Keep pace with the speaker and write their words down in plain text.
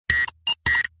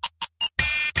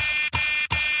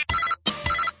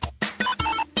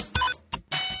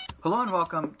Hello and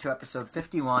welcome to episode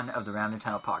 51 of the Round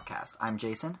Nintendo podcast. I'm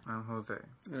Jason. I'm Jose.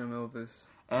 And I'm Elvis.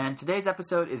 And today's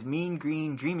episode is Mean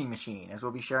Green Dreaming Machine, as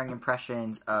we'll be sharing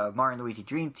impressions of Mario & Luigi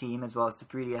Dream Team, as well as the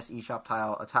 3DS eShop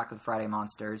tile Attack of the Friday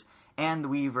Monsters, and the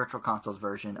Wii U Virtual Console's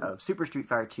version of Super Street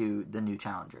Fighter 2, The New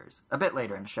Challengers. A bit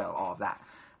later in the show, all of that.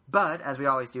 But, as we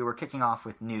always do, we're kicking off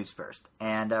with news first.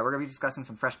 And we're going to be discussing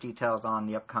some fresh details on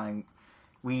the upcoming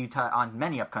on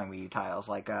many upcoming Wii U titles,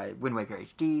 like Wind Waker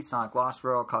HD, Sonic Lost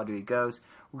World, Call of Duty Ghosts.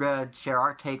 We're going to share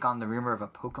our take on the rumor of a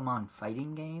Pokemon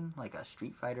fighting game, like a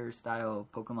Street Fighter-style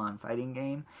Pokemon fighting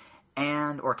game,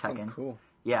 or Tekken. That's cool.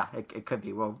 Yeah, it could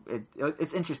be. Well,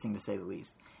 it's interesting to say the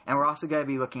least. And we're also going to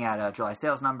be looking at July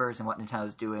sales numbers and what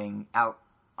Nintendo's doing out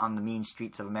on the mean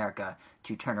streets of America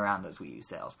to turn around those Wii U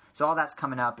sales. So all that's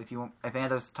coming up. If any of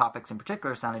those topics in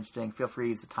particular sound interesting, feel free to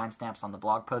use the timestamps on the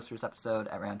blog post for this episode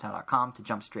at roundtown.com to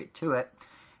jump straight to it.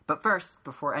 But first,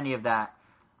 before any of that,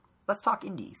 let's talk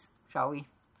indies, shall we?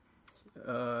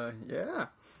 Yeah.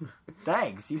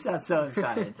 Thanks. You sound so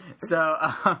excited.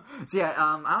 I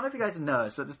don't know if you guys have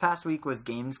noticed, but this past week was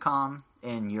Gamescom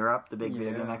in Europe, the big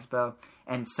video game expo,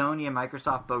 and Sony and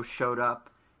Microsoft both showed up.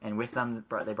 And with them,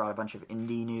 they brought a bunch of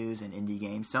indie news and indie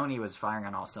games. Sony was firing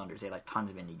on all cylinders. They had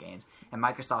tons of indie games. And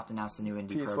Microsoft announced a new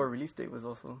indie PS4 release date was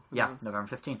also announced.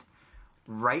 November 15th.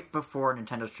 Right before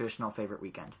Nintendo's traditional favorite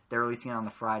weekend. They're releasing it on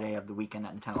the Friday of the weekend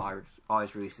that Nintendo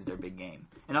always releases their big game.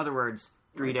 In other words,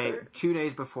 2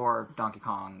 days before Donkey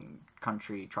Kong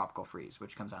Country Tropical Freeze,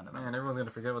 which comes out in November. Man, everyone's going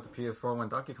to forget about the PS4 when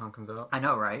Donkey Kong comes out. I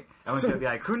know, right? Everyone's going to be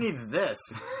like, who needs this?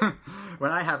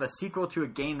 When I have a sequel to a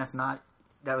game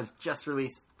that was just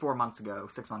released 6 months ago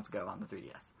on the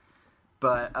 3DS.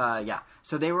 But,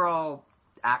 so they were all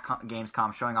at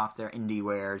Gamescom showing off their indie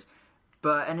wares.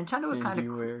 And Nintendo was kind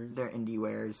of... Their indie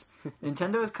wares.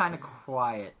 Nintendo is kind of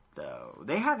quiet, though.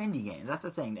 They have indie games, that's the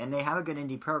thing. And they have a good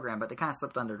indie program, but they kind of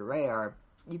slipped under the radar.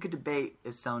 You could debate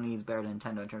if Sony's better than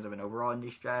Nintendo in terms of an overall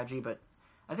indie strategy, but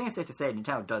I think it's safe to say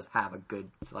Nintendo does have a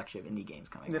good selection of indie games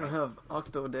coming. They don't have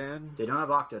Octodad. They don't have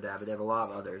Octodad, but they have a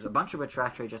lot of others. A bunch of which were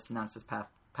actually just announced this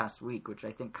past week, which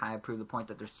I think kind of proved the point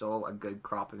that there's still a good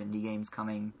crop of indie games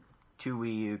coming to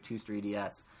Wii U, to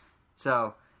 3DS.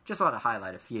 So, just want to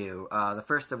highlight a few. The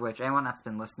first of which, anyone that's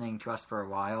been listening to us for a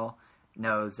while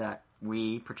knows that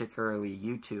we, particularly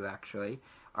you two actually,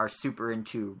 are super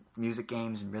into music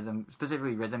games and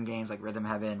specifically rhythm games like Rhythm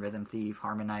Heaven, Rhythm Thief,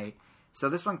 Harmonite. So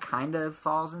this one kind of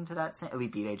falls into that same...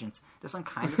 Elite Beat Agents. This one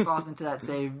kind of falls into that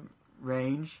same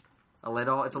range a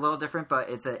little. It's a little different, but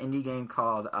it's an indie game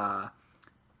called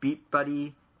Beat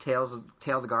Buddy Tale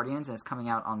of the Guardians, and it's coming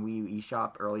out on Wii U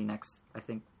eShop early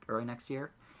next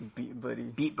year. Beat Buddy.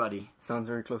 Beat Buddy. Sounds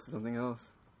very close to something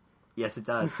else. Yes, it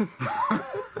does.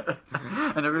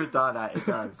 I never thought that. It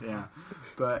does, yeah.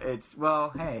 But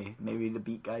hey, maybe the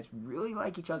Beat guys really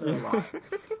like each other a lot.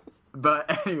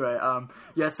 But anyway,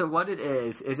 so what it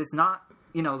is it's not,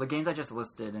 the games I just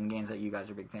listed and games that you guys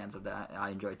are big fans of that I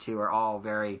enjoy too are all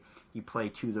very, you play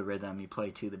to the rhythm, you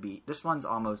play to the beat. This one's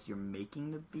almost, you're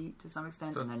making the beat to some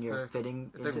extent, so and then you're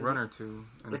fitting it's into like Runner 2.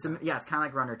 It's kind of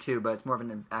like Runner 2, but it's more of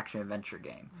an action-adventure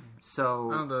game.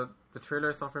 So... the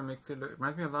trailer software makes it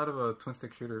reminds me a lot of a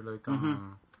twin-stick shooter,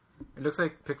 it looks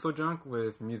like Pixel Junk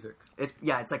with music. It's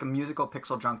like a musical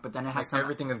Pixel Junk, but then it has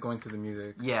everything is going to the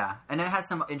music. Yeah, and it has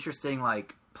some interesting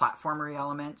platformery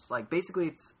elements. Basically,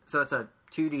 it's a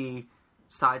 2D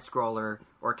side scroller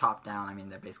or top down. I mean,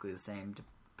 they're basically the same.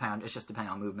 It's just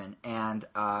depending on movement, and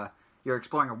you're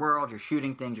exploring a world. You're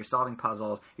shooting things. You're solving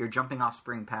puzzles. You're jumping off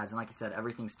spring pads, and like I said,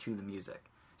 everything's to the music.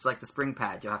 So, the spring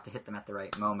pads, you'll have to hit them at the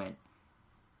right moment.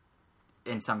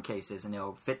 In some cases, and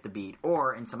they'll fit the beat.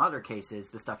 Or, in some other cases,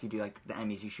 the stuff you do, like the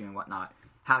enemies you shoot and whatnot,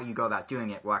 how you go about doing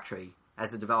it will actually,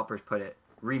 as the developers put it,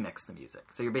 remix the music.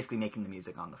 So you're basically making the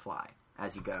music on the fly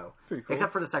as you go. Pretty cool.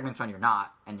 Except for the segments when you're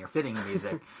not, and you're fitting the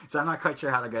music. So I'm not quite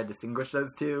sure how they're going to distinguish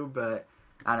those two, but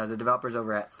I don't know, the developers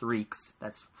over at Threaks,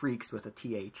 that's Freaks with a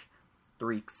TH,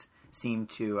 Threaks, seem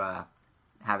to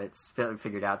have it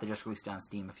figured out. They just released it on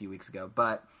Steam a few weeks ago.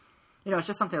 But, it's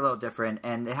just something a little different,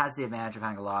 and it has the advantage of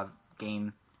having a lot of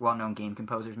well-known game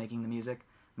composers making the music,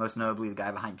 most notably the guy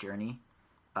behind Journey.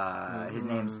 His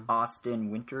name's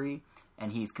Austin Wintory,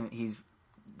 and he's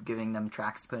giving them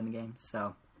tracks to put in the game.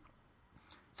 So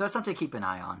it's something to keep an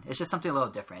eye on. It's just something a little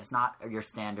different. It's not your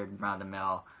standard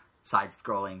run-of-the-mill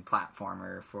side-scrolling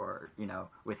platformer for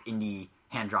with indie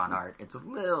hand-drawn art. It's a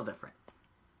little different.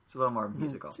 It's a little more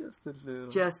musical.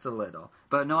 Just a little.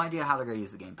 But no idea how they're going to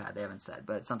use the gamepad. They haven't said.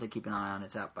 But it's something to keep an eye on.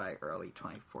 It's out by early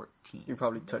 2014. You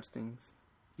probably touch things.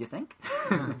 You think?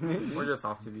 Or just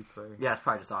off-TV play. Yeah, it's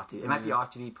probably just off-TV. It might be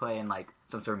off-TV play and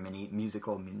some sort of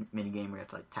musical mini game where you have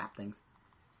to tap things.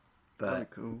 Pretty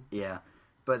But cool. yeah,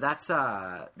 but that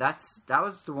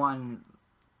was the one.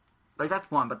 Like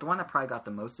that's one, but the one that probably got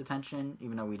the most attention,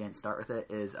 even though we didn't start with it,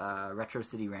 is Retro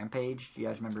City Rampage. Do you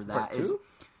guys remember that? Part 2?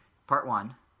 Part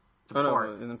 1. It's a Oh, no, port.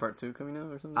 and then part 2 coming out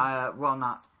or something? Well,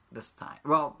 not this time.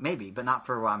 Well, maybe, but not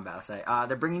for what I'm about to say.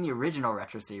 They're bringing the original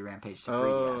Retro City Rampage to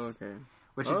 3DS, okay.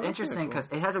 which Oh, is that's interesting kinda because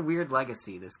it has a weird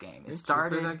legacy. This game. It Did you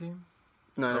started. play that game?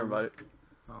 No, I never bought it.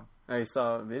 Oh. I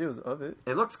saw videos of it.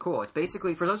 It looks cool. It's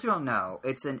basically, for those who don't know,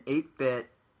 it's an 8-bit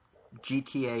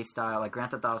GTA style, like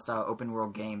Grand Theft Auto style open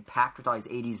world game, packed with all these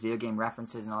 80s video game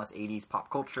references and all this 80s pop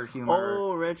culture humor.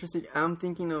 Oh, Retro City. I'm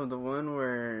thinking of the one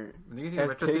where I think it's has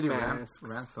Retro pig City masks.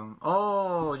 Ransom.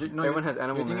 Oh, Everyone has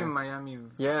animal You're thinking masks. Miami.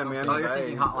 Yeah, something. Miami Oh, you're Vice.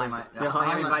 thinking Hotline Yeah,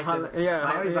 Vice. yeah,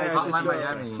 Vice. it's a Hotline show.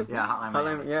 Miami. Yeah, Hotline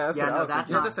Miami. Yeah, that's Yeah, what no, I was that's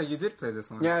thinking. Yeah, not- that's like you did play this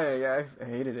one. Yeah, I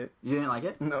hated it. You didn't like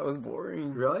it? No, it was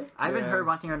boring. Really? I haven't Yeah. heard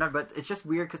one thing or another, but it's just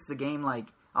weird because the game, like,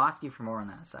 I'll ask you for more on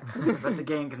that in a second. But the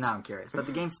game, because now I'm curious. But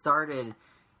the game started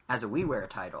as a WiiWare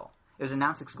title. It was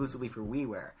announced exclusively for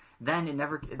WiiWare.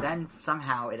 Then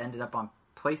somehow it ended up on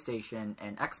PlayStation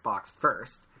and Xbox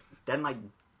first. Then, like,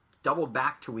 doubled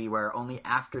back to WiiWare only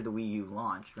after the Wii U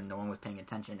launched when no one was paying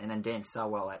attention, and then didn't sell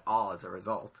well at all as a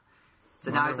result.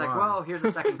 So now Wonder he's like, why. well, here's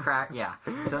a second crack. Yeah.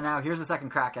 So now here's a second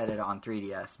crack at it on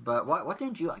 3DS. But what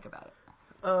didn't you like about it?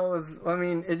 I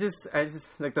mean, I just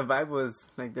like the vibe was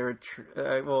like they were.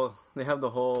 They have the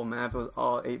whole map. It was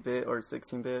all 8-bit or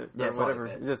 16-bit Yeah, or it's all whatever.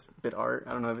 8-bit. It's just bit art.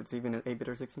 I don't know if it's even an 8-bit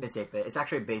or 16. It's 8-bit. It's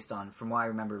actually based on, from what I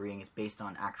remember reading, it's based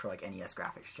on actual like NES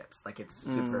graphics chips. Like it's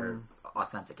super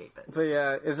authentic 8-bit. But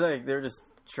yeah, it's like they're just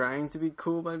trying to be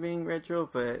cool by being retro,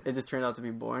 but it just turned out to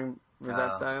be boring with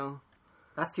that Oh. style.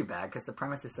 That's too bad because the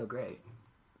premise is so great.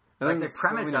 I Like think the it's so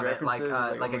premise many of it, like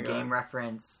references, like oh a my game God.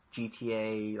 reference,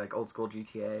 GTA, like old school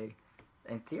GTA.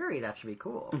 In theory, that should be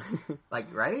cool.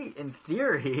 Like, right? In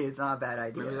theory, it's not a bad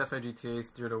idea. Maybe that's why GTA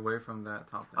steered away from that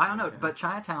top down. I don't know, but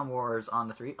Chinatown Wars on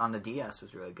the DS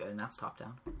was really good, and that's top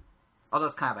down. Although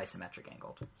it's kind of isometric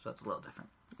angled, so it's a little different.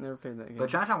 Never played that game. But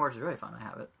Chinatown Wars is really fun. I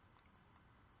have it.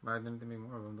 Why didn't they make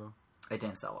more of them though? It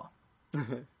didn't sell well.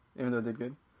 Even though it did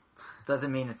good.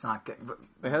 Doesn't mean it's not good. But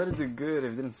Wait, how did it do good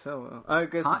if it didn't sell well? I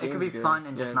guess the it could be game's good. fun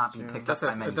and just Yeah, not it's be true. picked up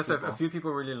by many people. A few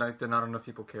people really liked it. Not enough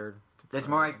people cared. It's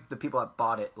more like the people that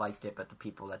bought it liked it, but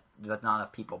not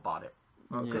enough people bought it.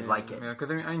 Could like it. Yeah,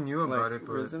 because I knew about Like it,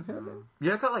 but Rhythm Heaven?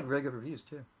 Yeah, it got like really good reviews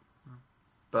too.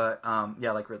 But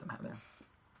yeah, like Rhythm Heaven.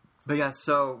 But yeah,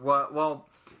 so well,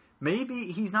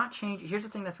 maybe he's not changing. Here's the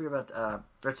thing that's weird about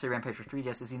Retro City Rampage for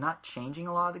 3DS is he's not changing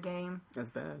a lot of the game That's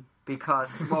bad. because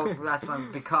that's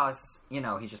fine, because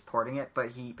he's just porting it, but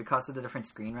because of the different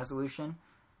screen resolution,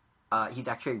 he's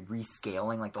actually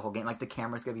rescaling like the whole game. Like the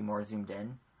camera's gonna be more zoomed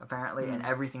in apparently, and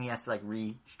everything he has to like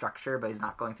restructure, but he's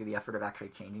not going through the effort of actually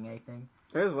changing anything.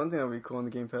 There's one thing that would be cool on the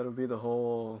gamepad would be the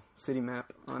whole city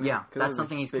map on it. Yeah, 'Cause it that's was a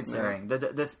something he's big considering. By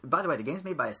the way, the game's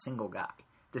made by a single guy.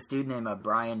 This dude named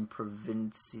Brian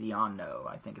Provinciano,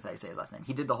 I think is how you say his last name.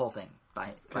 He did the whole thing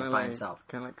by himself.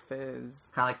 Kind of like Fez.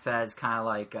 Kind of like Fez, kind of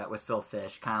like with Phil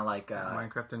Fish, kind of like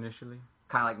Minecraft initially.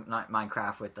 kind of like not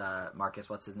Minecraft with Marcus.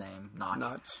 What's his name?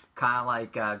 Notch. Kind of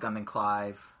like Gum and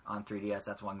Clive on 3DS.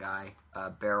 That's one guy.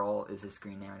 Barrel is his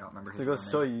screen name. I don't remember. So his it goes real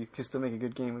to show name. you can still make a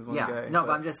good game with one Yeah, guy. no,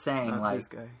 but I'm just saying, not like, this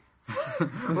guy.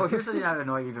 well, here's something that would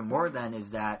annoy you even more. Then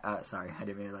is that sorry, I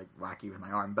didn't mean to like whack you with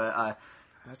my arm, but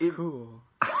That's cool.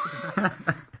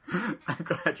 I'm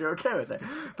glad you're okay with it.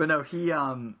 But no, he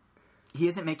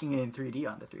isn't making it in 3D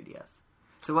on the 3DS.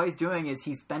 So what he's doing is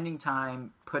he's spending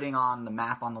time putting on the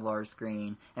map on the lower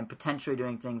screen and potentially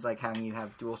doing things like having you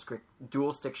have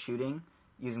dual stick shooting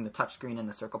using the touchscreen and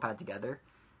the circle pad together.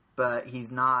 But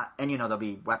he's not, and there'll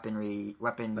be weapon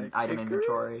Like item Icarus?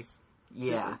 inventory.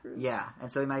 Yeah, Kid Icarus? yeah.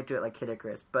 And so he might do it like Kid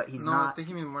Icarus, but he's No, I not, think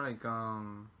you mean more like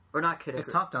or not Kid Icarus.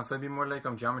 it's top down, so it'd be more like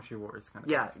Geometry Wars kind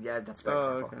of. Yeah, that's very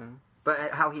Oh, simple. okay.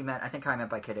 But how he meant, I think how I meant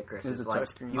by Kid Icarus Is is the like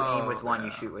touchscreen. you aim with one, yeah.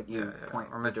 you shoot with point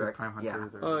or the Metroid direct. Prime Yeah,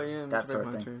 Hunters. Oh yeah, that Metroid sort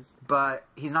of thing. Hunters. but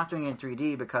he's not doing it in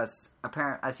 3D because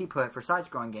as he put it, for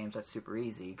side-scrolling games that's super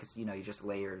easy because you just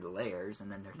layer the layers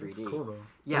and then they're 3D. It's cool though.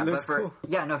 Yeah, It but looks for cool.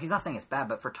 no, he's not saying it's bad.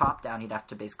 But for top-down, he'd have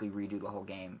to basically redo the whole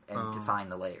game and define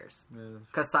the layers. Yeah.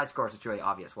 Because side-scrollers, it's really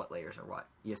obvious what layers are what.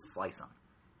 You just slice them.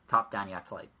 Top-down, you have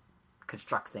to like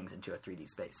construct things into a 3D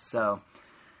space. So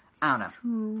I don't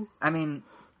know. I mean.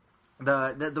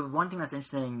 The one thing that's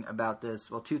interesting about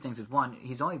this, well, two things is one,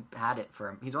 he's only started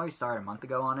a month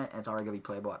ago on it, and it's already going to be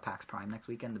playable at PAX Prime next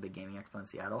weekend, the big gaming expo in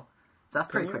Seattle. So that's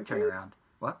pretty Penny quick Arcade? turnaround.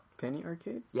 What? Penny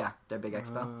Arcade? Yeah, their big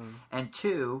expo. Oh. And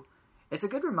two, it's a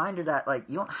good reminder that like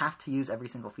you don't have to use every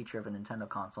single feature of a Nintendo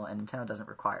console, and Nintendo doesn't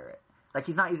require it. Like,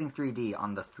 he's not using 3D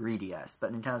on the 3DS,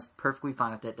 but Nintendo's perfectly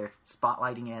fine with it. They're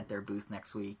spotlighting it at their booth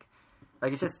next week.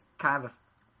 Like, it's just kind of a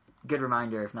good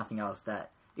reminder, if nothing else,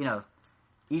 that, you know,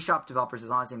 eShop developers, as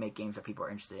long as they make games that people are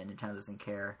interested in, Nintendo doesn't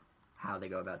care how they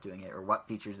go about doing it, or what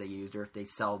features they use, or if they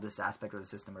sell this aspect of the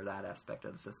system or that aspect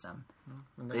of the system.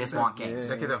 They just want games.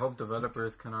 I hope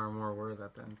developers kind of are more aware of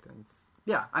that than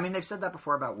Yeah, I mean, they've said that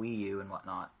before about Wii U and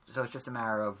whatnot. So it's just a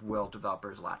matter of, will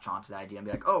developers latch on to that idea and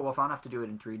be like, oh, well, if I don't have to do it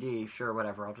in 3D, sure,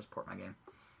 whatever, I'll just port my game.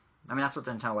 I mean, that's what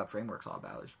the Nintendo Web Framework's all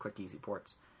about, is quick, easy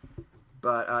ports.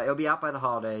 But it'll be out by the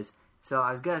holidays. So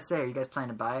I was going to say, are you guys planning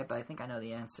to buy it? But I think I know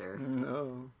the answer.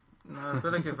 No. No, I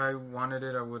feel like if I wanted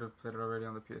it, I would have played it already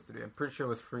on the PS3. I'm pretty sure it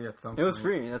was free at some point. It was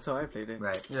free. That's how I played it.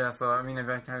 Right. Yeah, so, I mean, if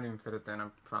I haven't even played it then,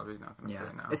 I'm probably not going to play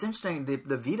it now. It's interesting,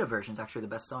 the Vita version is actually the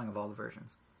best selling of all the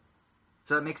versions.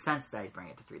 So it makes sense that he's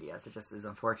bringing it to 3DS. It just is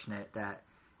unfortunate that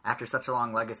after such a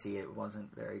long legacy, it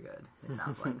wasn't very good, it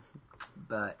sounds like.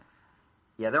 But,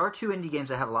 yeah, there are 2 indie games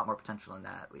that have a lot more potential than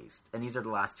that, at least. And these are the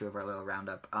last 2 of our little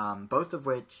roundup. Both of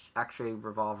which actually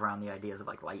revolve around the ideas of,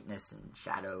 like, lightness and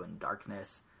shadow and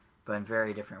darkness, but in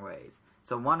very different ways.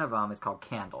 So one of them is called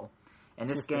Candle. And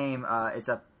this game,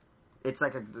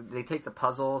 they take the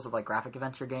puzzles of, like, graphic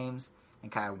adventure games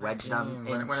and kind of wedge them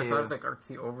into... When I saw it, it's like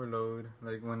Artsy Overload.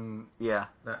 Like, when... Yeah.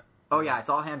 Oh, yeah, it's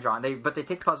all hand-drawn. But they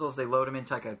take puzzles, they load them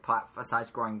into, like, a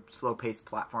side-scrolling, slow-paced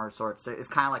platform of sorts. So it's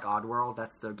kind of like Oddworld.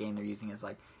 That's the game they're using as,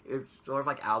 like... It's sort of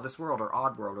like Alice World or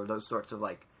Oddworld or those sorts of,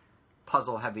 like,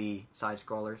 puzzle-heavy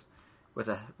side-scrollers with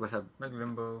a... Like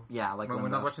Limbo. Yeah, like Limbo.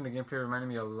 When I was watching the gameplay, it reminded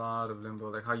me a lot of Limbo.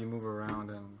 Like, how you move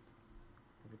around and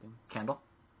everything. Candle?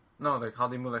 No, like, how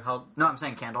they move, like, how... No, I'm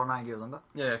saying Candle reminded you of Limbo?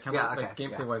 Yeah, Candle, yeah, okay, like,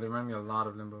 gameplay-wise, it reminded me a lot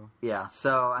of Limbo. Yeah,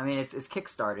 so, I mean, it's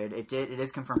kickstarted. It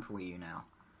is confirmed for Wii U now.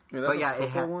 But yeah, it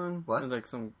had one. What? Like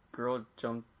some girl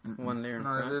jumped one layer.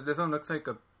 No, this one looks like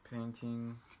a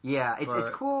painting. Yeah, it's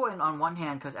cool, and on one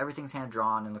hand, because everything's hand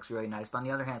drawn and looks really nice. But on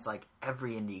the other hand, it's like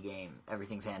every indie game,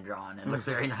 everything's hand drawn and looks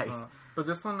very nice. But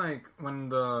this one, like when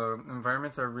the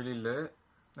environments are really lit,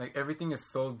 like everything is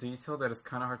so detailed that it's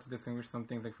kind of hard to distinguish some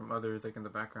things like from others, like in the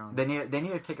background. They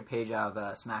need to take a page out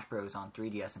of Smash Bros on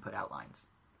 3DS and put outlines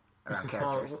around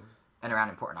characters. And around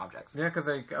important objects. Yeah, because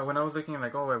like when I was looking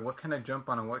like, oh, wait, what can I jump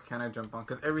on and what can I jump on?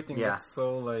 Because everything looks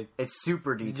so like it's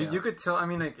super detailed. You could tell. I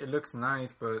mean, like it looks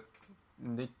nice, but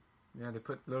they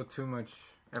put a little too much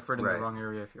effort in the wrong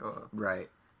area. I feel right.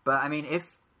 But I mean,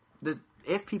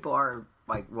 if people are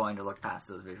like willing to look past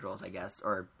those visuals, I guess,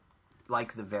 or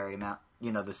like the very amount,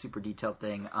 the super detailed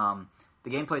thing,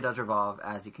 the gameplay does revolve,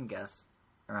 as you can guess,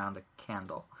 around a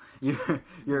candle.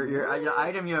 Your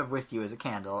item you have with you is a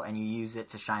candle, and you use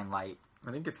it to shine light. I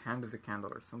think his hand is a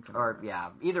candle or something. Or,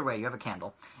 either way, you have a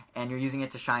candle. And you're using it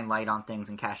to shine light on things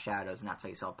and cast shadows, and that's how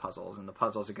you solve puzzles. And the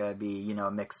puzzles are going to be, a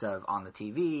mix of on the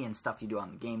TV and stuff you do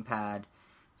on the gamepad.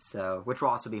 So, which will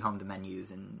also be home to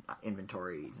menus and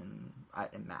inventories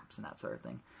and maps and that sort of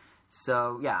thing.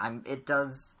 So, yeah,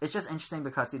 it's just interesting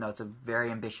because, it's a very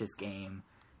ambitious game.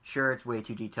 Sure, it's way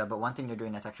too detailed, but one thing they're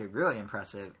doing that's actually really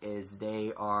impressive is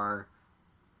they are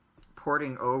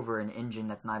porting over an engine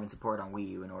that's not even supported on Wii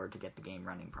U in order to get the game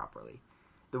running properly.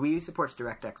 The Wii U supports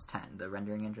DirectX 10, the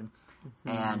rendering engine,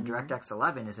 and DirectX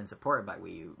 11 isn't supported by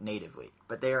Wii U natively,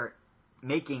 but they are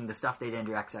making the stuff they did in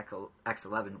DirectX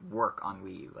 11 work on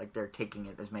Wii U. Like, they're taking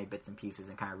it as many bits and pieces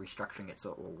and kind of restructuring it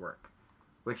so it will work,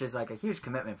 which is like a huge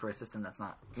commitment for a system that's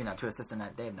not, to a system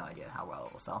that they have no idea how well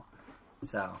it will sell.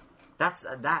 So...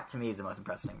 That to me is the most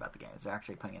impressive thing about the game. Is they're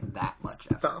actually putting in that much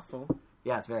effort. Thoughtful.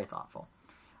 Yeah, it's very thoughtful.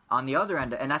 On the other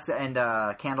end,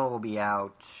 Candle will be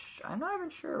out. I'm not even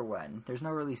sure when. There's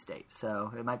no release date,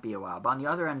 so it might be a while. But on the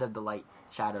other end of the light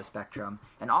shadow spectrum,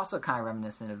 and also kind of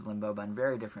reminiscent of Limbo, but in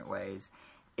very different ways,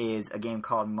 is a game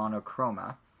called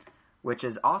Monochroma, which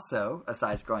is also a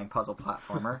side-scrolling puzzle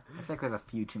platformer. I think we have a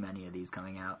few too many of these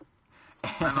coming out.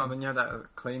 I know, then you have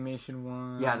that claymation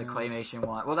one. Yeah, the claymation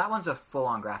one. Well, that one's a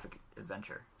full-on graphic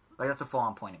adventure. Like, that's a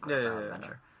full-on point-and-click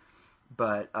adventure.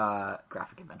 But,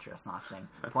 graphic adventure, that's not a thing.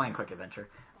 Point-and-click adventure.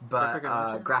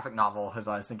 But, graphic novel is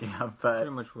what I was thinking of. But pretty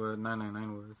much what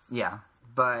 999 was. Yeah.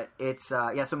 But it's, so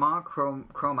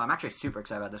Monochroma, I'm actually super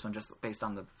excited about this one, just based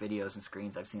on the videos and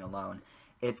screens I've seen alone.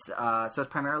 It's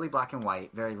primarily black and white,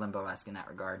 very Limbo-esque in that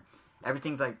regard.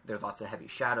 Everything's like, there's lots of heavy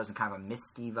shadows and kind of a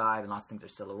misty vibe, and lots of things are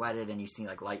silhouetted, and you see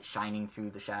like light shining through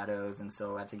the shadows and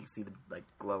silhouettes, and you can see the like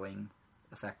glowing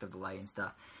effect of the light and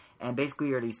stuff. And basically,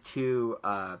 you're these two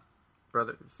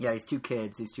brothers. Yeah, these two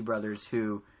kids, these two brothers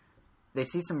who they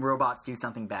see some robots do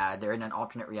something bad. They're in an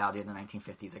alternate reality of the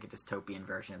 1950s, like a dystopian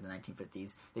version of the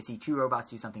 1950s. They see two robots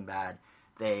do something bad.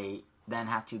 They then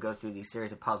have to go through these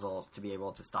series of puzzles to be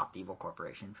able to stop the evil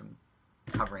corporation from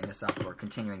covering this up or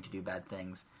continuing to do bad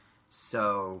things.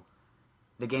 So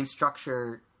the game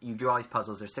structure, you do all these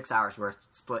puzzles. There's 6 hours worth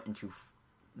split into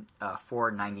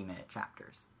 4 90-minute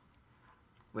chapters,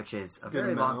 which is a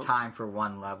very long time for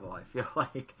one level, I feel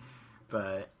like.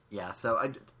 But yeah, so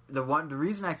the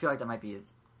reason I feel like that might be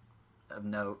of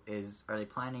note is, are they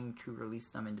planning to release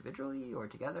them individually or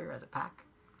together as a pack?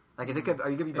 Like, are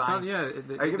you gonna be buying? Are you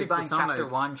gonna be buying chapter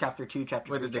 1, chapter 2, chapter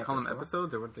 3? Wait, did they call them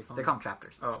episodes, or what did they call them? They call them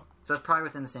chapters. Oh, so it's probably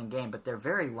within the same game, but they're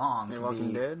very long. They're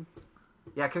Walking Dead.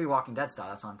 Yeah, it could be Walking Dead style.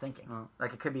 That's what I'm thinking. Oh.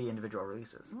 Like, it could be individual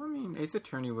releases. Well, I mean, Ace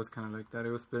Attorney was kind of like that.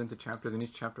 It was split into chapters, and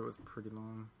each chapter was pretty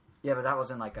long. Yeah, but that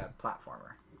wasn't like a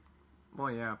platformer.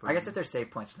 Well, yeah. But I guess if there's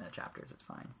save points in the chapters, it's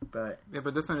fine. But yeah,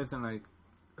 but this one isn't like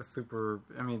a super.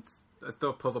 I mean, it's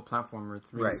still a puzzle platformer.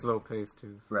 It's really slow paced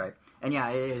too. So. Right, and yeah,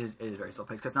 it is very slow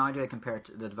paced because not only do they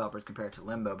the developers compare it to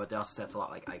Limbo, but they also say it's a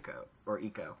lot like Ico,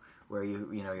 where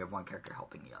you have one character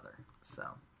helping the other. So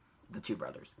the two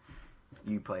brothers,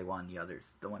 you play one, the other's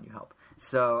the one you help.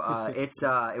 So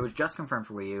it was just confirmed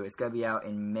for Wii U. It's going to be out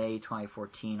in May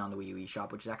 2014 on the Wii U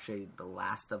eShop, which is actually the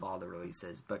last of all the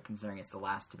releases. But considering it's the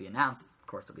last to be announced, of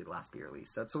course it'll be the last to be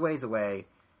released. So it's a ways away.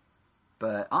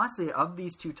 But honestly, of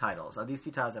these two titles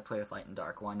that play with Light and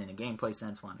Dark, one in a gameplay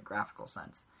sense, one in a graphical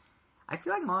sense, I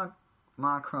feel like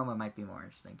Monochroma might be more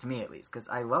interesting, to me at least, because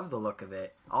I love the look of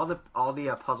it. All the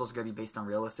puzzles are going to be based on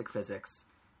realistic physics,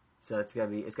 so it's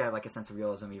got like a sense of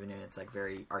realism, even in its like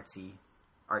very artsy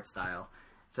art style.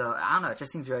 So I don't know, it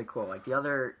just seems really cool. Like the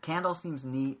other Candle seems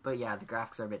neat, but yeah, the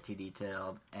graphics are a bit too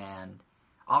detailed, and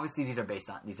obviously these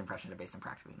impressions are based on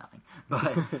practically nothing.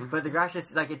 But the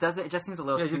graphics, like it just seems a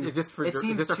little too. It's just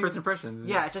our first impression.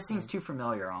 Yeah, it just seems too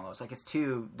familiar almost. Like it's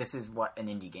too. This is what an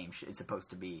indie game is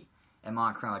supposed to be. And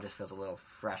Monochroma just feels a little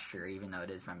fresher, even though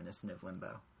it is reminiscent of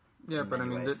Limbo. Yeah, but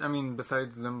I mean,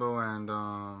 besides Limbo and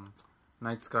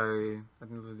Night Sky, I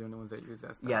think those are the only ones that use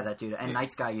that style. Yeah, that dude. And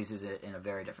Night Sky uses it in a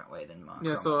very different way than Monochroma.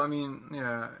 Yeah, so I mean,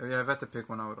 if I had to pick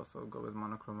one, I would also go with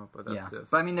Monochroma, but that's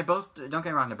just... But I mean, they're both, don't get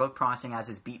me wrong, they're both promising, as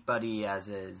is Beat Buddy, as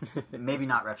is, maybe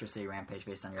not Retro City Rampage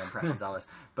based on your impressions always,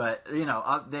 but,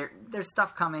 there's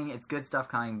stuff coming, it's good stuff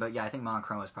coming, but yeah, I think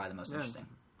Monochroma is probably the most interesting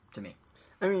to me.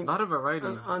 I mean, a lot of variety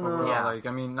overall. Like,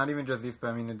 I mean, not even just these, but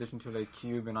I mean, in addition to like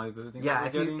Cube and all these other things. Yeah,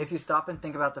 if you stop and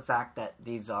think about the fact that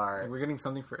these are, we're getting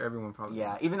something for everyone, probably.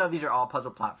 Yeah, even though these are all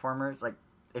puzzle platformers, like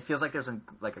it feels like there's a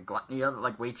gluttony of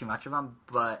like way too much of them,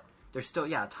 but there's still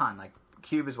a ton. Like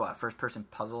Cube is first person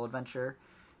puzzle adventure.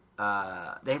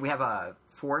 We have a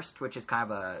Forced, which is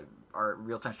kind of our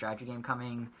real time strategy game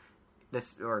coming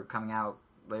out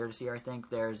later this year, I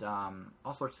think. There's all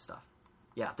sorts of stuff.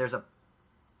 Yeah, there's a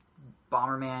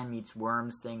Bomberman meets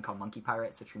Worms thing called Monkey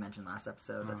Pirates, which we mentioned last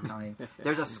episode. That's coming.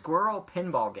 There's a squirrel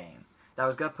pinball game that I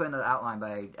was going to put in the outline,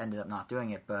 but I ended up not doing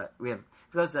it. But we have,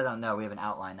 for those that don't know, we have an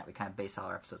outline that we kind of base all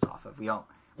our episodes off of. We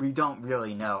don't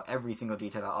really know every single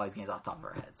detail about all these games off the top of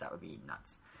our heads. That would be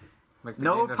nuts. Like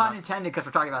no pun intended, because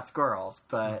we're talking about squirrels.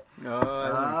 But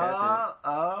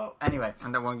anyway,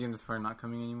 and that one game that's probably not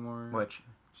coming anymore. Which?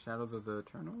 Shadows of the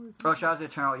Eternal? Shadows of the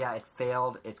Eternal, yeah, it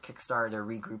failed. It's Kickstarter, they're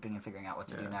regrouping and figuring out what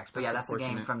to do next. But yeah, that's the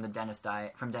game from Dennis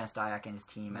Dyack and his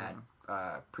team at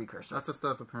Precursor. Lots of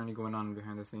stuff apparently going on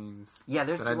behind the scenes. Yeah,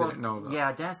 that I didn't know about.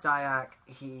 Yeah, Dennis Dyack,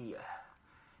 he's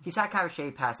had kind of a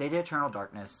shade past. They did Eternal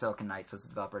Darkness. Silicon Knights was the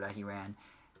developer that he ran.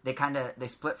 They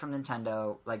split from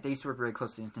Nintendo. Like, they used to work really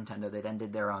closely with Nintendo. They then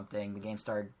did their own thing. The game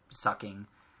started sucking.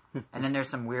 And then there's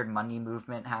some weird money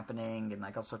movement happening and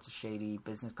like all sorts of shady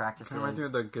business practices. Kind of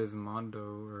reminds me of the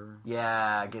Gizmondo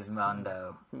Yeah,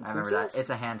 Gizmondo. I remember that. It's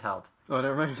a handheld. Oh,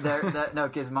 never mind. No,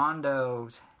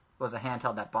 Gizmondo was a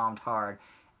handheld that bombed hard,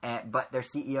 but their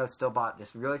CEO still bought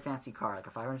this really fancy car, like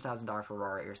a $500,000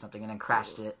 Ferrari or something, and then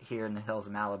crashed it here in the hills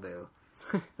of Malibu,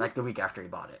 like the week after he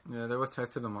bought it. Yeah, there was ties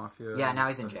to the mafia. Yeah, now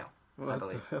he's in jail, I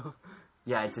believe.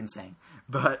 Yeah, it's insane.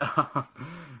 But,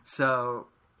 so...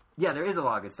 Yeah, there is a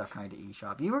lot of good stuff coming to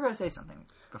eShop. You were going to say something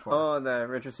before. Oh, the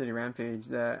Retro City Rampage.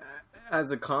 That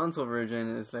as a console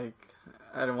version, is like,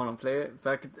 I don't want to play it.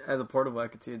 But as a portable, I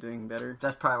could see it doing better.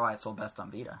 That's probably why it sold best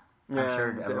on Vita. Yeah, I'm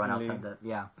sure everyone else had that.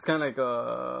 Yeah, it's kind of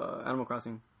like Animal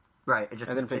Crossing. Right. It's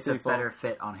a better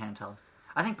fit on handheld.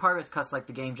 I think part of it's because like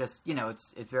the game just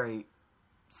it's very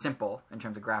simple in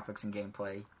terms of graphics and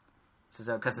gameplay.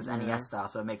 So because it's NES style,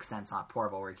 so it makes sense on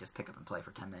portable where you just pick up and play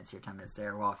for 10 minutes here, 10 minutes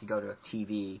there. Well, if you go to a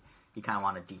TV, you kind of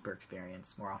want a deeper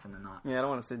experience more often than not. Yeah, I don't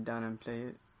want to sit down and play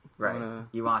it. Right.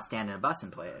 You want to stand in a bus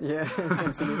and play it. Yeah.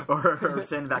 or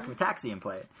stand in the back of a taxi and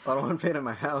play it. I don't want to play it at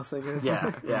my house, I guess.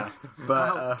 Yeah.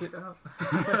 But, get out.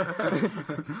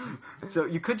 So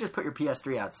you could just put your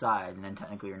PS3 outside, and then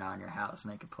technically you're not in your house,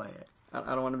 and they could play it.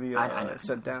 I don't want to be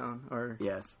shut down. Or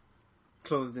Yes.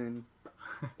 closed in.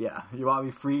 Yeah, you want to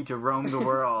be free to roam the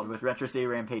world with Retro City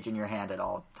Rampage in your hand at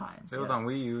all times. If it was on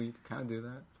Wii U, you could kind of do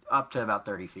that. Up to about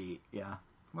 30 feet, yeah.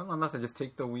 Well, unless I just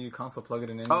take the Wii U console, plug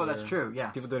it in. Oh, that's true, yeah.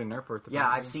 People do it in airports. Yeah,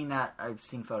 I've seen that. I've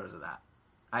seen photos of that.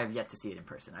 I have yet to see it in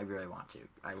person. I really want to.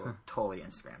 I will totally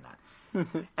Instagram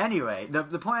that. Anyway, the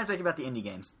point I was making about the indie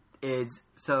games is,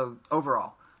 so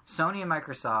overall, Sony and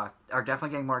Microsoft are definitely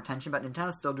getting more attention, but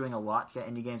Nintendo's still doing a lot to get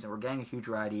indie games, and we're getting a huge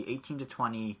variety. 18 to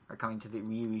 20 are coming to the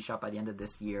Wii U eShop by the end of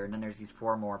this year, and then there's these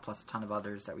 4 more, plus a ton of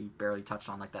others that we barely touched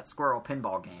on, like that Squirrel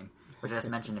pinball game, which I just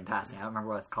mentioned in passing. I don't remember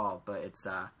what it's called, but it's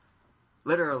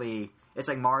literally, it's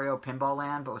like Mario Pinball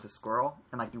Land, but with a squirrel,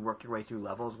 and like you work your way through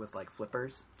levels with like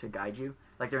flippers to guide you.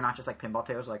 Like they're not just like pinball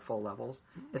tables, like full levels.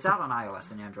 It's out on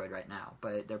iOS and Android right now,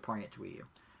 but they're porting it to Wii U.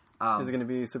 Is it going to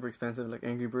be super expensive, like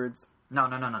Angry Birds? No.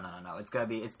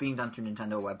 It's being done through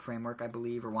Nintendo Web Framework, I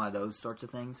believe, or one of those sorts of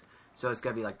things. So it's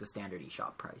gonna be like the standard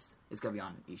eShop price. It's gonna be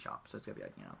on eShop, so it's gonna be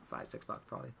like $5-6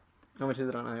 probably. How much is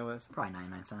it on iOS? Probably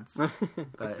 99 cents.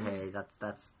 But hey, that's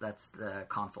the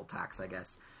console tax, I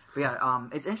guess. But yeah,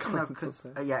 it's interesting though, because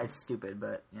yeah, it's stupid,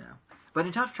 but but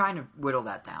Nintendo's trying to whittle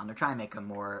that down. They're trying to make them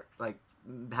more like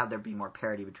have there be more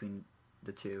parity between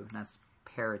the two. And that's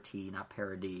parity, not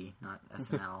parody, not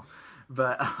SNL.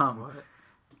 But What?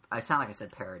 I sound like I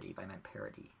said parody, but I meant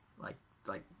parody. Like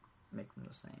make them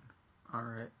the same. All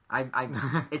right. I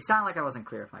it sounded like I wasn't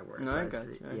clear with my words. No, I got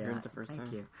you. I heard it the first thank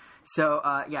time. you. So,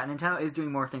 Nintendo is doing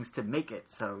more things to make it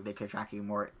so they can attract even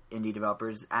more indie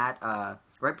developers. At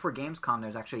right before Gamescom,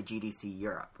 there's actually GDC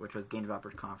Europe, which was Game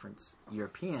Developers Conference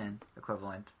European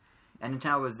equivalent. And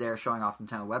Nintendo was there showing off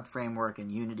Nintendo Web Framework and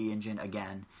Unity Engine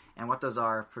again. And what those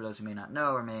are, for those who may not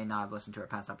know or may not have listened to our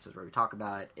past episodes where we talk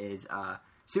about it, is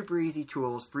super easy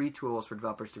tools, free tools for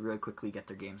developers to really quickly get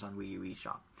their games on Wii U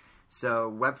eShop. So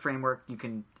Web Framework, you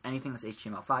can, anything that's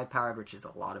HTML5 powered, which is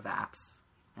a lot of apps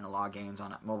and a lot of games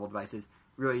on mobile devices,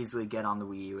 really easily get on the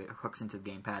Wii U. It hooks into the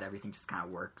gamepad. Everything just kind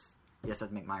of works. You just have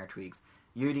to make minor tweaks.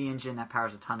 Unity Engine, that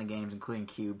powers a ton of games, including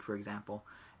Cube, for example.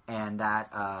 And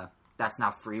that's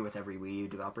now free with every Wii U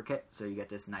developer kit. So you get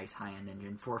this nice high-end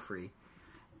engine for free.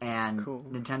 And cool.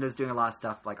 Nintendo's doing a lot of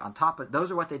stuff like on top of,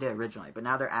 those are what they did originally, but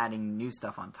now they're adding new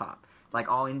stuff on top. Like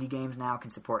all indie games now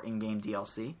can support in-game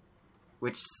DLC,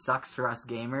 which sucks for us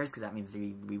gamers because that means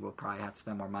we will probably have to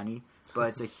spend more money. But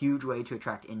it's a huge way to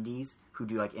attract indies who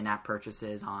do like in-app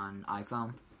purchases on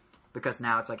iPhone. Because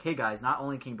now it's like, hey guys, not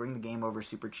only can you bring the game over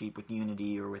super cheap with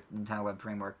Unity or with Nintendo Web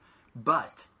Framework,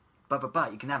 but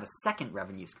you can have a second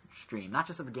revenue stream, not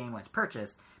just of the game when it's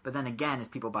purchased, but then again as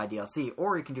people buy DLC,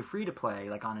 or you can do free-to-play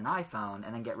like on an iPhone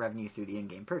and then get revenue through the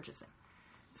in-game purchasing.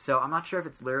 So I'm not sure if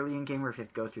it's literally in-game or if you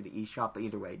have to go through the eShop, but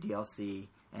either way, DLC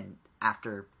and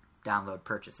after download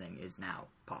purchasing is now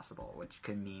possible, which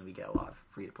could mean we get a lot of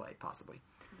free-to-play, possibly.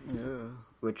 Yeah.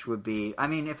 Which would be, I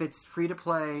mean, if it's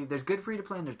free-to-play, there's good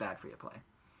free-to-play and there's bad free-to-play.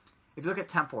 If you look at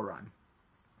Temple Run,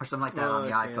 or something like that on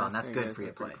the iPhone, that's good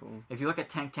free-to-play. Cool. If you look at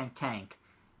Tank,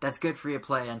 that's good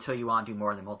free-to-play until you want to do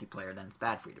more than multiplayer, then it's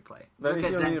bad free-to-play. But Look if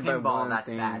at you Zen only buy Pinball, one that's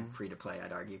thing- bad free-to-play,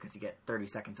 I'd argue, because you get 30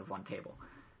 seconds of one table.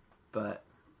 But,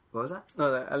 what was that?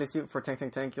 No, at least for Tank,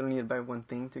 you only need to buy one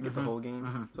thing to get the whole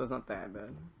game, so it's not that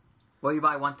bad. Well, you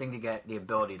buy one thing to get the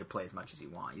ability to play as much as you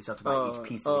want. You still have to buy each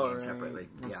piece of the game separately.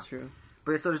 That's true.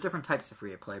 But so there's different types of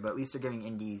free-to-play, but at least they're giving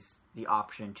indies the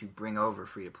option to bring over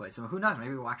free-to-play. So who knows,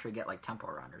 maybe we'll actually get like Temple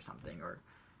Run or something, or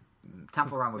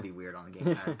Temple Run would be weird on the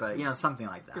gamepad, but something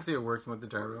like I can that. see it working with the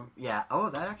gyro. Yeah, oh,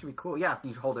 that'd actually be cool. Yeah,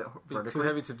 you'd hold it Be vertically. too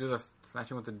heavy to do the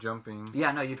slashing with the jumping.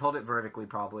 Yeah, no, you'd hold it vertically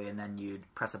probably, and then you'd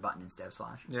press a button instead of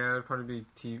slash. Yeah, it'd probably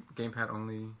be gamepad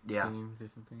only Yeah. games or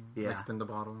something. Yeah. Like spin the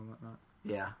bottle and whatnot.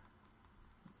 Yeah.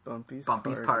 Bumpy's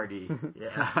Party.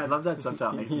 Yeah, I love that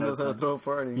subtitle. Makes He no knows how to sense. throw a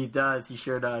party. He does. He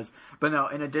sure does. But no,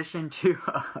 in addition to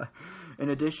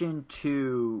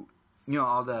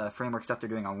all the framework stuff they're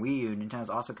doing on Wii U, Nintendo's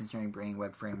also considering bringing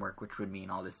Web Framework, which would mean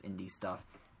all this indie stuff,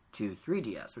 to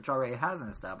 3DS, which already has an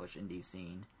established indie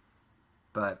scene.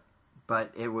 But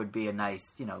it would be a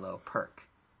nice, little perk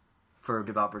for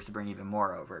developers to bring even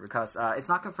more over, because it's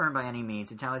not confirmed by any means.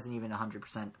 Nintendo isn't even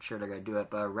 100% sure they're going to do it,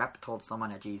 but a rep told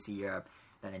someone at GDC Europe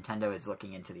that Nintendo is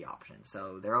looking into the option.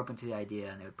 So they're open to the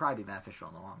idea, and it would probably be beneficial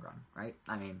in the long run, right?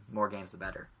 I mean, more games the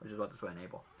better, which is what this would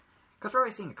enable. Because we're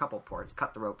already seeing a couple ports,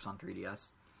 Cut the Ropes on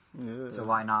 3DS. Yeah. So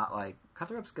why not, Cut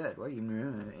the Ropes good. What are you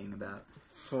moving about?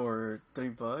 For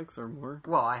 $3 or more?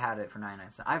 Well, I had it for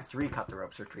 99 cents. I have 3 Cut the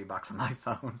Ropes for $3 on my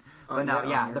phone. But Oh, no,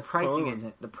 yeah, on the your pricing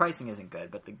phone. isn't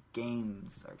good, but the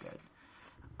games are good.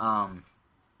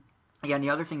 And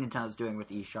the other thing Nintendo's doing with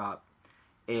eShop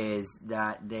is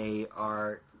that they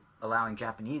are allowing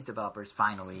Japanese developers,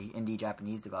 finally, indie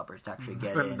Japanese developers, to actually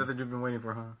get in. That's what you've been waiting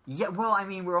for, huh? Yeah, well, I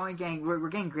mean, we're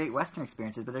getting great Western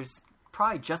experiences, but there's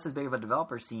probably just as big of a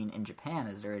developer scene in Japan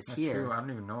as there is That's here. true. I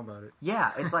don't even know about it.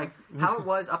 Yeah, it's like how it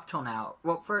was up till now.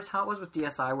 Well, first, how it was with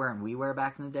DSiWare and WiiWare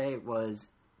back in the day was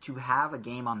to have a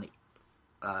game on the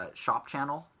shop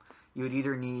channel. You would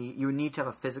need to have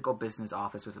a physical business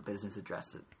office with a business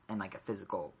address and like a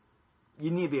physical.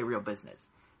 You need to be a real business.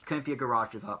 You couldn't be a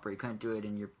garage developer. You couldn't do it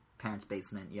in your parents'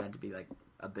 basement. You had to be like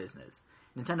a business.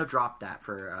 Nintendo dropped that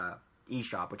for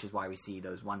eShop, which is why we see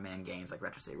those one-man games like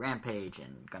Retro City Rampage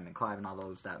and Gunman Clive and all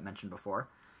those that I mentioned before.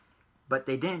 But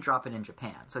they didn't drop it in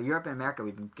Japan. So Europe and America,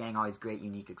 we've been getting all these great,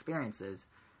 unique experiences.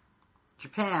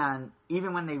 Japan,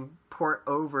 even when they port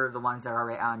over the ones that are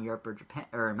already out in Europe or Japan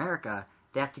or America,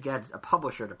 they have to get a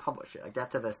publisher to publish it. Like, they have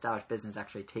to have an established business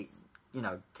actually take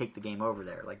the game over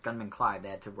there. Like Gunman Clive, they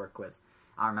had to work with,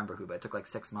 I don't remember who, but it took like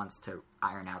 6 months to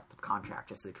iron out the contract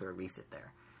just so they could release it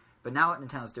there. But now what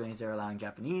Nintendo's doing is they're allowing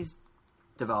Japanese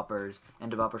developers and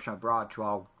developers from abroad to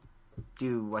all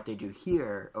do what they do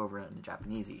here over in the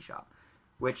Japanese eShop.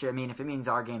 Which, I mean, if it means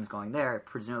our games going there,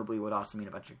 presumably would also mean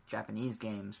a bunch of Japanese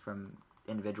games from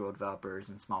individual developers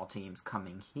and small teams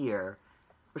coming here,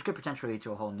 which could potentially lead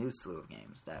to a whole new slew of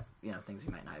games that, things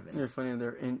we might not have been. It's funny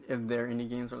if their indie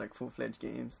games are like full-fledged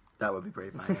games. That would be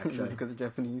brave money, actually. Because of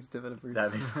Japanese developers.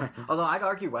 That'd be fun. Although I'd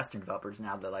argue Western developers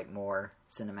now, they're like more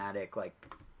cinematic, like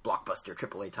blockbuster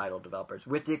AAA title developers,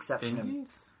 with the exception Indies?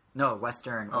 of... No,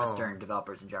 Western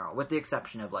developers in general, with the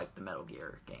exception of like the Metal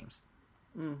Gear games.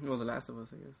 Well, The Last of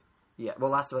Us, I guess. Yeah,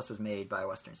 well, Last of Us was made by a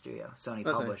Western studio. Sony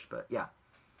That's published, but yeah.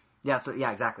 Yeah, so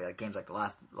yeah, exactly. Like games like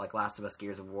Last of Us,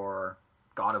 Gears of War,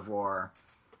 God of War,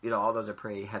 all those are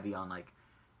pretty heavy on like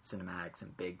cinematics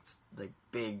and big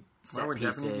set Were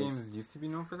pieces. Japanese games used to be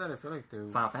known for that? I feel like they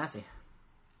were... Final Fantasy.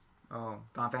 Oh.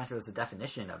 Final Fantasy was the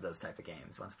definition of those type of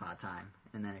games once upon a time,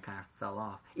 and then it kind of fell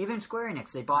off. Even Square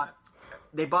Enix, they bought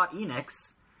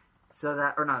Enix, so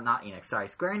that, or no, not Enix, sorry.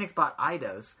 Square Enix bought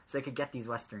Eidos so they could get these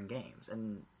Western games,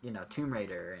 and Tomb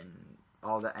Raider and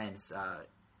all that, and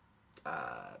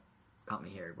help me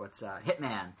here, what's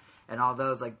Hitman and all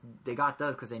those. Like, they got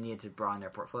those because they needed to broaden their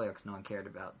portfolio because no one cared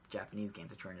about Japanese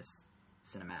games which weren't as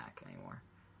cinematic anymore.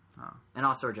 Oh. And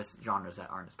also just genres that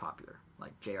aren't as popular,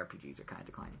 like JRPGs are kind of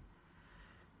declining.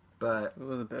 But What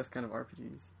were the best kind of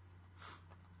RPGs?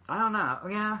 I don't know.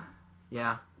 Yeah.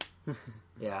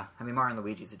 Yeah. I mean, Mario &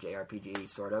 Luigi's a JRPG,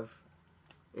 sort of.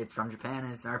 It's from Japan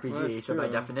and it's an RPG, Well, so by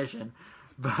true. definition.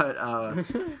 But,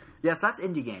 yeah, so that's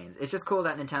indie games. It's just cool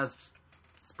that Nintendo's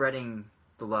spreading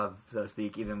the love, so to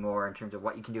speak, even more in terms of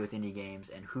what you can do with indie games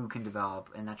and who can develop,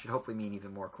 and that should hopefully mean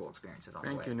even more cool experiences on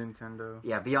the way. Thank you, Nintendo.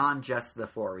 Yeah, beyond just the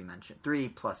 4 we mentioned. 3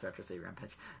 plus Retro City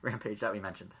Rampage that we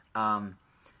mentioned.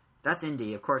 That's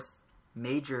indie. Of course,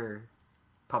 major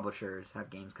publishers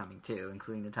have games coming too,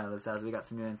 including Nintendo themselves. We got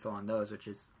some new info on those, which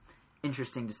is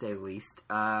interesting to say the least.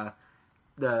 Probably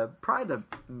the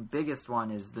biggest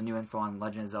one is the new info on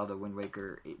Legend of Zelda Wind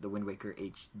Waker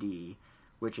HD,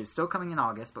 which is still coming in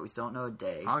August, but we still don't know a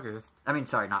day. August. I mean,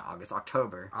 sorry, not August,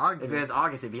 October. August. If it was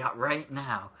August, it'd be out right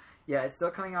now. Yeah, it's still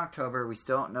coming in October. We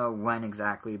still don't know when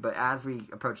exactly, but as we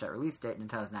approach that release date,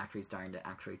 Nintendo's actually starting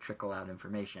to trickle out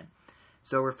information.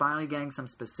 So we're finally getting some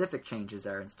specific changes that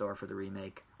are in store for the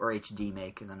remake, or HD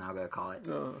make, as I'm now going to call it.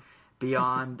 Oh.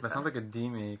 Beyond... That sounds like a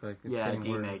D-make. Like, it's yeah,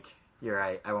 getting worse. D-make. You're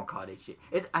right. I won't call it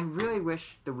HD. I really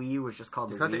wish the Wii U was just called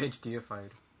It's the not Wii. the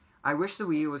HDified. I wish the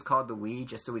Wii U was called the Wii,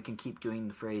 just so we can keep doing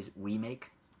the phrase Wii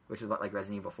make, which is what like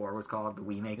Resident Evil 4 was called, the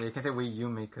Wii make. Yeah, you can't say Wii U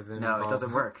make because No, it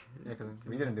doesn't work. Yeah, because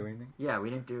we didn't do anything. Yeah,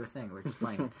 we didn't do a thing. We're just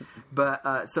playing it.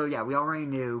 But, so yeah, we already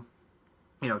knew,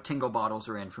 Tingle bottles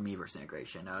are in from Miiverse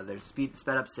integration. There's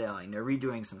sped up sailing. They're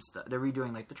redoing some stuff. They're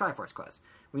redoing, like, the Triforce quest.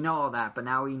 We know all that, but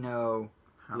now we know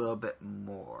a little bit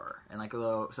more. And, like,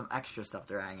 some extra stuff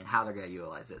they're adding and how they're going to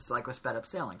utilize it. So, like, with sped up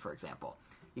sailing, for example.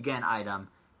 You get an item.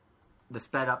 The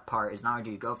sped up part is not only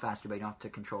do you go faster, but you don't have to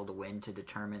control the wind to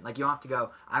determine. Like, you don't have to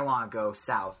go, I want to go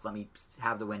south. Let me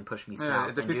have the wind push me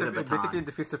south and do the it baton. basically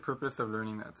defeats the purpose of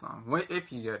learning that song.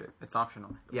 If you get it. It's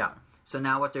optional. Yeah. So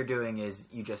now what they're doing is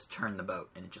you just turn the boat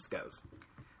and it just goes.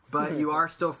 But you are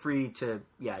still free to,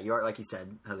 you are, like you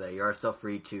said, Jose, you are still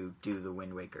free to do the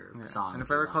Wind Waker song. And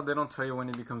if I recall, they don't tell you when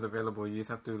it becomes available. You just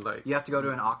have to, like... You have to go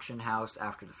to an auction house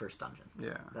after the first dungeon.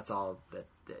 Yeah. That's all.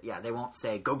 They won't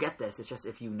say, go get this. It's just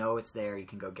if you know it's there, you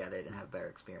can go get it and have a better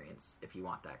experience if you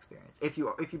want that experience. If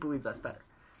you believe that's better.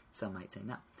 Some might say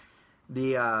no.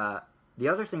 The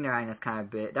other thing they're adding is kind of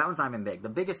big. That one's not even big. The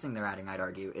biggest thing they're adding, I'd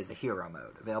argue, is a hero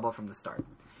mode, available from the start.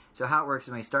 So how it works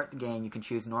is when you start the game, you can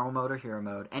choose normal mode or hero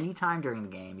mode. Anytime during the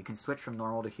game, you can switch from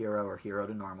normal to hero or hero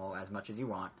to normal as much as you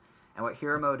want. And what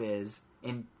hero mode is,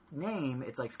 in name,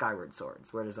 it's like Skyward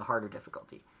Swords, where there's a harder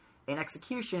difficulty. In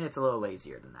execution, it's a little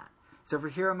lazier than that. So for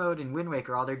hero mode in Wind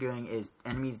Waker, all they're doing is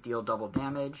enemies deal double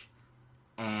damage,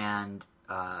 and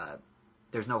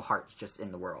there's no hearts just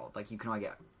in the world. Like, you can only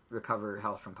recover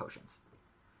health from potions.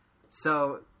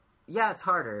 So, yeah, it's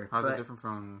harder. How's it different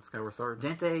from Skyward Sword?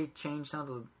 Didn't they change some of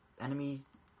the enemy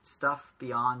stuff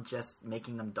beyond just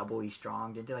making them doubly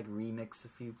strong? Didn't they, like, remix a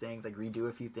few things, like, redo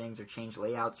a few things, or change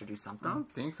layouts, or do something? I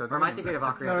don't think so. Or am I thinking of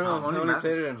Ocarina I of don't Time? know. I only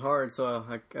played it in hard, so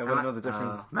I wouldn't know the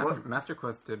difference. Master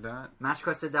Quest did that. Master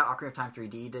Quest did that. Ocarina of Time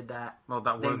 3D did that. Well,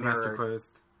 that was They Master mirrored-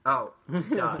 Quest. Oh,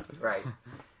 duh, right.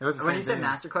 It was the When same you said thing.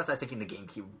 Master Quest, I was thinking the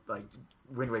GameCube, like,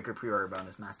 Wind Waker pre-order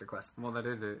bonus Master Quest. Well, that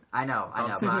is it. I know,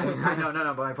 It's but all-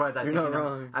 no, but my point is I was, You're thinking not them,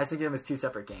 wrong. I was thinking them as two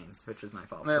separate games, which was my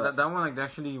fault. Yeah, But- that one like they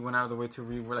actually went out of the way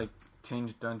to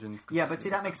change dungeons. yeah, but see,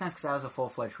 that makes sense because that was a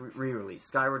full-fledged re-release.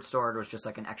 Skyward Sword was just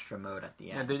like an extra mode at the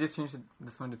Yeah, end. they just changed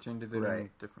this one to change it Right.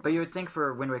 different. But you would think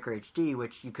for Wind Waker HD,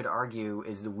 which you could argue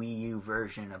is the Wii U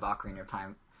version of Ocarina of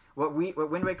Time. What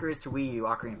Wind Waker is to Wii U,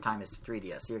 Ocarina of Time is to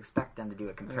 3DS. So you expect them to do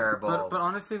a comparable, But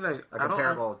honestly, like a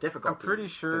comparable I'm difficulty. pretty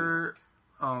sure boost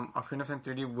Ocarina of Time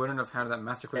 3D wouldn't have had that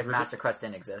Master Quest if version. Master Quest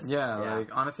didn't exist. Yeah,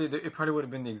 like honestly, it probably would have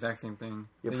been the exact same thing.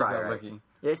 You're They probably just got right. lucky.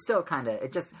 It's still kind of,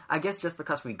 I guess just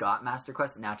because we got Master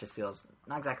Quest, now it just feels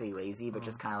not exactly lazy, but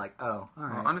just kind of like, oh,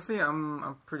 alright. Honestly,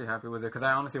 I'm pretty happy with it because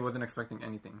I honestly wasn't expecting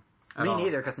anything. at Me all.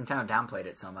 neither, because Nintendo downplayed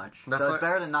it so much. That's So why- it's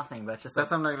better than nothing, but it's just That's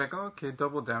like, I'm like, oh, okay,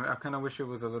 double damage. I kind of wish it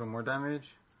was a little more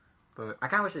damage, but I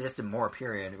kind of wish they just did more,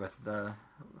 period, with the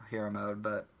hero mode,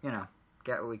 but,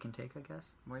 get what we can take, I guess.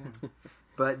 well, yeah.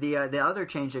 But the other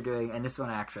change they're doing, and this one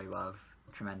I actually love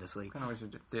tremendously, kind of wish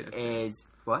it just did. is,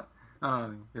 what?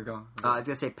 Oh, he's going. I was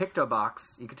going to say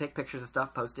PictoBox. You could take pictures of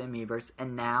stuff, post it in Miiverse,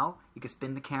 and now you can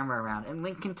spin the camera around, and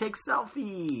Link can take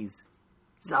selfies.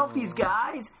 Selfies,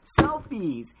 guys!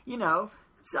 Selfies!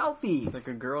 Selfies! Like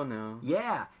a girl now.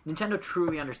 Yeah, Nintendo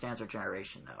truly understands their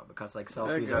generation though, because like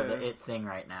selfies are the Okay. it thing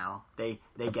right now. They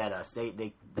get us. They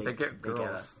get girls.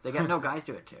 us. They get no guys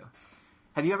do it too.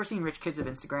 Have you ever seen Rich Kids of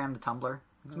Instagram, the Tumblr?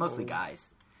 It's mostly guys.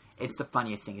 It's the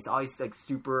funniest thing. It's always like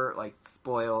super like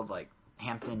spoiled like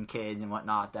Hampton kids and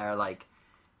whatnot that are like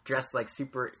dressed like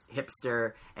super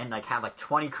hipster and like have like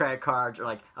 20 credit cards or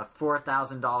like a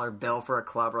 $4,000 bill for a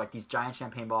club or like these giant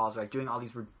champagne balls or like doing all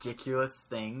these ridiculous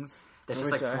things. They're just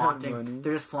wish like I had flaunting. money.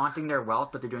 They're just flaunting their wealth,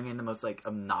 but they're doing it in the most like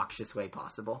obnoxious way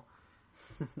possible.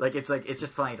 Like it's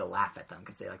just funny to laugh at them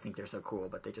because they like think they're so cool,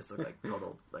 but they just look like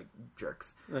total like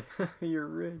jerks. Like, you're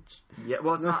rich. Yeah,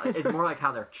 well, it's not. It's more like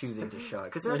how they're choosing to show it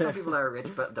because there are some people that are rich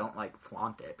but don't like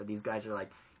flaunt it. But these guys are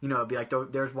like, it'd be like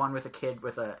there's one with a kid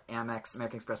with a Amex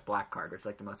American Express Black Card, which is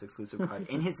like the most exclusive card,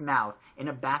 in his mouth in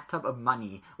a bathtub of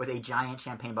money with a giant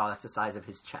champagne bottle that's the size of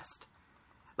his chest.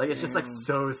 Like it's just like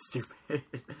so stupid.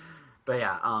 But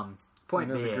yeah,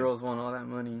 point being, The girls want all that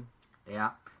money.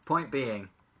 yeah. Point being,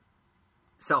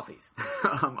 selfies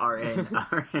are in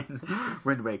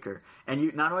Wind Waker, and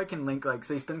you not only can Link like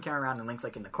so you spin the camera around and Link's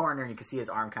like in the corner, and you can see his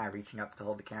arm kind of reaching up to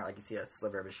hold the camera, like you see a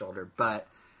sliver of his shoulder, but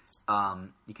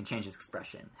you can change his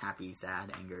expression, happy,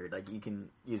 sad, angered, like you can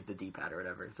use the D-pad or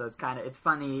whatever. So it's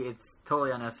funny, it's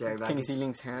totally unnecessary. But Can you see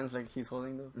Link's hands like he's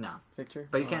holding the No, picture?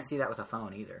 but you can't see that with a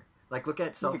phone either. Like look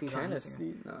at You selfies on can Instagram.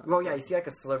 see. No. Well, yeah, you see like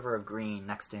a sliver of green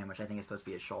next to him, which I think is supposed to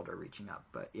be his shoulder reaching up,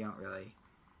 but you don't really.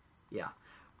 Yeah.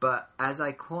 But as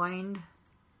I coined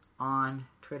on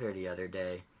Twitter the other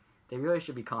day, they really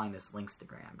should be calling this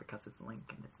Linkstagram because it's Link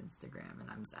and it's Instagram,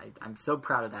 and I'm so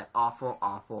proud of that awful,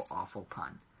 awful, awful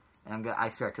pun. And I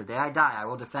swear, till the day I die, I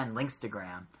will defend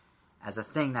Linkstagram as a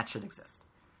thing that should exist.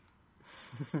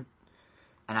 And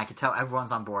I can tell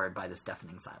everyone's on board by this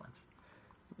deafening silence.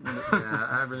 Yeah,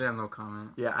 I really have no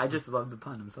comment. Yeah, I just love the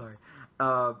pun. I'm sorry.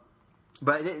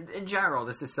 But in general,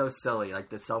 this is so silly. Like,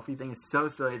 the selfie thing is so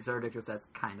silly. It's so ridiculous. That's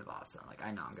kind of awesome. Like,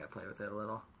 I know I'm going to play with it a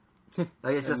little.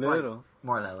 Like, it's just like,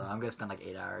 more than a little. I'm going to spend like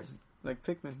 8 hours. Like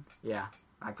Pikmin. Yeah.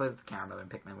 I played with the camera mode in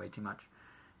Pikmin way too much.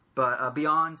 But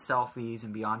beyond selfies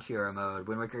and beyond hero mode,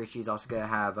 Wind Waker HD is also going to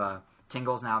have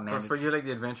tingles now. So for you, like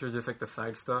the adventures, just like the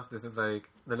side stuff. This is like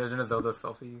the Legend of Zelda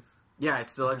selfies. Yeah,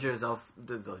 it's The Legend of Zelda.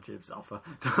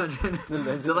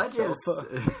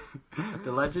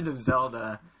 The Legend of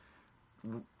Zelda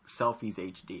Selfies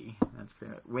HD. That's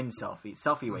pretty much. Wind Selfies.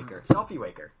 Selfie Waker. Selfie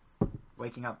Waker.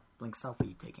 Waking up, Link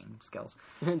selfie taking skills.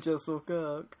 Just woke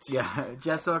up. Yeah,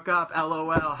 just woke up.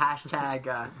 LOL. Hashtag.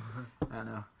 I don't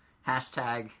know.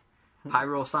 Hashtag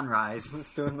Hyrule Sunrise. I'm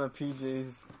still in my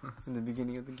PJs in the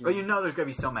beginning of the game. But you know there's going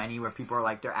to be so many where people are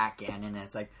like, they're at Ganon, and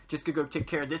it's like, just go take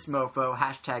care of this mofo,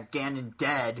 hashtag Ganon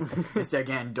dead, instead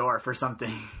of Ganondorf or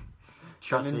something.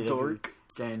 Trust me. Ganondorf.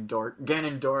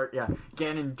 Ganondork, yeah,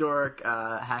 Ganondork,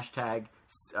 hashtag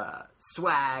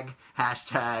swag,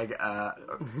 hashtag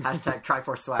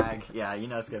Triforce swag. Yeah, you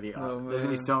know it's gonna be awesome. Oh, There's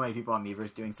gonna be man. so many people on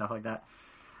Miiverse doing stuff like that.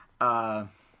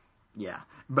 Yeah,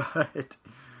 but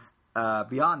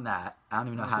beyond that, I don't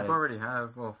even know how People to. already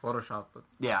have Photoshop, but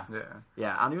Yeah,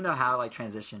 yeah. I don't even know how to like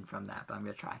transition from that, but I'm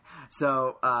gonna try.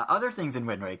 So other things in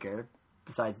Wind Waker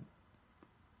besides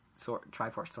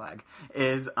Triforce swag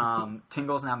is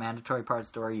Tingle's now mandatory part of the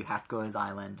story. You have to go to his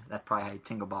island. That's probably how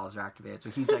Tingle balls are activated. So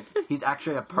he's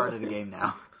actually a part of the game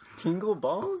now. Tingle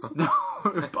balls? No,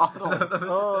 bottles.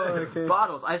 Oh, okay.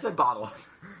 Bottles. I said bottles.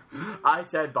 I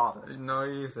said bottles. No,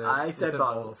 you said. I you said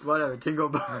bottles. Whatever.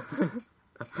 Tingle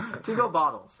Tingle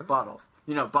bottles. Bottles.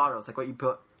 You know, bottles like what you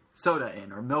put soda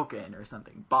in or milk in or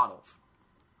something. Bottles.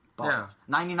 Yeah.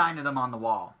 99 of them on the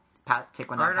wall.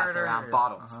 Take one down, pass it around.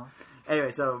 Bottles.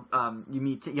 Anyway, so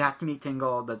you have to meet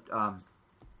Tingle,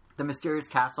 the mysterious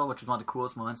castle, which is one of the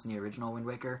coolest moments in the original Wind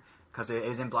Waker because it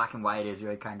is in black and white. It is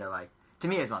really kind of like, to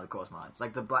me, it's one of the coolest moments.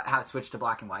 Like how it switched to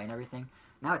black and white and everything.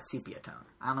 Now it's sepia tone.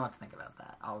 I don't know what to think about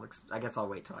that. I guess I'll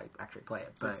wait till I actually play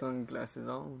it. But Sunglasses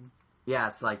on. yeah,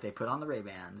 it's like they put on the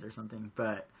Ray-Bans or something.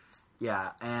 But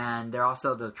yeah, and they're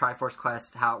also the Triforce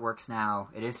quest. How it works now,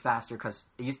 it is faster because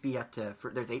it used to be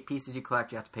there's 8 pieces you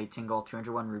collect. You have to pay Tingle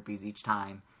 201 rupees each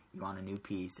time. You want a new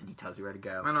piece, and he tells you where to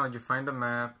go. I know, you find the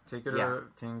map, take it to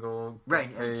Tingle,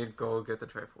 Right. paid, go get the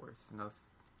Triforce. And that's...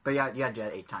 But you had to do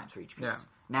that 8 times for each piece. Yeah.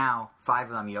 Now, 5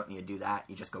 of them, you don't need to do that.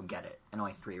 You just go get it. And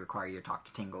only 3 require you to talk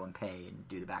to Tingle and pay and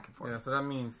do the back and forth. Yeah, so that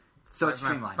means... So it's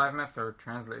streamlined. 5 maps are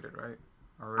translated, right?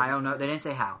 Already? I don't know. They didn't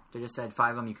say how. They just said 5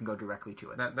 of them you can go directly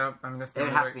to it. That's It would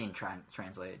have to be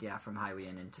translated, yeah, from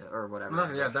Hylian into, or whatever.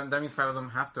 No, yeah, that means 5 of them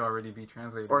have to already be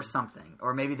translated. Or something.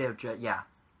 Or maybe they've just, yeah.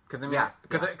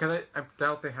 Because I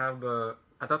doubt they have the...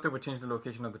 I thought they would change the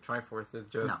location of the Triforce. It's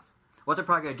just... No. What they're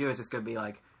probably going to do is it's going to be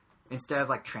like, instead of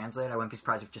like translate, I wouldn't be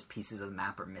surprised if just pieces of the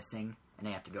map are missing, and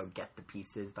they have to go get the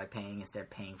pieces by paying instead of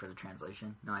paying for the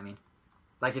translation. Know what I mean?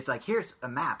 Like, it's like, here's a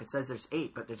map. It says there's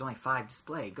 8, but there's only 5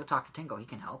 displayed. Go talk to Tingle. He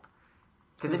can help.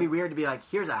 Because it'd be weird to be like,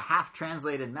 here's a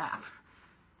half-translated map.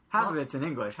 Half of it's in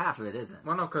English, half of it isn't.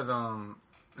 Well, no, because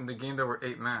in the game there were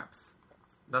 8 maps.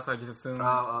 That's why I just assumed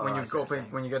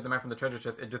when you get the map from the treasure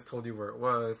chest, it just told you where it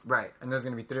was. Right. And there's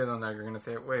going to be 3 of them that you're going to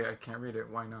say, wait, I can't read it.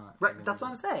 Why not? Right, that's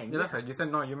what I'm saying. Yeah, that's right. You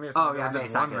said, no, you made it Oh, yeah, I made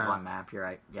it sound like one map. You're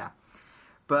right, yeah.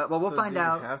 But, well, we'll find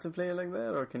out. Do you have to play it like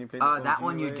that, or can you play that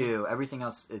one you do. Everything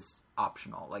else is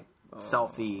optional, like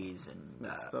selfies and...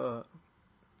 messed up.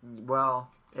 Well,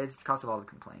 it's because of all the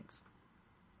complaints.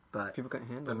 But People can't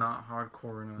handle They're it. not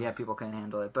hardcore enough. yeah, people can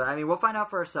handle it. But, I mean, we'll find out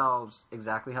for ourselves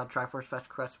exactly how Triforce Fetch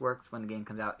Quest works when the game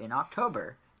comes out in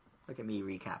October. Look at me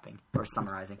recapping or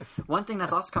summarizing. One thing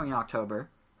that's also coming in October,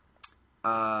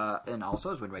 and also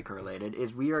is Wind Waker related,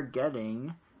 is we are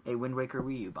getting a Wind Waker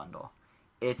Wii U bundle.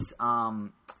 It's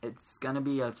going to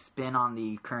be a spin on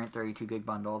the current 32 gig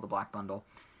bundle, the black bundle.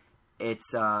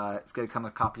 It's going to come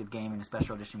with a copy of the game and a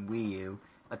special edition Wii U.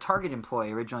 A Target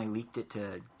employee originally leaked it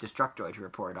to Destructoid to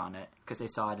report on it because they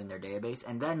saw it in their database,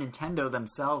 and then Nintendo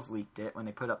themselves leaked it when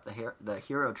they put up the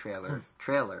hero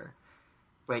trailer.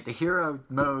 Wait, the hero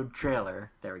mode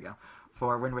trailer. There we go.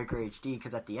 For Wind Waker HD,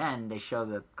 because at the end they show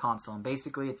the console, and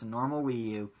basically it's a normal Wii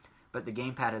U, but the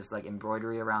gamepad has like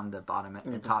embroidery around the bottom and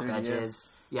the top 3DS. edges.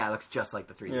 Yeah, it looks just like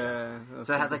the 3DS. Yeah.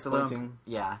 So it has like the little, disappointing.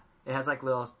 it has like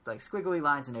little like squiggly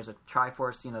lines, and there's a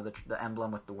Triforce, you know, the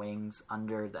emblem with the wings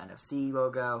under the NFC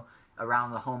logo.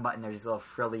 Around the home button, there's these little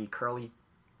frilly, curly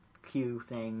Q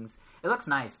things. It looks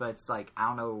nice, but it's like, I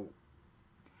don't know.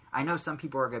 I know some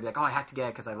people are gonna be like, oh, I have to get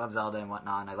it because I love Zelda and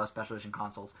whatnot, and I love special edition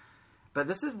consoles. But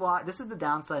this is the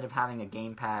downside of having a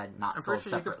gamepad not sold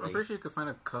separately. I'm pretty sure you could find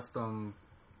a custom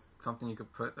something you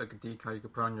could put, like a decal you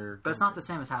could put on your... But it's not the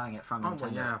same as having it from Nintendo.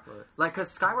 Well, yeah, but... Like, because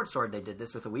Skyward Sword, they did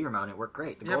this with the Wii Remote, and it worked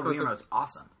great. The gold Wii the... Remote's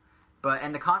awesome.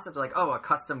 And the concept of, like, oh, a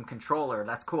custom controller,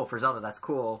 that's cool. For Zelda, that's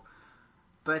cool.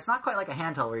 But it's not quite like a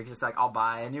handheld where you're just like, I'll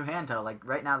buy a new handheld. Like,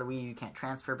 right now, the Wii U can't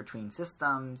transfer between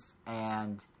systems,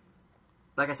 and...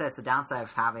 Like I said, it's the downside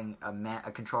of having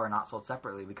a controller not sold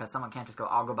separately, because someone can't just go,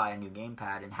 I'll go buy a new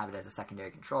gamepad and have it as a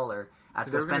secondary controller. I have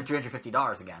to go spend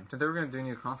 $350 again. If they were going to do a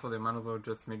new console, they might as well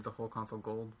just make the whole console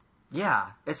gold. Yeah.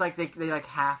 It's like they like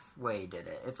halfway did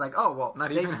it. It's like, oh, well...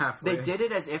 Not even halfway. They did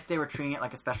it as if they were treating it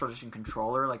like a special edition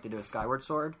controller, like they do a Skyward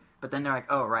Sword. But then they're like,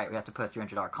 oh, right, we have to put a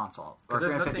 $300 console. Or a $350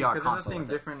 console. Because there's nothing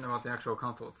different about the actual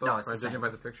console itself, no, it's right? the same. Judging by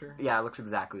the picture? Yeah, it looks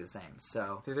exactly the same.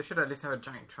 So Dude, they should at least have a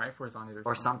giant Triforce on it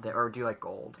or something. Or do like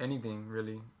gold. Anything,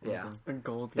 really. Yeah. Anything. A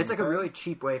gold It's like a gamepad? really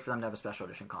cheap way for them to have a special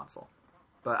edition console.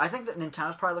 But I think that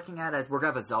Nintendo's probably looking at it as we're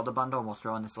going to have a Zelda bundle and we'll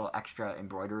throw in this little extra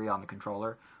embroidery on the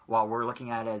controller, while we're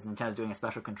looking at it as Nintendo's doing a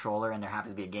special controller and there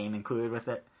happens to be a game included with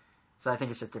it. So I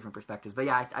think it's just different perspectives. But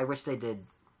yeah, I wish they did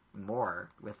more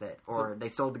with it. Or they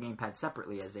sold the gamepad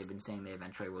separately, as they've been saying they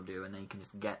eventually will do, and then you can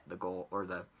just get the Gold or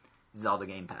the Zelda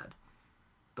gamepad.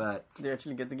 But they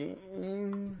actually get the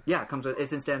game. Yeah,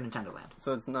 it's instead of Nintendo Land.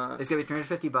 So it's not. It's gonna be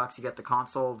 $350. You get the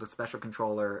console, the special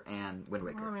controller, and Wind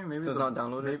Waker. Well, I mean, maybe So it's not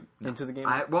downloaded into the game.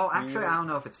 Actually, I don't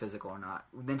know if it's physical or not.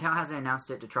 Nintendo hasn't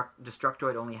announced it.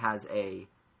 Destructoid only has a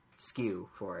SKU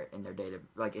for it in their data,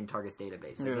 like in Target's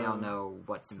database. Like, they don't know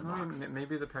what's in the box.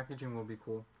 Maybe the packaging will be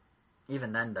cool.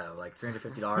 Even then, though, like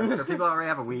 $350 for people that already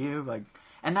have a Wii U, like.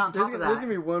 And now on top of that, there's gonna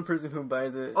be one person who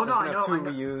buys it. Oh no, I know.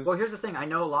 Wii U's. Well, here's the thing. I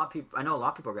know a lot of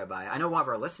people are gonna buy it. I know one of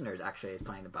our listeners actually is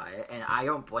planning to buy it, and I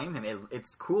don't blame him.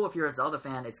 It's cool if you're a Zelda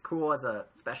fan. It's cool as a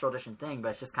special edition thing, but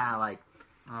it's just kind of like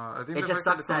I think it just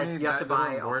sucks that you have to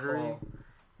buy a full.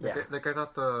 Yeah, like I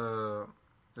thought the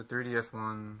 3DS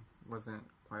one wasn't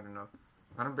quite enough.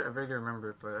 I vaguely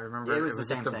remember it, but I remember it was the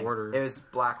same just thing. a border. It was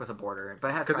black with a border, but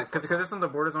it had because this one the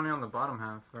border's only on the bottom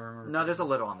half. I remember. No, there's a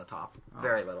little on the top,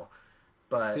 very little.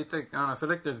 But it's like, I don't know, I feel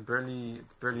like it's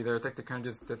barely there. It's like they kind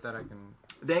of just did that.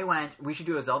 They went, we should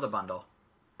do a Zelda bundle.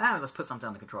 Let's put something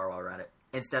on the controller while we're at it.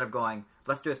 Instead of going,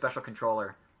 let's do a special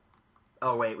controller.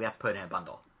 Oh wait, we have to put it in a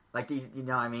bundle. Like, you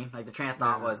know what I mean? Like the train of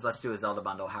thought was, let's do a Zelda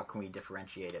bundle. How can we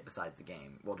differentiate it besides the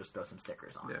game? We'll just throw some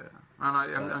stickers on.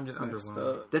 I'm just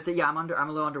underwhelmed. I'm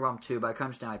a little underwhelmed too, but I can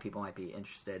understand why people might be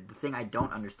interested. The thing I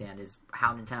don't understand is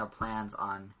how Nintendo plans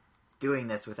on doing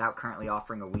this without currently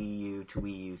offering a Wii U to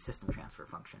Wii U system transfer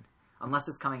function. Unless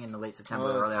it's coming in the late September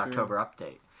or early October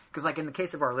update. Because like in the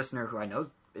case of our listener, who I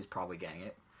know is probably getting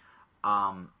it,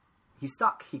 he's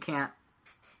stuck. He can't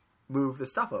move the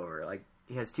stuff over. Like,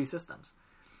 he has two systems.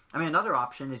 I mean, another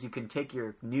option is you can take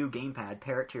your new gamepad,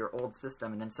 pair it to your old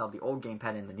system, and then sell the old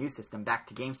gamepad in the new system back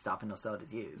to GameStop, and they'll sell it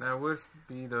as used. That would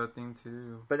be the thing,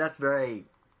 too. But that's very...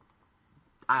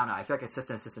 I don't know. I feel like a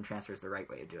system transfer is the right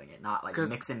way of doing it, not like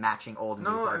mix and matching old and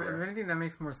new hardware. No, I think that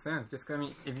makes more sense. Just, I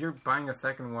mean, if you're buying a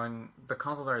second one, the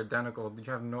consoles are identical.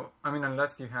 You have no... I mean,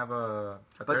 unless you have a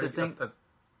 5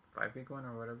 gig one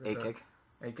or whatever. 8 gig.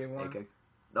 8 gig one? 8 gig.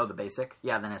 Oh, the basic?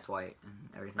 Yeah, then it's white and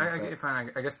everything.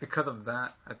 I guess because of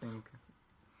that, I think...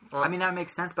 Well, I mean, that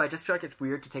makes sense, but I just feel like it's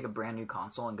weird to take a brand new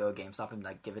console and go to GameStop and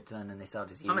like give it to them and then they sell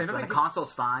it as used. When the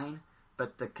console's fine,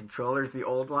 but the controller's the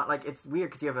old one. Like, it's weird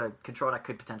because you have a controller that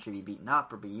could potentially be beaten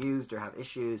up or be used or have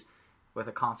issues with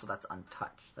a console that's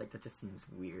untouched. Like, that just seems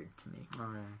weird to me.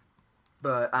 Oh, yeah.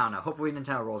 But, I don't know. Hopefully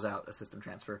Nintendo rolls out a system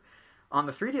transfer. On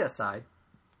the 3DS side,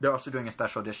 they're also doing a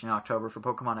special edition in October for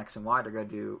Pokemon X and Y. They're going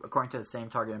to do, according to the same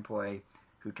Target employee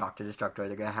who talked to Destructoid,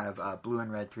 they're going to have blue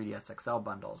and red 3DS XL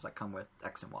bundles that come with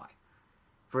X and Y.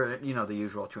 For, the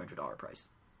usual $200 price.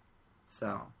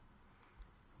 So...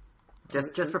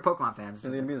 Just for Pokemon fans. Is it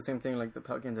going to be the same thing like the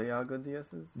Palkia Dialga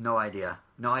DS's? No idea.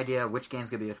 No idea which game's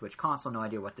going to be with which console. No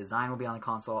idea what design will be on the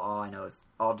console. All I know is...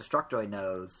 All Destructoid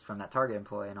knows from that Target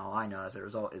employee, and all I know as a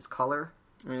result is color.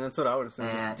 I mean, that's what I would assume.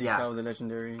 And, that was a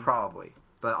legendary... Probably.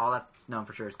 But all that's known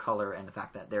for sure is color and the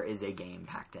fact that there is a game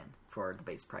packed in for the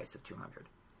base price of $200.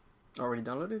 Already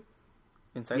downloaded?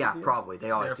 Inside yeah, the DS? probably.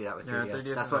 They always do that with 3DS.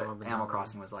 3DS That's what Animal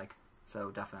Crossing was like.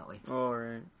 So, definitely. Oh,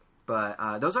 right.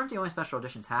 But those aren't the only special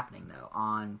editions happening, though.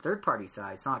 On third-party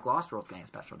side, Sonic Lost World's getting a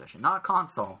special edition. Not a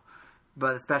console,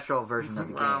 but a special version of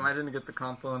the game. Imagine to get the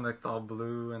console and like all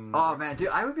blue and... Oh, man, dude,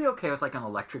 I would be okay with like an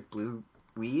electric blue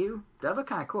Wii U. That'd look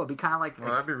kind of cool. It'd be kind of like... Well,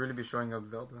 that'd really be showing up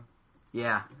Zelda.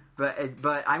 Yeah, but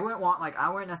I wouldn't want, like, I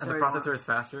wouldn't necessarily... And the processor is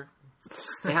faster?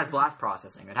 It has blast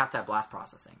processing. It'd have to have blast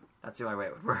processing. That's the only way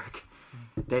it would work.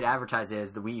 They'd advertise it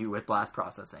as the Wii U with blast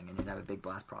processing, and you'd have a big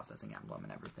blast processing emblem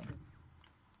and everything.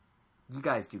 You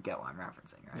guys do get what I'm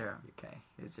referencing, right? Yeah. Okay.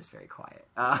 It's just very quiet.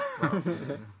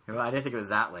 Well, I didn't think it was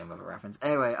that lame of a reference.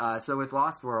 Anyway, so with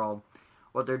Lost World,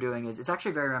 what they're doing is, it's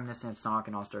actually very reminiscent of Sonic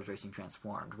and All-Stars Racing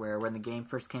Transformed, where when the game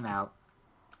first came out,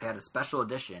 it had a special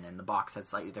edition, and the box had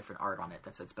slightly different art on it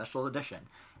that said Special Edition,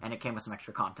 and it came with some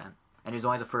extra content. And it was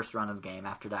only the first run of the game.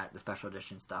 After that, the Special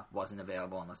Edition stuff wasn't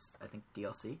available unless, I think,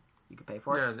 DLC you could pay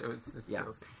for it. Yeah, it's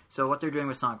DLC. So what they're doing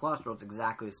with Sonic Lost World is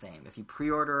exactly the same. If you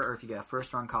pre-order or if you get a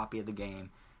first-run copy of the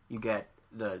game, you get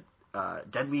the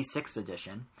Deadly 6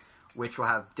 edition, which will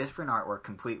have different artwork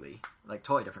completely, like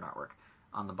totally different artwork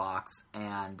on the box,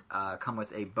 and come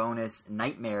with a bonus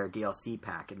Nightmare DLC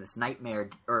pack. And this Nightmare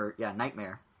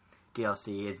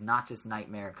DLC is not just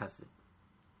Nightmare because it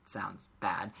sounds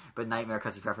bad, but Nightmare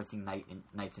because it's referencing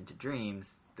Nights into Dreams,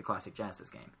 the classic Genesis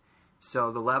game.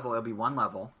 So the level, it'll be one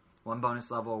level, one bonus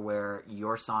level where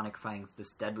your Sonic finds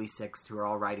this deadly six who are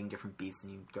all riding different beasts,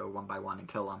 and you go one by one and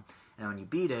kill them. And when you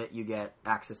beat it, you get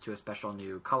access to a special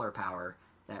new color power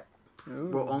that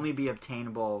will only be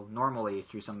obtainable normally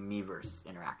through some Miiverse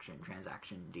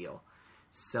transaction deal.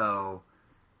 So,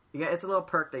 it's a little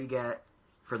perk that you get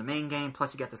for the main game,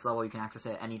 plus you get this level. You can access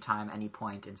it at any time, any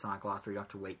point in Sonic Lost, where you don't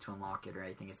have to wait to unlock it or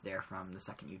anything. It's there from the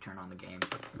second you turn on the game.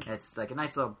 And it's like a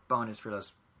nice little bonus for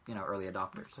those, early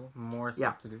adopters. Cool. More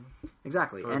stuff to do.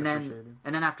 Exactly. And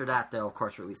then after that, they'll of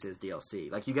course release his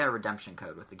DLC. Like, you get a redemption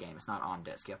code with the game. It's not on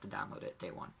disc. You have to download it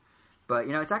day one. But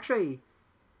it's actually,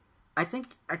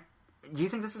 do you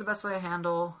think this is the best way to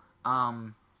handle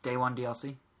day one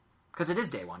DLC? Because it is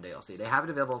day one DLC. They have it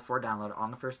available for download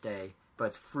on the first day, but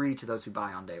it's free to those who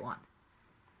buy on day one.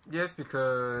 Yes,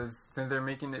 because since they're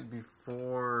making it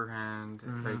beforehand,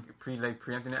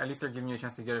 preempting it, at least they're giving you a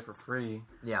chance to get it for free.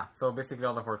 Yeah. So basically,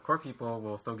 all the hardcore people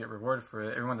will still get rewarded for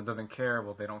it. Everyone that doesn't care,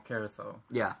 they don't care. So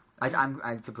yeah, I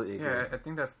completely agree. Yeah, I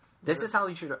think that's. This is how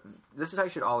you should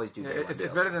always do.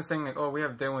 It's better than saying like, we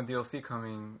have day one DLC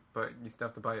coming, but you still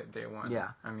have to buy it day one. Yeah,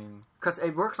 I mean, because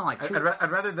it works on like.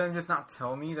 I'd rather them just not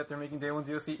tell me that they're making day one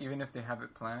DLC, even if they have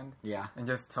it planned. Yeah, and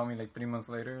just tell me like 3 months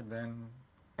later, then.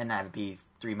 And that would be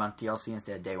 3-month DLC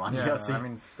instead of day one DLC. DLC. I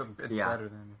mean, it's better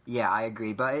than. Yeah, I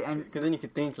agree, but because then you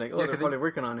could think like, they're probably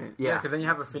working on it. Yeah, because then you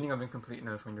have a feeling of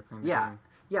incompleteness when you're playing the game.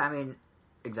 Yeah, I mean.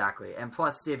 Exactly. And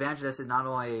plus, the advantage of this is not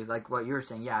only, like what you were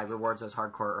saying, it rewards those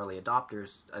hardcore early adopters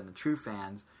and the true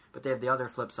fans, but they have the other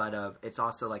flip side of, it's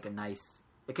also like a nice,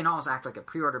 it can almost act like a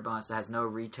pre-order bonus that has no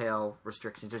retail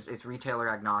restrictions. It's retailer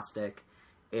agnostic.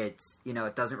 It's,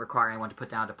 it doesn't require anyone to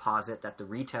put down a deposit that the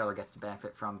retailer gets to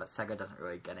benefit from, but Sega doesn't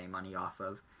really get any money off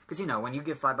of. Because, when you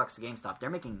give $5 to GameStop,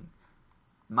 they're making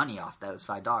money off those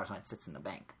 $5 when it sits in the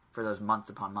bank for those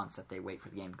months upon months that they wait for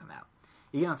the game to come out.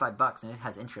 You give them $5 and it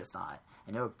has interest on it.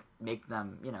 And it'll make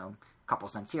them, a couple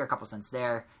cents here, a couple cents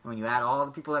there. And when you add all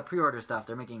the people that pre-order stuff,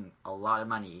 they're making a lot of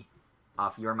money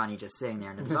off your money just sitting there.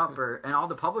 And the developer and all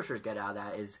the publishers get out of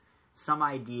that is some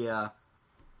idea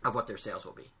of what their sales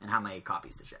will be and how many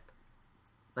copies to ship.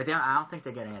 Like, I don't think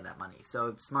they get any of that money. So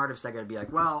it's smart of Sega to be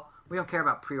like, well, we don't care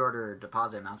about pre-order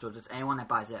deposit amounts. We'll just, anyone that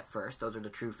buys it at first, those are the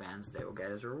true fans, they will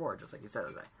get as a reward, just like you said,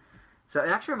 Jose. So it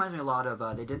actually reminds me a lot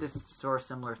of, they did this sort of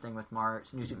similar thing with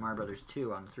New Super Mario Bros.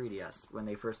 2 on the 3DS when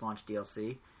they first launched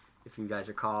DLC. If you guys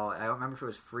recall, I don't remember if it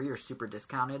was free or super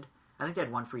discounted. I think they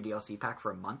had one free DLC pack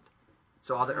for a month.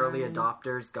 So all the early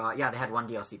adopters got, they had one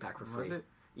DLC pack for free.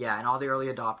 Yeah, and all the early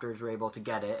adopters were able to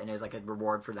get it, and it was like a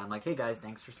reward for them. Like, hey guys,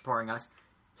 thanks for supporting us.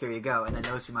 Here you go. And then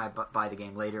those who might buy the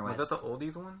game later. Was that the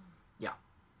oldies one? Yeah.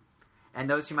 And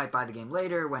those who might buy the game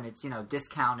later, when it's,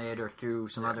 discounted or through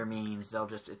some other means, they'll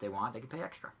just, if they want, they can pay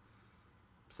extra.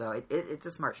 So it's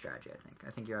a smart strategy, I think.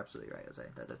 I think you're absolutely right, Jose.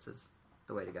 That's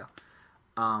the way to go.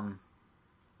 So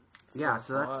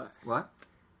that's... What?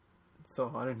 It's so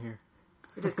hot in here.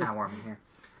 It is kind of warm in here.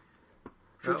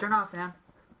 Should we turn off, man?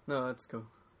 No, that's cool.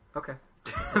 Okay.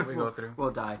 We go through.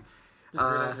 We'll die. Just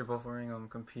realized you're both wearing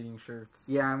competing shirts.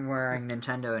 Yeah, I'm wearing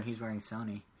Nintendo and he's wearing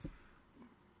Sony.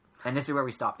 And this is where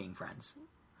we stop being friends.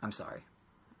 I'm sorry.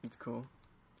 It's cool.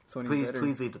 Sony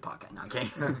Please leave the podcast. No, okay.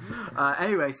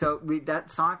 Anyway, so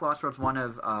that Sonic Lost World's one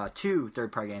of 2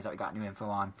 third-party games that we got new info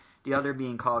on. The other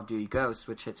being Call of Duty Ghosts,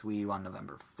 which hits Wii U on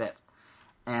November 5th.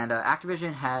 And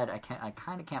Activision had, I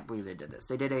kind of can't believe they did this.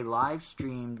 They did a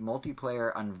live-streamed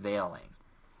multiplayer unveiling.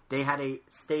 They had a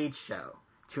stage show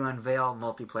to unveil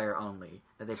multiplayer only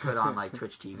that they put on like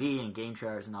Twitch TV and game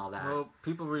trailers and all that. Well,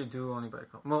 people really do only buy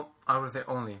Call. Well, I would say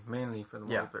mainly for the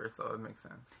multiplayer, so it makes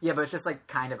sense. Yeah, but it's just like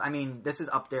kind of. I mean, this is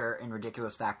up there in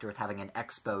ridiculous factor with having an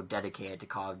expo dedicated to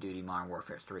Call of Duty Modern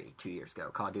Warfare 3 2 years ago,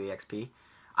 Call of Duty XP.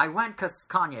 I went because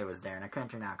Kanye was there, and I couldn't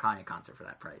turn down a Kanye concert for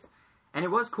that price. And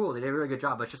it was cool. They did a really good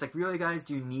job. But it's just like, really, guys,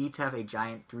 do you need to have a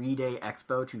giant 3-day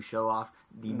expo to show off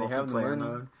the multiplayer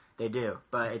mode? They do,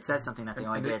 but it says something that they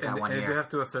only did it that 1 year. They have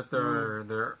to assert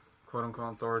their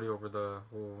quote-unquote authority over the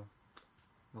whole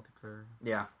multiplayer.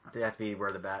 Yeah, they have to be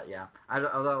where the bat. Yeah,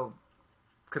 although,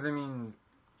 because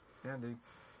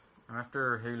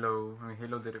after Halo,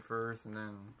 Halo did it first, and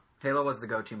then Halo was the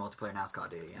go-to multiplayer. Now it's Call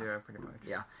of Duty. Yeah, pretty much.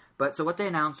 Yeah, but so what they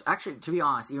announced, actually, to be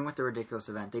honest, even with the ridiculous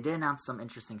event, they did announce some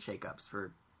interesting shakeups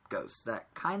for Ghosts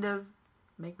that kind of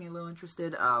make me a little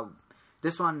interested.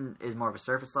 This one is more of a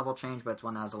surface level change, but it's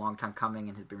one that was a long time coming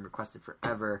and has been requested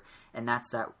forever. And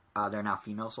that's that they're now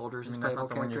female soldiers as playable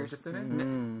characters. You're interested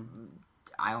in?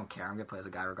 I don't care. I'm gonna play the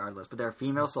guy regardless. But they're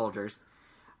female soldiers.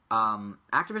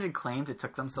 Activision claims it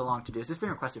took them so long to do this. It's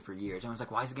been requested for years. Everyone's like,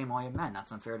 "Why is the game only of men?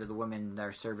 That's unfair to the women that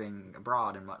are serving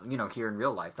abroad and here in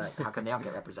real life. That how come they don't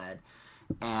get represented?"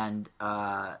 And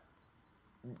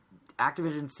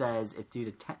Activision says it's due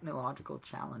to technological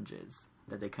challenges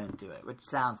that they couldn't do it, which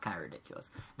sounds kind of ridiculous.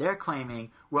 They're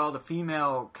claiming, well, the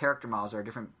female character models are a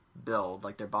different build,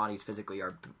 like their bodies physically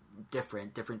are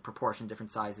different proportions,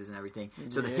 different sizes and everything.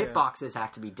 So the hitboxes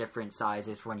have to be different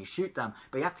sizes for when you shoot them,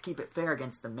 but you have to keep it fair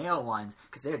against the male ones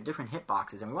because they're different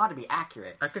hitboxes, and we want to be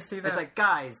accurate. I could see that. It's like,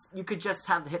 guys, you could just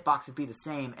have the hitboxes be the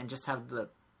same and just have the...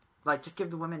 Like, just give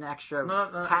the women extra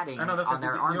padding on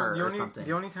their armor or something.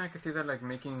 The only time I could see that, like,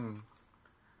 making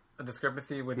a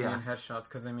discrepancy would be in headshots.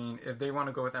 Because, I mean, if they want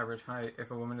to go with average height,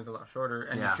 if a woman is a lot shorter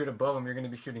and you shoot above them, you're going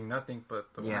to be shooting nothing,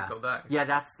 but the woman still dies. Yeah,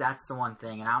 that's the one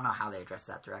thing. And I don't know how they address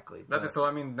that directly. That's it. So,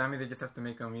 I mean, that means they just have to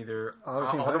make them either...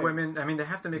 all the women... I mean, they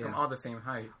have to make them all the same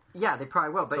height. Yeah, they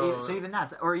probably will. But so even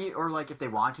that... Or like, if they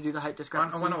want to do the height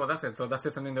discrepancy... well, that's it. So that's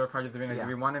just something they were probably just doing. Like, do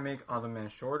we want to make all the men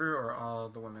shorter or all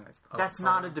the women... That's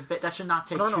not a debate. That should not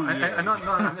take 2 years.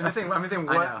 I'm saying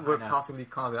what would possibly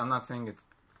cause it. I'm not saying it's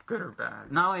good or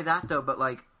bad. Not only that, though, but,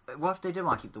 like, what if they did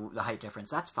want to keep the height difference?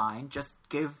 That's fine. Just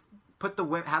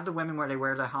have the women where they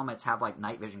wear their helmets have like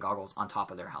night vision goggles on top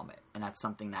of their helmet, and that's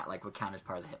something that like would count as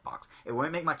part of the hitbox. It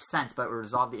wouldn't make much sense, but it would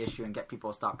resolve the issue and get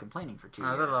people to stop complaining for 2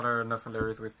 years. There's a lot of enough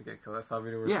hilarious ways to get killed. I saw a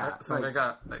video where they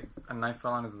got like a knife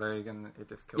fell on his leg and it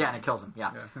just killed him. And it kills him.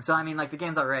 Yeah. So I mean, like the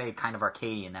game's already kind of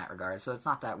arcadey in that regard, so it's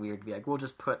not that weird to be like, we'll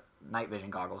just put night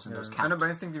vision goggles in those count. I know, but I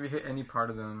just think if you hit any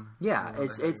part of them,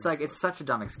 it's like it's such a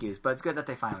dumb excuse, but it's good that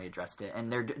they finally addressed it,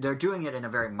 and they're doing it in a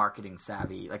very marketing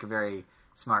savvy, like a very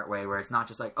smart way, where it's not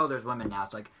just like, oh, there's women now.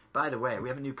 It's like, by the way, we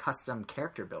have a new custom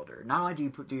character builder. Not only do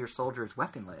you do your soldiers'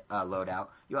 weapon loadout,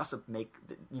 you also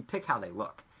you pick how they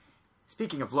look.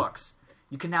 Speaking of looks,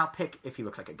 you can now pick if he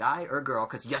looks like a guy or a girl,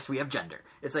 because yes, we have gender.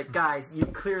 It's like, guys, you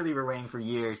clearly were waiting for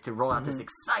years to roll out this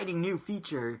exciting new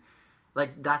feature.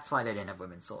 Like, that's why they didn't have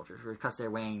women soldiers, because they're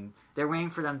waiting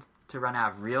for them to run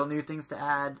out of real new things to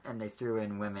add, and they threw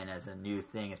in women as a new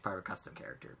thing as part of a custom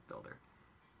character builder.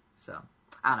 So,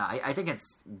 I don't know. I think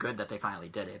it's good that they finally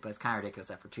did it, but it's kind of ridiculous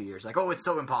that for 2 years, like, oh, it's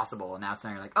so impossible, and now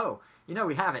suddenly you're like, oh,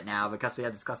 we have it now because we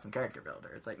had this custom character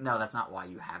builder. It's like, no, that's not why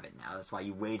you have it now. That's why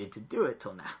you waited to do it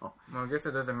till now. Well, I guess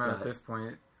it doesn't matter at this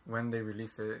point when they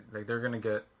release it. Like, they're going to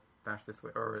get bashed this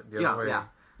way or the other way. Yeah.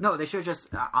 No, they should just,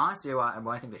 honestly, what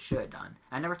I think they should have done.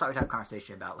 I never thought we'd have a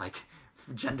conversation about, like,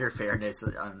 gender fairness.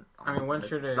 When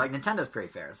should they... Like, Nintendo's pretty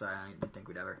fair, so I didn't think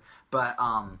we'd ever. But,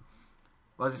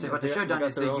 what they should have done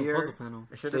is the year...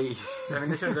 They should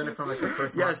have done it from, like, the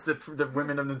first Yes, the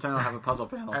women of Nintendo have a puzzle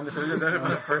panel. And they should have done it from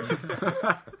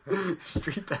the first...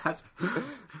 Street Pass.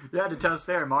 Yeah, Nintendo's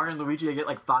fair. Mario and Luigi get,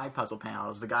 like, 5 puzzle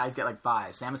panels. The guys get, like,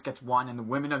 5. Samus gets 1, and the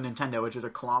women of Nintendo, which is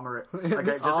a conglomerate... Like,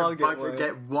 just a bunch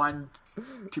get 1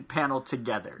 panel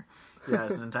together.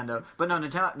 Yes, Nintendo. But no,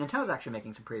 Nintendo's actually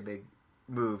making some pretty big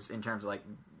moves in terms of, like,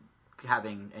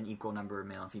 having an equal number of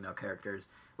male and female characters.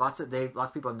 Lots of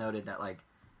people have noted that, like,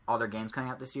 all their games coming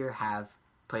out this year have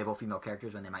playable female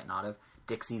characters when they might not have.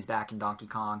 Dixie's back in Donkey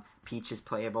Kong. Peach is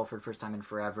playable for the first time in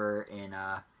forever in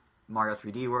Mario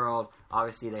 3D World.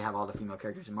 Obviously, they have all the female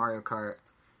characters in Mario Kart.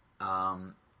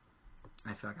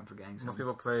 I feel like I'm forgetting something. Most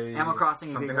people play Animal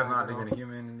Crossing. Something that's not even a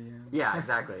human in the end. Yeah,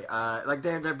 exactly. Like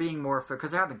they're being more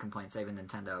because there have been complaints. Even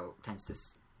Nintendo tends to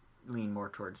lean more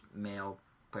towards male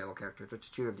playable characters, which is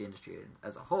true of the industry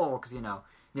as a whole. Because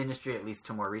the industry, at least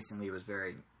till more recently, was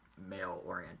very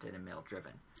male-oriented and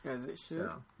male-driven. As it should.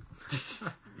 So.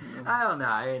 I don't know.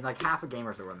 I mean, like, half of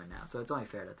gamers are women now, so it's only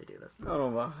fair that they do this. I don't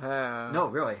know about half. No,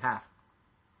 really, half.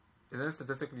 Isn't it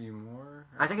statistically more?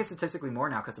 I think it's statistically more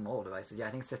now because of mobile devices. Yeah,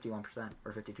 I think it's 51%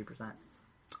 or 52%.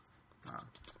 Oh.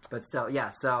 But still, yeah,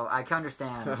 so I can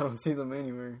understand. I don't see them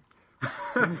anywhere.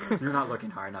 You're not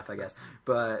looking hard enough, I guess.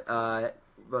 But, what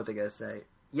was I going to say?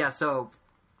 Yeah, so...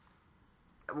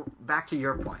 Back to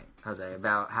your point, Jose,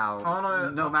 about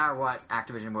how no matter what,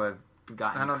 Activision would have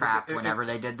gotten crap whenever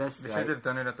they did this. They should have just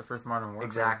done it at the first Modern Warfare.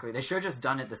 Exactly. They should have just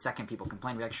done it the second people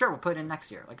complained. Be like, sure, we'll put it in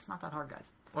next year. Like, it's not that hard, guys.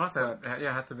 Well, it had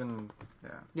to have been...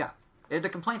 Yeah. The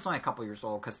complaint's only a couple years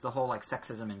old, because the whole, like,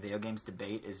 sexism in video games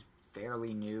debate is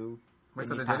fairly new. Wait,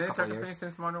 so they didn't start complaining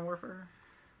since Modern Warfare?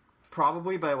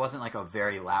 Probably, but it wasn't, like, a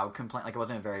very loud complaint. Like, it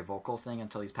wasn't a very vocal thing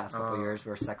until these past couple years,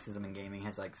 where sexism in gaming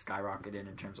has, like, skyrocketed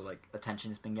in terms of, like, attention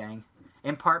it's been getting.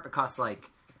 In part because, like,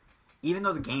 even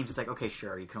though the games, it's like, okay,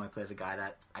 sure, you can only play as a guy,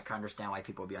 that I can understand why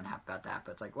people would be unhappy about that,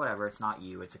 but it's like, whatever, it's not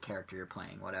you, it's a character you're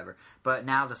playing, whatever. But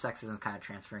now the sexism is kind of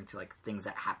transferring to, like, things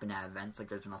that happen at events. Like,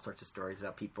 there's been all sorts of stories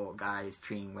about guys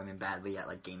treating women badly at,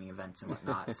 like, gaming events and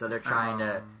whatnot. So they're trying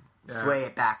to sway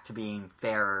it back to being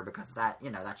fairer, because that,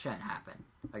 that shouldn't happen.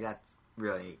 Like,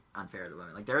 really unfair to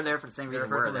women. Like, they're there for the same reason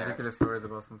we're there. Ridiculous stories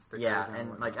about some stickers. Yeah,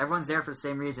 and like everyone's there for the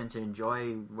same reason, to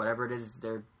enjoy whatever it is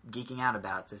they're geeking out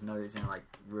about. So there's no reason to like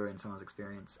ruin someone's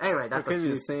experience. Anyway, that's it could be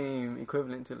the same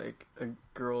equivalent to like a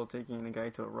girl taking a guy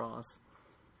to a Ross.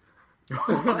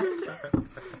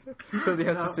 Because he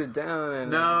has to sit down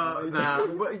and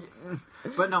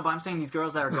but I'm saying these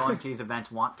girls that are going to these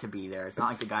events want to be there. It's not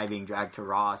like the guy being dragged to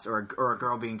Ross or a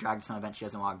girl being dragged to some event she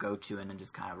doesn't want to go to and then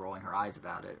just kind of rolling her eyes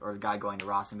about it, or the guy going to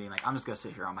Ross and being like, I'm just gonna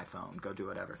sit here on my phone, go do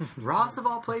whatever. Ross of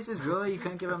all places, really? You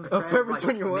couldn't give him the credit? Forever like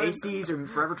 21 Macy's or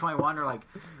Forever 21 or like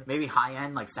maybe high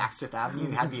end like Saks Fifth Avenue.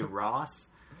 You had to be Ross.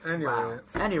 Anyway, wow.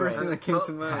 Anyway, first thing that came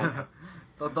to mind.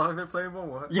 The dogs are playable.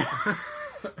 What? Yeah.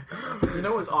 You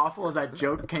know what's awful is that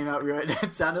joke came out really.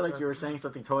 It sounded like you were saying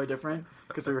something totally different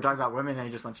because we were talking about women and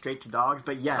you just went straight to dogs.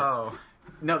 But yes,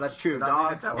 no, that's true.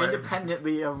 Dogs,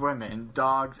 independently of women,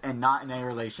 dogs, and not in any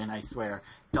relation. I swear,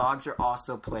 dogs are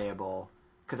also playable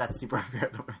because that's super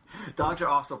unfair. Dogs are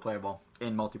also playable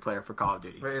in multiplayer for Call of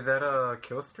Duty. Wait, is that a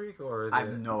kill streak or is I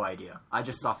have no idea. I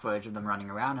just saw footage of them running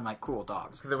around. I'm like, cool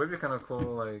dogs. Because it would be kind of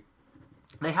cool. Like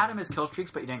they had them as kill streaks,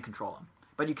 but you didn't control them.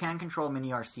 But you can control mini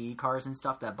RC cars and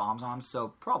stuff that bombs on them,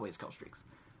 so probably it's kill streaks.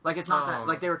 Like, it's not that...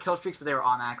 Like, they were kill streaks, but they were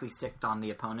automatically sicked on the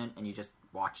opponent, and you just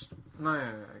watched. No, yeah,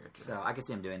 I get you. So, I can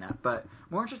see them doing that. But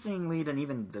more interestingly than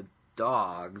even the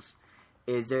dogs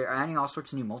is they're adding all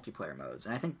sorts of new multiplayer modes.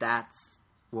 And I think that's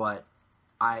what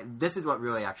this is what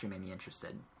really actually made me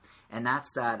interested. And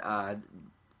that's that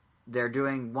they're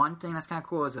doing one thing that's kind of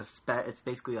cool is it's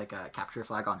basically like a capture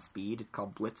flag on speed. It's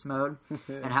called Blitz mode.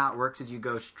 And how it works is you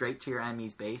go straight to your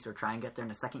enemy's base or try and get there.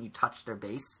 And the second you touch their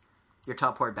base, you're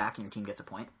teleported back and your team gets a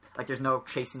point. Like, there's no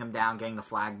chasing them down, getting the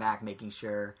flag back, making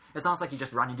sure... It's almost like you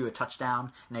just run into a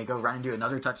touchdown, and they go run into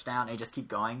another touchdown, and you just keep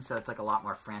going. So it's like a lot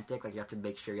more frantic. Like, you have to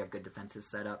make sure you have good defenses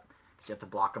set up. Because you have to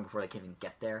block them before they can even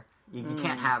get there. You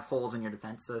can't have holes in your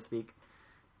defense, so to speak.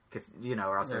 Because,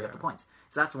 or else they'll get the points.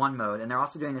 So that's one mode. And they're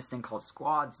also doing this thing called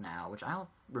Squads now, which I don't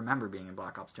remember being in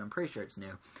Black Ops 2. I'm pretty sure it's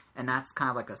new. And that's kind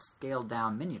of like a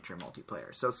scaled-down miniature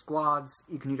multiplayer. So Squads,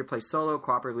 you can either play solo,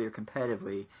 cooperatively, or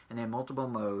competitively. And they have multiple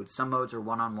modes. Some modes are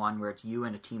one-on-one, where it's you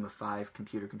and a team of 5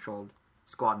 computer-controlled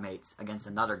squad mates against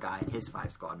another guy and his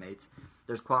 5 squad mates.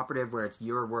 There's cooperative, where it's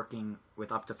you're working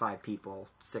with up to 5 people,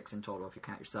 6 in total if you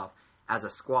count yourself, as a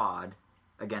squad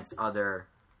against other...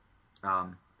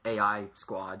 AI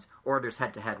squads, or there's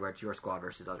head-to-head where it's your squad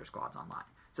versus other squads online.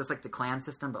 So it's like the clan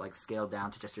system, but like scaled down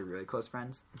to just your really close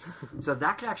friends. So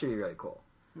that could actually be really cool.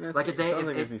 Yeah, like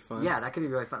it'd be fun. Yeah, that could be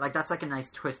really fun. Like, that's like a nice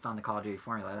twist on the Call of Duty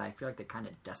formula that I feel like they kind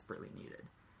of desperately needed.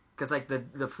 Because like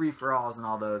the free-for-alls and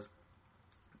all those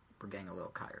were getting a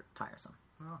little tiresome.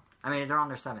 Oh. I mean, they're on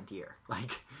their 7th year.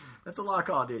 Like, that's a lot of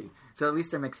Call of Duty. So at least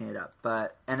they're mixing it up.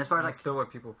 And as far as that's still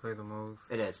what people play the most.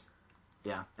 It is.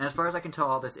 Yeah, and as far as I can tell,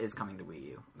 all this is coming to Wii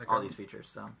U. Like all these features,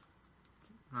 so.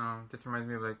 Just reminds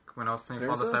me of like when I was playing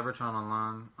Fall of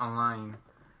Cybertron online.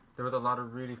 There was a lot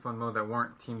of really fun modes that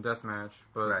weren't Team Deathmatch,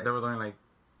 but there was only like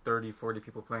 30, 40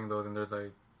 people playing those, and there's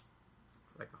like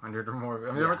 100 or more. I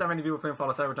mean, there weren't that many people playing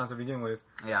Fall of Cybertron to begin with.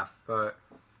 Yeah. But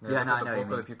the bulk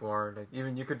of the people are like,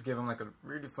 even you could give them like a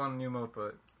really fun new mode,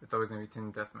 but it's always going to be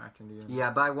Team Deathmatch in the end. Yeah,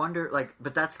 but I wonder,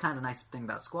 but that's kind of the nice thing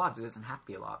about squads. It doesn't have to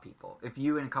be a lot of people. If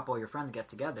you and a couple of your friends get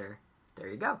together, there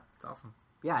you go. It's awesome.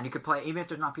 Yeah, and you could play, even if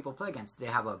there's not people to play against, they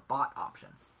have a bot option,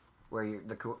 where you're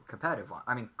the cooperative one,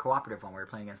 where you're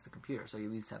playing against the computer, so you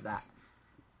at least have that.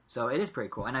 So it is pretty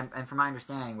cool. And from my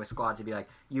understanding, with squads, it'd be like,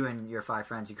 you and your 5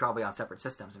 friends, you could all be on separate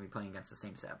systems and be playing against the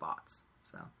same set of bots.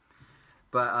 So...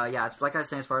 But, yeah, it's, like I was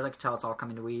saying, as far as I can tell, it's all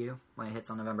coming to Wii U when it hits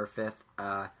on November 5th.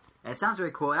 And it sounds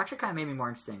really cool. It actually kind of made me more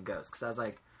interested in Ghost, because I was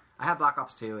like, I have Black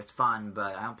Ops 2, it's fun,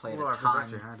 but I don't play it a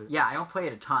ton. Yeah, I don't play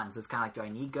it a ton, so it's kind of like, do I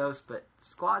need Ghost? But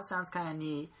Squad sounds kind of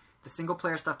neat. The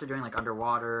single-player stuff they're doing, like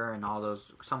underwater and all those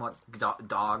somewhat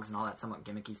dogs and all that somewhat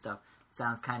gimmicky stuff,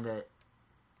 sounds kind of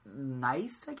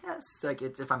nice, I guess. Like,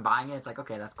 if I'm buying it, it's like,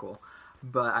 okay, that's cool.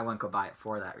 But I wouldn't go buy it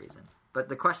for that reason. But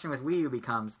the question with Wii U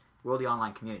becomes... will the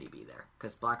online community be there?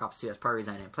 Because Black Ops 2, that's part of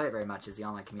the reason I didn't play it very much, is the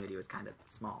online community was kind of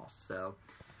small. So,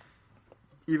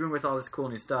 even with all this cool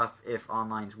new stuff, if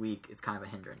online's weak, it's kind of a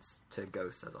hindrance to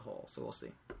Ghosts as a whole. So we'll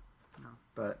see.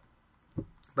 But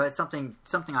it's something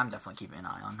I'm definitely keeping an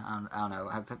eye on. I don't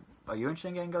know. Are you interested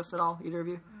in getting Ghosts at all, either of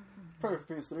you? Probably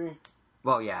for PS3.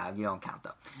 Well, yeah, you don't count,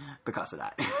 though, because of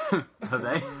that.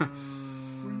 Jose?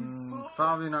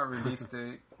 Probably not release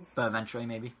date. But eventually,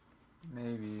 maybe?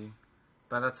 Maybe.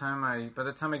 By the time I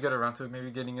get around to it,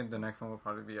 maybe getting it, the next one will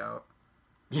probably be out.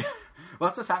 Yeah. Well,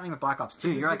 that's what's happening with Black Ops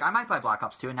 2. You're like, I might buy Black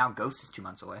Ops 2, and now Ghost is 2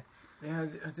 months away. Yeah,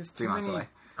 there's 3 months away.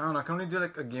 I don't know, I can only do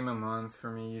like a game a month for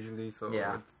me usually, so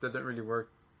it doesn't really work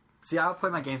See, I don't play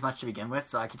my games much to begin with,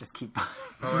 so I could just keep...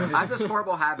 I have this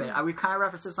horrible habit. We've kind of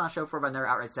referenced this on the show before, but I never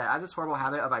outright said it. I have this horrible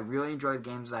habit of I really enjoy the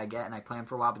games that I get, and I play them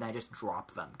for a while, but then I just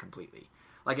drop them completely.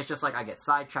 Like, it's just like I get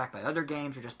sidetracked by other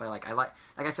games, or just by, like, I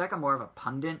feel like I'm more of a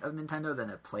pundit of Nintendo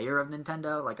than a player of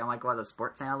Nintendo. Like, I'm like one of those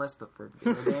sports analysts, but for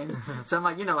video games. So I'm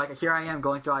like, you know, like, here I am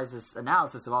going through all this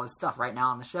analysis of all this stuff right now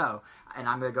on the show, and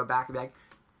I'm going to go back and be like,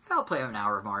 I'll play an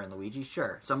hour of Mario and Luigi,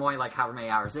 sure. So I'm only, like, however many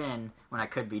hours in when I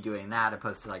could be doing that,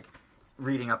 opposed to, like,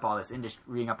 reading up on all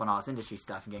this industry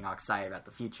stuff and getting all excited about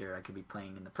the future. I could be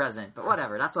playing in the present, but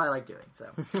whatever. That's what I like doing. So,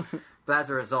 but as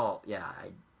a result, yeah,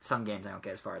 some games I don't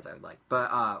get as far as I would like.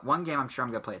 But one game I'm sure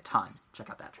I'm going to play a ton. Check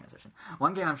out that transition.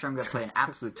 One game I'm sure I'm going to play an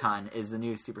absolute ton is the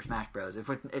new Super Smash Bros. If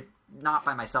it not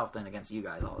by myself, then against you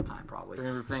guys all the time, probably. You're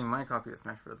going to be playing my copy of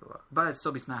Smash Bros. A lot. But it'd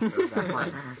still be Smash Bros.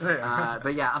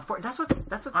 But yeah, that's what's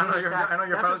I know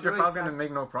your file's going to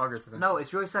make no progress. No,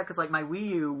 it's really sad because like my Wii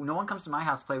U, no one comes to my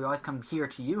house to play. We always come here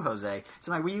to you, Jose.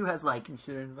 So my Wii U has like you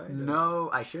should invite no.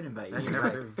 I should invite you. You're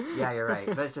right. Yeah, you're right.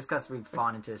 But it's just because we've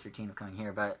fallen into this routine of coming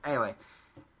here. But anyway.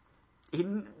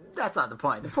 That's not the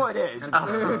point. The point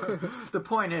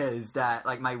is that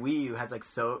like my Wii U has like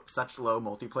such low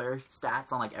multiplayer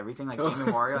stats on like everything. Like Game &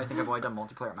 Wario, I think I've only done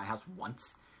multiplayer at my house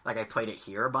once. Like I played it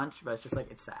here a bunch, but it's just like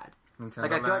it's sad. Nintendo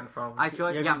like I feel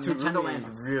like Nintendo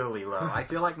Land is really low. I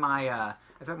feel like my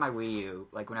Wii U,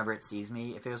 like whenever it sees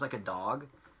me, if it was like a dog.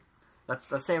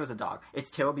 Let's say it was a dog. Its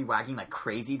tail would be wagging like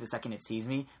crazy the second it sees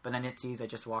me, but then it sees I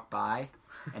just walk by,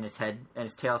 and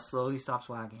its tail slowly stops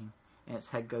wagging. And its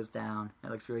head goes down. It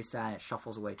looks really sad. It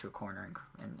shuffles away to a corner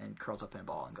and curls up in a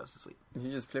ball and goes to sleep.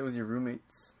 You just play with your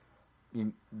roommates.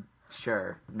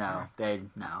 Sure. No.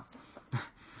 No.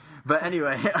 But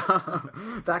anyway,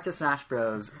 back to Smash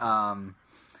Bros.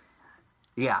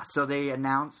 Yeah, so they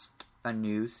announced a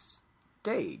new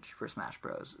stage for Smash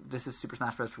Bros. This is Super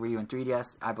Smash Bros. For Wii U and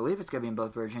 3DS. I believe it's going to be in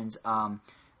both versions.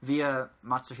 Via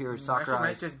Matsuhiro Sakurai. Actually, it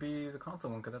might just be the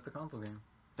console one, because that's a console game.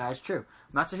 That is true.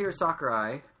 Matsuhiro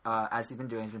Sakurai, as he's been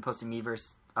doing, he's been posting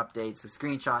Miiverse updates with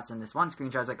screenshots, and this one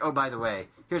screenshot is like, oh, by the way,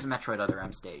 here's a Metroid Other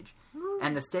M stage.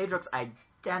 And the stage looks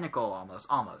identical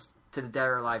almost, to the Dead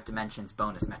or Alive Dimensions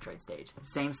bonus Metroid stage.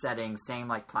 Same setting, same,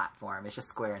 like, platform. It's just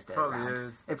square instead of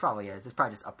round. It probably is. It's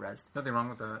probably just up-res. Nothing wrong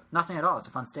with that. Nothing at all. It's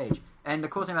a fun stage. And the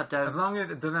cool thing about Dead... As long as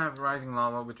it doesn't have Rising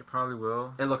Lava, which it probably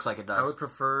will. It looks like it does. I would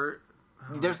prefer...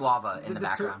 There's lava in the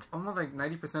background. Almost like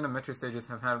 90% of Metroid stages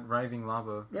have had rising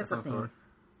lava. Yeah, it's a theme.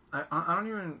 I don't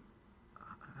even...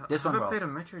 This one I've played a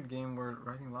Metroid game where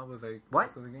rising lava is like...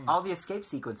 What? The game. All the escape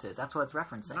sequences. That's what it's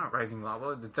referencing. It's not rising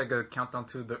lava. It's like a countdown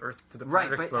to the Earth, to the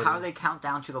planet exploding. Right, but how do they count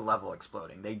down to the level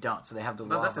exploding? They don't, so they have the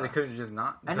lava. That's what they could have just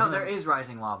not... I know there is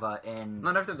rising lava in...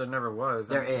 Not everything there never was.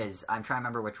 There is. I'm trying to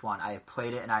remember which one. I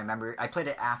played it, and I played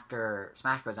it after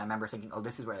Smash Bros. I remember thinking, oh,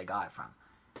 this is where they got it from.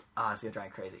 Oh, it's going to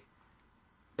drive me crazy.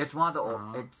 It's one of the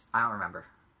old... I don't remember,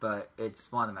 but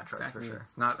it's one of the Metroids for sure.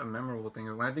 It's not a memorable thing.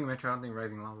 When I think Metroid, I don't think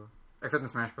Rising Lava. Except in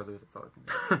Smash Brothers, that's all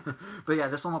I think. But yeah,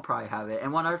 this one will probably have it.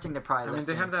 And one other thing that probably... I mean,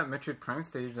 they had that Metroid Prime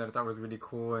stage that I thought was really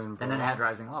cool. And then it had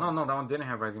Rising Lava. No, that one didn't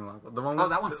have Rising Lava. The one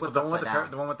that one flipped upside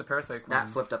down. The one with the Parasite Queen. That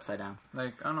flipped upside down.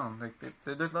 Like, I don't know. Like,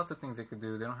 there's lots of things they could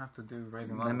do. They don't have to do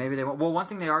Rising Lava. Then maybe they won't. Well, one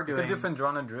thing they are doing... They could do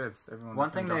Phendrana Drifts.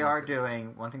 One thing they are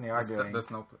doing... The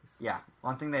snow place. Yeah.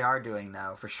 One thing they are doing,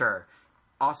 though, for sure...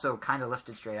 Also, kind of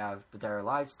lifted straight out of the Dead or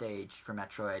Alive stage for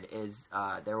Metroid is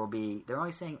they're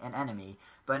only saying an enemy,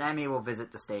 but an enemy will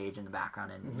visit the stage in the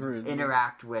background and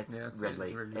interact with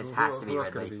Ridley. It has to be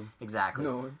Ridley. Exactly.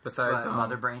 No. Besides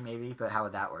Mother Brain, maybe, but how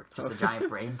would that work? Just a giant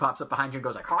brain pops up behind you and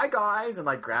goes like, "Hi guys," and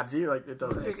like grabs you. Like it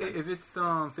doesn't make sense. If it's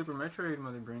Super Metroid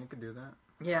Mother Brain, it could do that.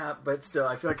 Yeah, but still,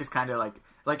 I feel like it's kind of like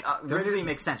Ridley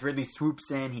makes sense. Ridley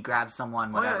swoops in, he grabs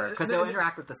someone, whatever, because he'll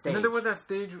interact with the stage. And then there was that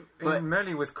stage in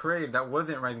Melee with Kraid that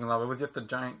wasn't Rising Lava. It was just a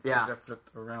giant stage that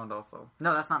flipped around also.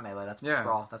 No, that's not Melee. That's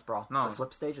Brawl. That's Brawl. No. The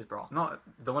flip stage is Brawl. No,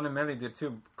 the one in Melee did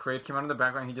too. Kraid came out of the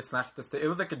background and he just slashed the stage. It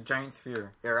was like a giant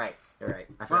sphere. You're right.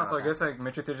 I guess like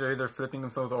Metroid stages are either flipping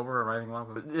themselves over or Rising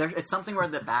Lava. It's something where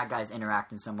the bad guys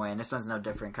interact in some way, and this one's no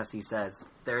different because he says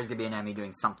there is going to be an enemy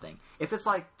doing something. If it's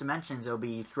like Dimensions, it'll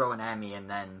be throw an enemy and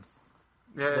then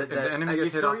the enemy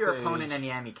gets hit off your opponent and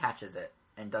the enemy catches it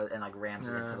and like rams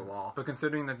it into the wall. But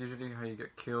considering that's usually how you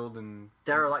get killed and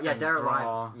Dead or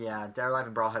Alive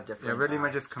and Brawl have different. Yeah, really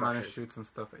might just come out and shoot some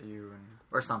stuff at you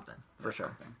or something for sure.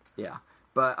 Something. Yeah.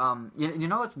 But you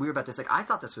know what's weird about this? Like, I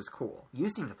thought this was cool. You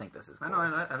seem to think this is cool. I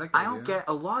know. I like. I don't get.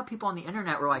 A lot of people on the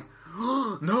internet were like,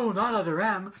 oh, "No, not Other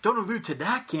M. Don't allude to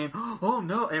that game. Oh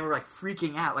no!" And we're like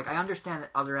freaking out. Like, I understand that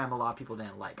Other M. A lot of people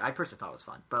didn't like. I personally thought it was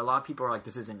fun, but a lot of people are like,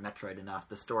 "This isn't Metroid enough.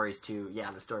 The story's too. Yeah,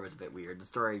 the story was a bit weird. The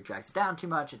story drags it down too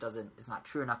much. It's not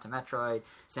true enough to Metroid.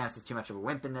 Samus is too much of a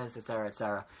wimp in this, etc.,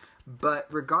 etc." But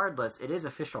regardless, it is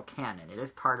official canon. It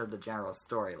is part of the general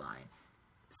storyline.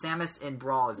 Samus in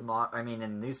Brawl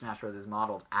in New Smash Bros. Is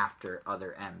modeled after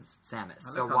Other M's Samus.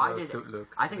 So why did it?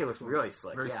 I think it looks really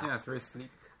slick. Yeah, it's very sleek.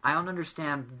 I don't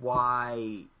understand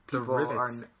why people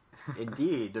are.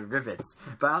 Indeed, the rivets.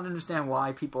 But I don't understand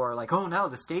why people are like, oh no,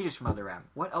 the stage is from Other M.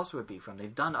 What else would it be from?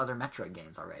 They've done other Metroid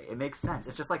games already. It makes sense.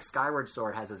 It's just like Skyward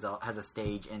Sword has a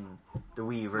stage in the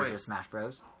Wii version of Smash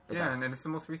Bros. And it's the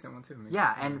most recent one too.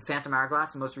 Yeah, and Phantom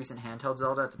Hourglass, the most recent handheld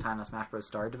Zelda at the time of Smash Bros.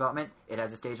 Started development, it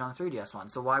has a stage on the 3DS one.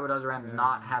 So why would Other M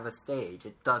not have a stage?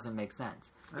 It doesn't make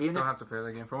sense. I still have to play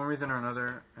the game for one reason or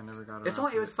another. I never got it.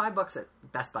 It was $5 at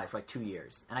Best Buy for like 2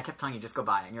 years, and I kept telling you just go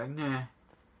buy it, and you're like, nah.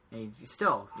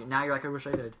 And now you're like, I wish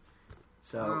I did.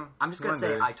 So I'm just gonna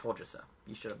say, I told you so.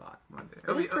 You should have bought. One day.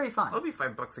 It's pretty fun. It'll be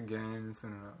 $5 again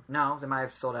soon enough. No, they might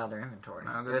have sold out their inventory.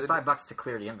 No, it was $5 to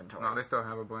clear the inventory. No, they still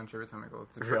have a bunch every time I go.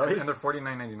 Really? And they're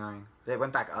 $49.99. They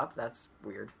went back up. That's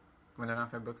weird. When they're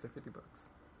not $5, they're $50.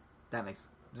 That makes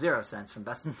zero sense from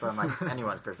like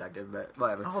anyone's perspective, but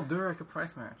whatever. I'll do like a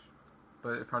price match,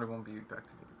 but it probably won't be back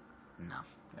to 50. No,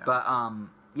 yeah. But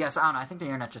yes, I don't know. I think the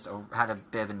internet just had a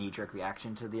bit of a knee-jerk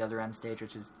reaction to the Other M stage,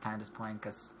 which is kind of disappointing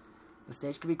because the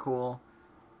stage could be cool.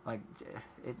 Like,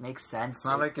 it makes sense. It's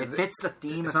not like it fits the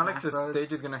theme of Smash Bros. It's not like the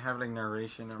stage is going to have, like,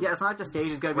 narration. Yeah, it's not like the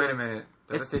stage is going to be... Wait a minute.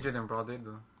 The stages in Brawl did,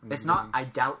 though. It's not... I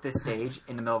doubt this stage,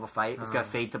 in the middle of a fight, is going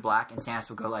to fade to black, and Samus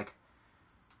will go, like,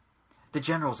 the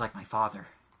general's like my father.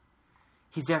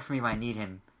 He's there for me when I need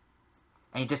him,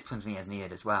 and he disciplines me as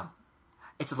needed as well.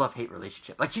 It's a love-hate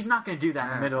relationship. Like, she's not going to do that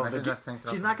in the middle of the...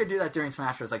 She's not going to do that during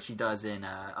Smash Bros. Like she does in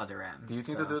Other M. Do you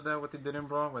think they'll do that, what they did in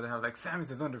Brawl? Where they have, like, Samus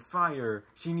is under fire.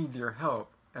 She needs your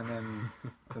help. And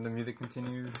then the music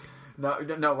continues. No.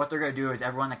 What they're gonna do is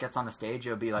everyone that gets on the stage,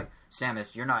 it'll be like,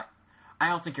 Samus, you're not. I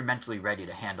don't think you're mentally ready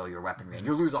to handle your weaponry, and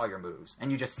you'll lose all your moves, and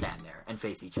you just stand there and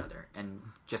face each other and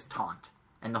just taunt,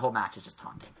 and the whole match is just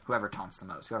taunting. Whoever taunts the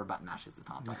most, whoever button mashes the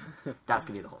taunt button, that's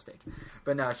gonna be the whole stage.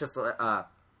 But no, it's just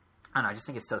I don't know, I just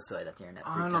think it's so silly that the internet.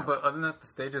 I don't know, but other than that, the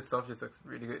stage itself just looks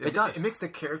really good. It does. It makes the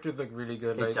characters look really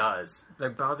good. It does.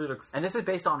 Like Bowser looks. And this is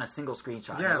based on a single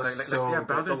screenshot. Yeah, Bowser's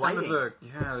the lighting.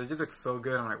 They just look so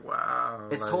good. I'm like, wow.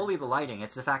 It's totally the lighting.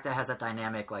 It's the fact that it has that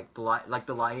dynamic,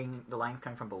 the lighting. The lighting's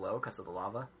coming from below because of the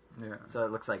lava. Yeah. So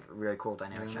it looks like really cool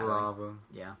dynamic shadowing. Lava.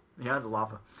 Yeah, the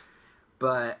lava.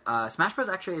 But Smash Bros.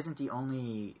 Actually isn't the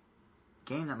only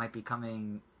game that might be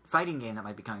coming. Fighting game that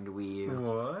might be coming to Wii U.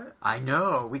 What? I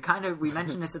know. We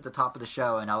mentioned this at the top of the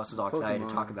show, and Alice was all excited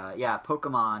to talk about it. Yeah,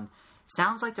 Pokemon.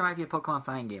 Sounds like there might be a Pokemon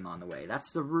fighting game on the way.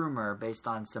 That's the rumor based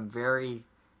on some very,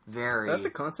 very... Is that the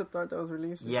concept art that was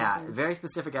released? Yeah, very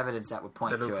specific evidence that would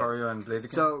point to it. Lucario and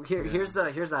Blaziken? So here's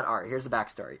that art. Here's the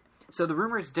backstory. So the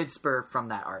rumors did spur from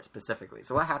that art specifically.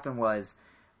 So what happened was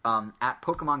at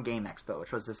Pokemon Game Expo,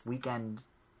 which was this weekend...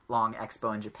 long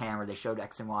expo in Japan where they showed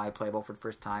X and Y playable for the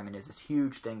first time, and it's this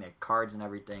huge thing, like cards and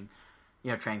everything,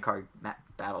 train card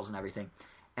battles and everything.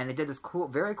 And they did this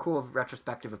very cool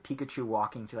retrospective of Pikachu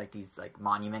walking through like these like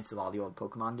monuments of all the old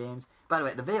Pokemon games. By the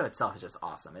way, the video itself is just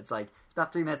awesome. It's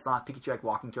about 3 minutes long. Pikachu like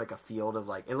walking through like a field of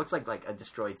it looks like a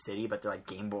destroyed city, but they're like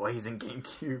Game Boys and Game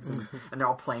Cubes, and they're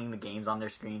all playing the games on their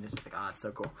screens. It's just like, it's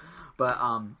so cool. But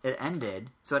it ended,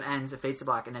 so it ends, it fades to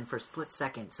black, and then for a split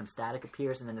second, some static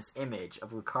appears, and then this image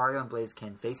of Lucario and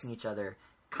Blaziken facing each other,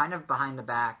 kind of behind the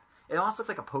back. It almost looks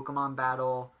like a Pokemon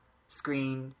battle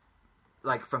screen,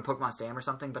 like from Pokemon Stadium or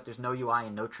something, but there's no UI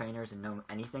and no trainers and no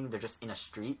anything. They're just in a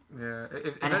street. Yeah.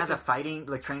 And it has a fighting,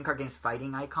 like trading card game's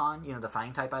fighting icon, the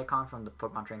fighting type icon from the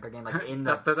Pokemon trading card game, like in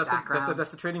the background.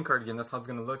 That's the trading card game. That's how it's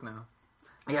going to look now.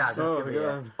 Yeah,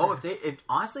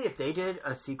 that's if they did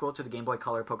a sequel to the Game Boy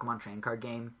Color Pokemon trading card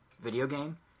game, video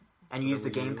game, and you use the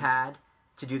gamepad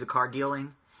to do the card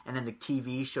dealing, and then the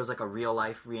TV shows like a real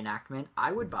life reenactment,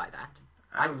 I would buy that.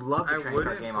 I love the trading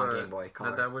card game on Game Boy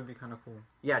Color. That would be kind of cool.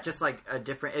 Yeah, just like a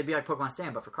different... It'd be like Pokemon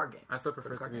Stand, but for card game. I still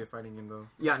prefer it to be a fighting game, though.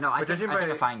 Yeah, no, I think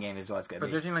a fighting game is what's good.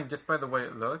 But judging just by the way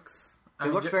it looks...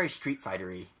 It looks very Street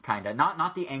Fighter-y, kind of.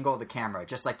 Not the angle of the camera,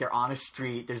 just like they're on a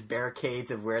street, there's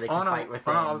barricades of where they can fight with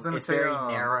them. It's very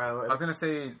narrow. I was going to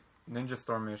say Ninja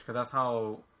Storm-ish, because that's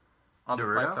how all the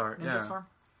fights are. Ninja Storm?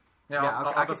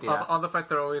 Yeah, all the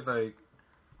fights are always like...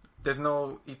 There's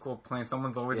no equal plane.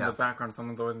 Someone's always in the background,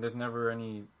 there's never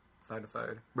any... side to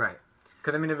side. Right.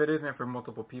 Because, I mean, if it is meant for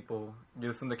multiple people, you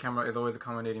assume the camera is always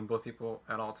accommodating both people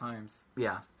at all times.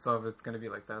 Yeah. So if it's going to be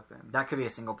like that, then... That could be a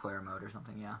single-player mode or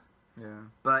something, yeah. Yeah.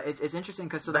 But it's interesting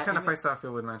because... So that kind of fight style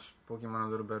feel would match Pokemon a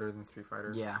little better than Street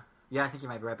Fighter. Yeah. Yeah, I think you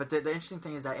might be right. But the interesting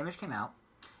thing is that image came out,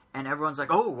 and everyone's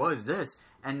like, oh, what is this?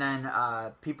 And then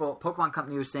Pokemon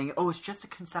Company was saying, oh, it's just a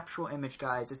conceptual image,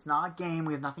 guys. It's not a game.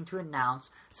 We have nothing to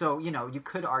announce. So, you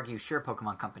could argue, sure,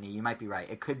 Pokemon Company, you might be right.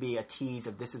 It could be a tease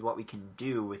of this is what we can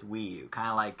do with Wii U. Kind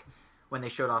of like when they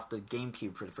showed off the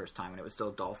GameCube for the first time when it was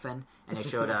still Dolphin, and they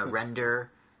showed a render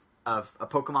of a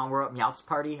Pokemon World, Meowth's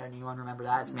Party. Anyone remember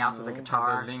that? It's Meowth with a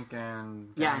guitar. Link and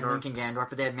Ganondorf. Yeah, and Link and Ganondorf.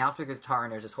 But they had Meowth with a guitar,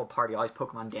 and there's this whole party, all these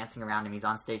Pokemon dancing around him. He's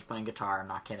on stage playing guitar. I'm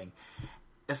not kidding.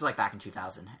 This was like back in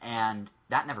 2000, and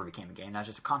that never became a game. That was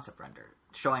just a concept render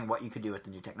showing what you could do with the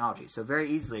new technology. So very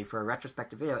easily, for a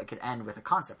retrospective video, it could end with a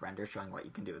concept render showing what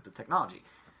you can do with the technology.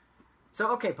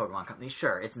 So, okay, Pokemon Company,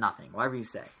 sure, it's nothing, whatever you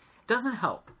say. Doesn't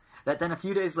help that then a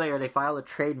few days later, they file a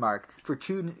trademark for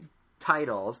two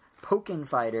titles, Pokken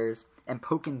Fighters and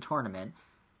Pokken Tournament,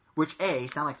 which A,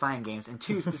 sound like fighting games, and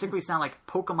two, specifically sound like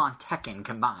Pokemon Tekken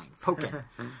combined. Pokken.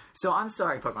 So I'm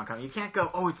sorry, Pokemon Company. You can't go,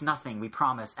 oh, it's nothing, we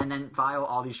promise, and then file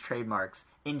all these trademarks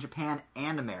in Japan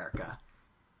and America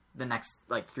the next,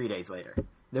 3 days later.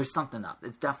 There's something up.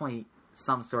 It's definitely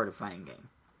some sort of fighting game.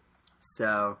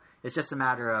 So it's just a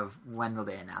matter of when will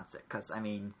they announce it. Because, I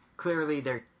mean, clearly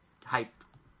their hype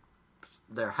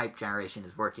generation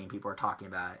is working. People are talking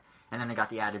about it. And then they got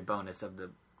the added bonus of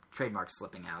the trademark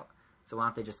slipping out. So why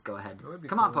don't they just go ahead?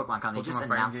 Come on, Pokemon Company, just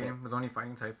announce it. With only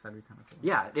fighting types, that'd be kind of cool.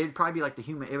 Yeah, it'd probably be like the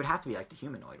human. It would have to be like the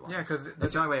humanoid one. Yeah, because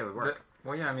that's the only way it would work.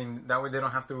 Well, yeah, I mean that way they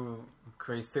don't have to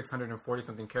create 640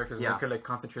 something characters. Yeah. They could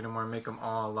concentrate on more and make them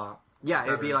all a lot. Yeah,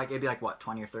 it'd be like what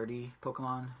 20 or 30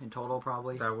 Pokemon in total,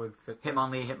 probably. That would fit.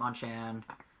 Hitmonlee, Hitmonchan,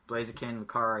 Blaziken,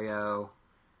 Lucario,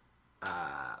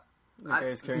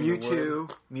 Mewtwo.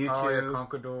 Oh, yeah,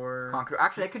 Conqueror.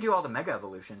 Actually, they could do all the Mega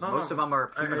Evolutions. Most of them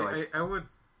are humanoid.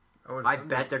 I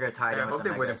bet they're going to tie it in with the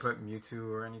Megas. I hope they wouldn't put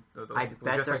Mewtwo or any of those people.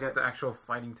 Bet just the actual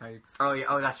fighting types. Oh, yeah.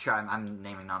 Oh, that's true. I'm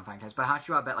naming non-fighting types. But how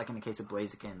should I bet, in the case of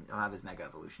Blaziken, he'll have his Mega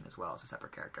Evolution as well as a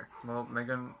separate character? Well,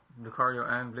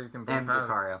 Lucario and Blaziken both have. And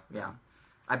Lucario, yeah.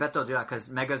 I bet they'll do that because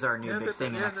Megas are a new big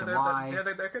thing in X and Y.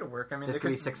 That could work. I mean, this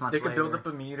could be 6 months later. They could build up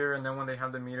a meter, and then when they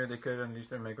have the meter, they could unleash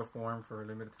their Mega form for a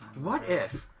limited time. What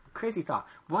if, crazy thought,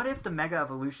 what if the Mega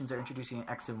Evolutions are introducing in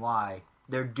X and Y,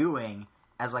 they're doing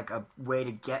as a way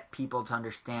to get people to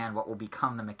understand what will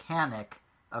become the mechanic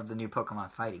of the new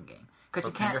Pokemon fighting game. Because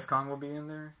you can't... Kangaskhan will be in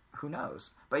there? Who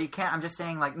knows? But you can't... I'm just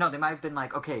saying, no, they might have been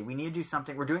okay, we need to do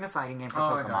something... We're doing a fighting game for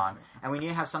Pokemon, and we need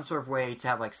to have some sort of way to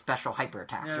have, special hyper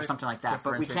attacks or something like that.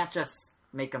 But we can't just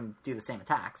make them do the same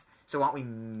attacks. So why don't we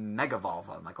Mega Evolve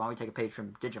them? Why don't we take a page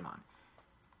from Digimon?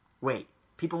 Wait,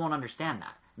 people won't understand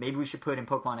that. Maybe we should put in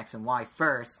Pokemon X and Y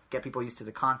first, get people used to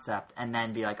the concept, and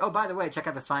then be oh, by the way, check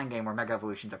out this fighting game where Mega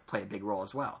Evolutions play a big role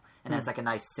as well. And it's a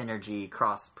nice synergy,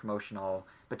 cross-promotional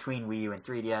between Wii U and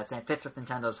 3DS, and it fits with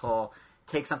Nintendo's whole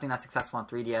take something that's successful on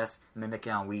 3DS, mimic it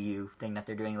on Wii U thing that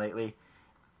they're doing lately.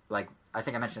 I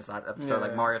think I mentioned this last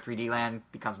episode, Mario 3D Land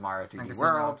becomes Mario 3D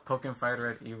World. Pokken Fighter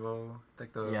at EVO,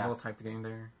 the whole type of game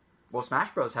there. Well,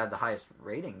 Smash Bros. Had the highest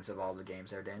ratings of all the games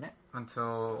there, didn't it?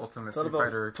 Until Ultimate Street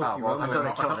Fighter.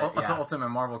 Until Ultimate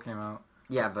Marvel came out.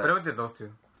 Yeah, but it was just those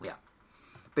two. Yeah.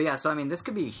 But yeah, so I mean, this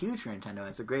could be huge for Nintendo.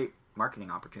 It's a great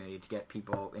marketing opportunity to get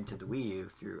people into the Wii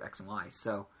U through X and Y.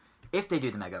 So, if they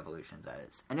do the Mega Evolutions, that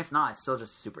is. And if not, it's still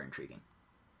just super intriguing.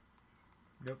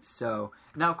 Yep. So,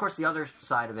 now of course the other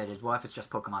side of it is, what if it's just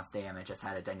Pokemon Stadium and it just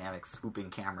had a dynamic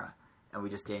swooping camera? And we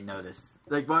just didn't notice.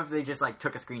 What if they just,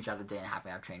 took a screenshot of the day and happened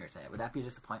to have trainers in it? Would that be a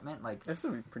disappointment? That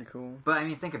would be pretty cool. But, I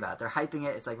mean, think about it. They're hyping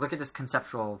it. It's look at this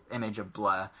conceptual image of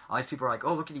blah. All these people are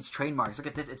oh, look at these trademarks. Look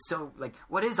at this. It's so,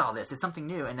 what is all this? It's something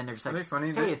new. And then they're just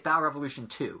hey, it's Battle Revolution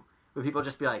 2. Would people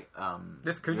just be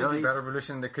this could just be Battle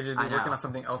Revolution. They could just be working on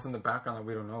something else in the background that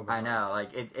we don't know about. I know.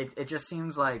 It just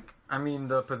seems I mean,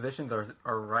 the positions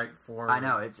are right for... I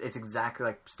know. It's exactly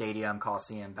like Stadium,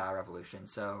 Coliseum, Battle Revolution.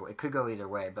 So it could go either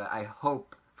way. But I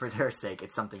hope, for their sake,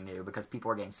 it's something new. Because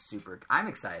people are getting super... I'm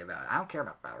excited about it. I don't care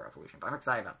about Battle Revolution. But I'm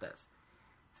excited about this.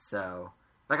 So...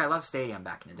 I love Stadium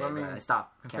back in the day, but I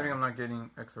stopped considering I'm not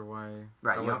getting X or Y.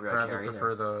 Right, you don't really care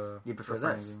prefer You prefer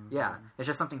this. Yeah. It's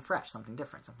just something fresh, something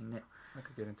different, something new. I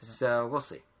could get into that. So, we'll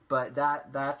see. But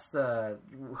that's the...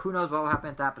 Who knows what will happen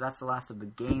at that, but that's the last of the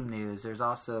game news. There's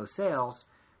also sales,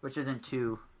 which isn't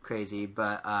too crazy,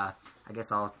 but I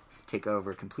guess I'll take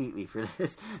over completely for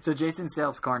this. So, Jason's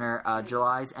Sales Corner,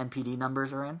 July's NPD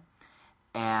numbers are in.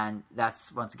 And that's,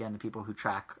 once again, the people who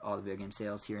track all the video game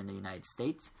sales here in the United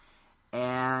States.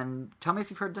 And tell me if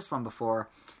you've heard this one before.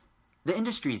 the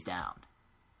industry's down.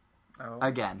 Oh.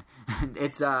 Again,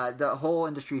 it's the whole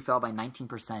industry fell by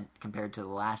 19% compared to the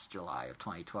last July of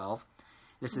 2012.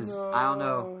 This is I don't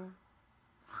know.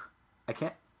 I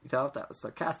can't tell if that was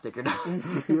sarcastic or not.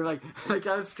 You're like I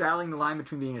was straddling the line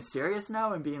between being a serious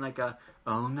no and being like a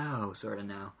oh no sort of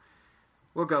no.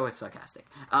 We'll go with sarcastic.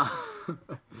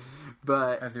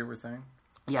 But as you were saying,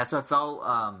 yeah. So it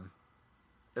fell.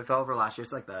 It fell over last year.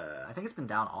 It's like I think it's been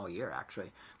down all year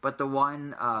actually. But the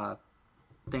one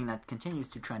thing that continues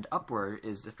to trend upward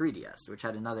is the 3DS, which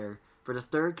had for the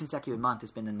third consecutive month,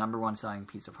 it's been the number one selling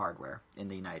piece of hardware in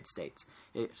the United States.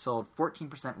 It sold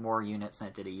 14% more units than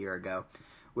it did a year ago,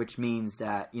 which means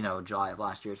that, July of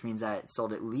last year, which means that it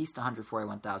sold at least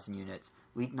 141,000 units.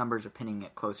 Leaked numbers are pinning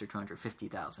it closer to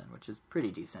 150,000, which is pretty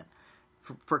decent.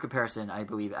 For comparison, I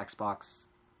believe Xbox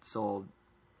sold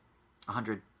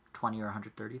 120 or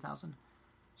 130,000.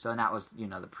 So, and that was,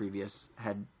 the previous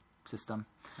head system.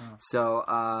 Oh. So,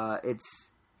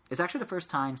 it's actually the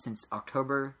first time since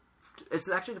October. It's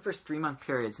actually the first 3-month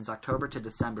period since October to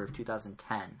December of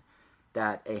 2010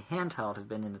 that a handheld has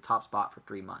been in the top spot for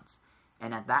 3 months.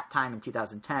 And at that time in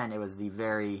 2010, it was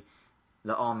the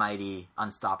almighty,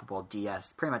 unstoppable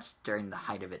DS, pretty much during the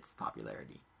height of its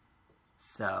popularity.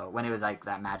 So when it was like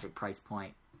that magic price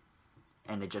point,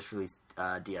 and they just released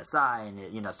DSi, and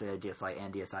so they had DSi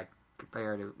and DSi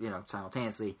compared,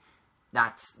 simultaneously.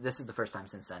 This is the first time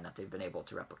since then that they've been able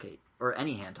to replicate, or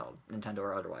any handheld, Nintendo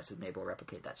or otherwise, has been able to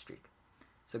replicate that streak.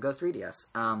 So go 3DS.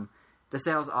 The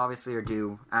sales obviously are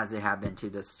due, as they have been, to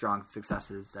the strong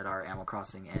successes that are Animal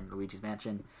Crossing and Luigi's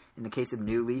Mansion. In the case of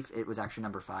New Leaf, it was actually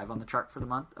number 5 on the chart for the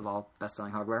month of all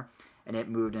best-selling hardware, and it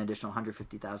moved an additional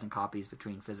 150,000 copies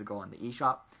between physical and the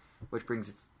eShop, which brings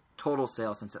its total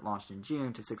sales since it launched in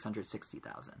June to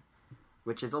 660,000,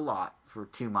 which is a lot for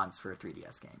 2 months for a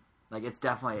 3DS game. Like, it's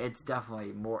definitely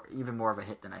even more of a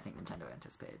hit than I think Nintendo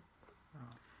anticipated.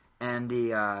 Oh. And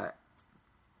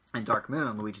Dark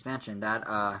Moon, Luigi's Mansion,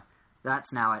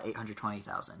 that's now at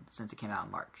 820,000 since it came out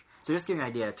in March. So just to give you an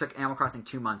idea, it took Animal Crossing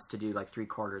 2 months to do like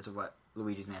 3/4 of what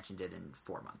Luigi's Mansion did in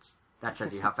 4 months. That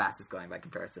shows you how fast it's going by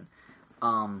comparison.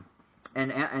 And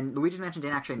Luigi's Mansion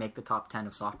didn't actually make the top 10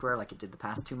 of software like it did the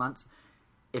past 2 months.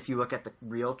 If you look at the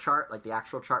real chart, like the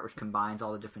actual chart, which combines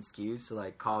all the different SKUs, so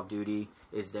like Call of Duty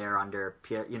is there under,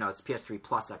 it's PS3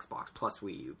 plus Xbox plus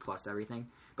Wii U plus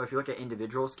everything. But if you look at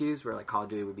individual SKUs, where like Call of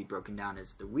Duty would be broken down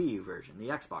as the Wii U version, the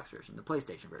Xbox version, the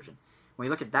PlayStation version. When you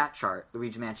look at that chart,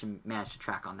 Luigi's Mansion managed to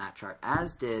track on that chart,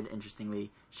 as did,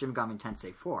 interestingly, Shin Megami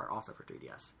Tensei 4, also for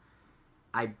 3DS.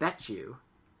 I bet you,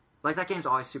 like that game's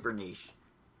always super niche,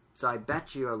 so I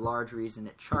bet you a large reason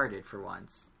it charted for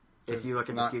once. If you look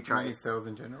at the SKU chart, many sales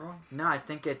in general. No, I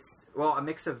think it's a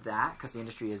mix of that because the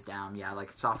industry is down. Yeah,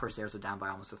 like software sales are down by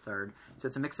almost a third. So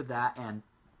it's a mix of that and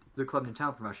the Club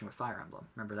Nintendo promotion with Fire Emblem.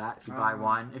 Remember that?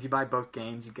 If you buy both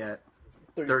games, you get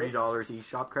 $30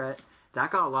 eShop credit.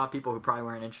 That got a lot of people who probably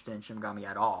weren't interested in Shin Megami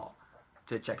at all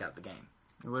to check out the game.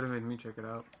 It would have made me check it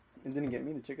out. It didn't get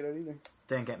me to check it out either.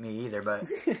 Didn't get me either, but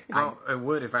it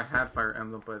would if I had Fire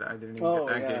Emblem, but I didn't even get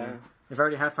that game. If I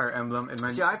already had Fire Emblem,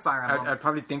 I'd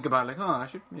probably think about I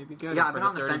should maybe get it. Yeah, I've been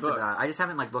on the fence about it. I just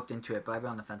haven't looked into it, but I've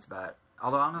been on the fence about it.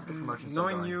 Although I don't know if the promotion's still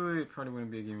going. Knowing you, it probably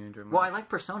wouldn't be a game you enjoy much. Well, I like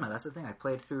Persona. That's the thing. I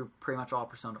played through pretty much all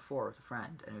Persona 4 with a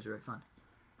friend, and it was really fun.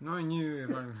 Knowing you, it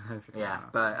probably yeah,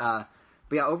 but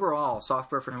yeah, overall,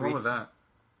 software for 3. When was that?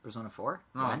 Persona 4?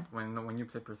 No, when you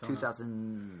played Persona.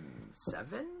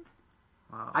 2007?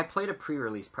 Wow. I played a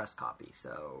pre-release press copy,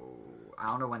 so I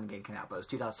don't know when the game came out, but it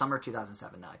was summer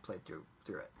 2007 that I played through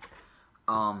it.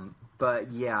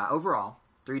 But yeah, overall,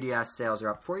 3DS sales are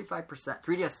up 45%.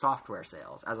 3DS software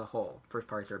sales as a whole, first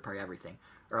party, third party, everything,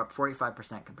 are up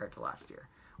 45% compared to last year,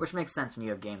 which makes sense when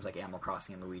you have games like Animal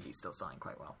Crossing and Luigi still selling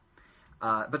quite well.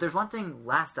 But there's one thing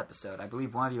last episode, I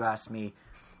believe one of you asked me,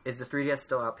 is the 3DS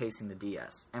still outpacing the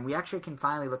DS? And we actually can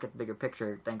finally look at the bigger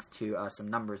picture thanks to some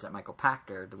numbers that Michael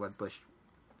Pachter, the Wedbush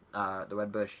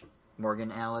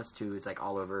Morgan analyst, who is like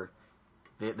all over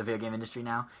the video game industry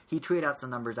now. He tweeted out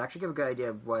some numbers, actually give a good idea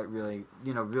of what really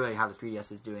how the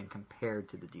 3DS is doing compared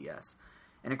to the DS.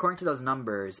 And according to those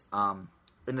numbers,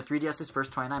 in the 3DS's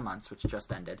first 29 months, which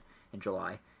just ended in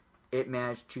July, it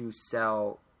managed to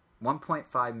sell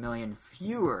 1.5 million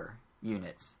fewer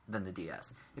units than the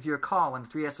DS. If you recall, when the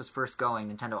 3DS was first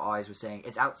going, Nintendo always was saying,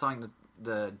 it's outselling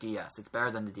the DS, it's better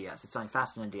than the DS, it's selling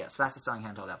faster than the DS, fastest selling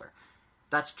handheld ever.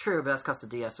 That's true, but that's because the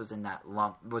DS was in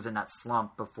that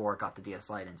slump before it got the DS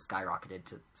Lite and skyrocketed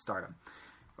to stardom,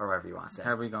 or whatever you want to say.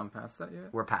 Have we gone past that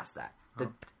yet? We're past that. The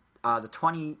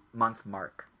 20-month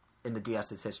mark in the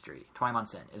DS's history, 20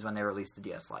 months in, is when they released the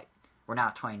DS Lite. We're now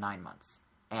at 29 months,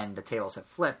 and the tables have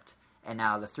flipped, And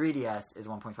now the 3DS is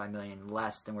 1.5 million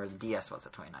less than where the DS was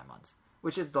at 29 months,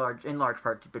 which is in large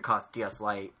part because DS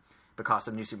Lite, because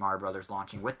of New Super Mario Bros.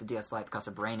 Launching with the DS Lite, because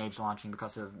of Brain Age launching,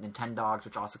 because of Nintendogs,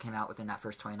 which also came out within that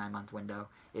first 29-month window.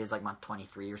 It is like month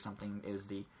 23 or something. It was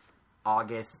the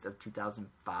August of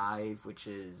 2005, which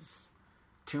is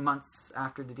 2 months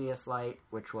after the DS Lite,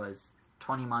 which was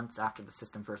 20 months after the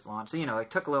system first launched. So,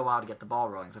 it took a little while to get the ball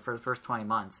rolling. So for the first 20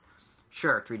 months,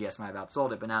 sure, 3DS might have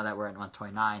outsold it, but now that we're at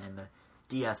 129 and the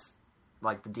DS,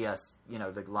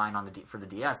 the line on for the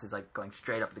DS is like going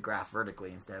straight up the graph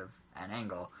vertically instead of an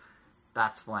angle,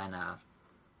 that's when now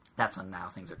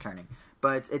things are turning.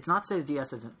 But it's not to say the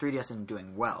 3DS isn't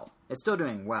doing well. It's still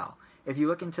doing well. If you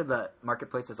look into the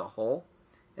marketplace as a whole,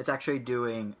 it's actually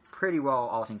doing pretty well,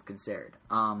 all things considered.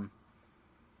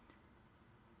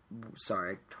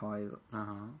 Sorry, toy.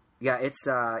 Yeah, it's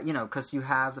because you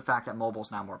have the fact that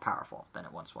mobile's now more powerful than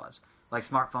it once was. Like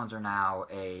smartphones are now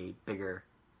a bigger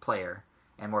player,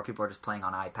 and more people are just playing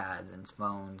on iPads and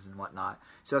phones and whatnot.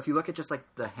 So if you look at just like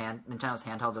Nintendo's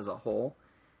handhelds as a whole,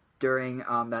 during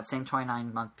that same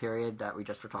 29-month period that we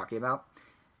just were talking about,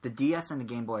 the DS and the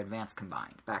Game Boy Advance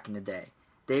combined back in the day,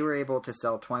 they were able to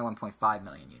sell 21.5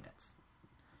 million units,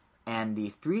 and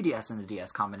the 3DS and the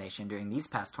DS combination during these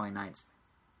past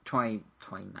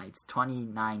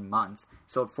 29 months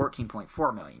sold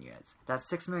 14.4 million units. That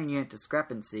 6 million unit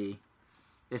discrepancy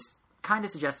is kind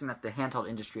of suggesting that the handheld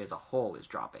industry as a whole is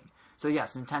dropping. So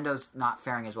yes, Nintendo's not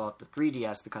faring as well at the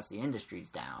 3DS because the industry's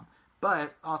down,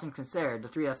 but all things considered, the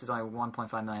 3DS is only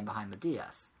 1.5 million behind the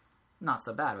DS. Not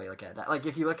so bad when you look at that. Like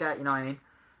if you look at, you know what I mean?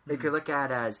 You could look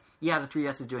at it as, yeah, the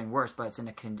 3DS is doing worse, but it's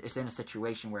in a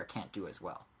situation where it can't do as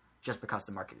well, just because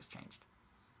the market has changed.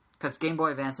 Because Game Boy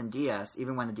Advance and DS,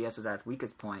 even when the DS was at its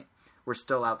weakest point, were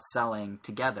still outselling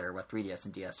together what 3DS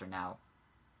and DS are now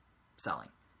selling,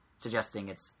 suggesting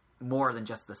it's more than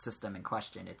just the system in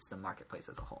question, it's the marketplace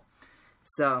as a whole.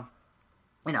 So,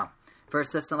 for a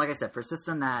system, like I said, for a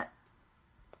system that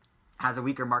has a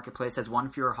weaker marketplace, has one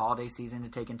fewer holiday season to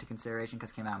take into consideration because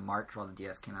it came out in March while the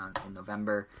DS came out in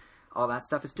November, all that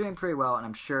stuff is doing pretty well, and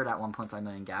I'm sure that 1.5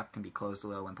 million gap can be closed a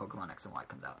little when Pokemon X and Y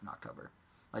comes out in October.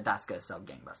 Like, that's going to sell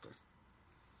gangbusters.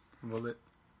 Will it?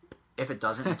 If it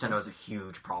doesn't, Nintendo has a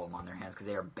huge problem on their hands because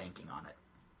they are banking on it.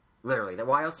 Literally.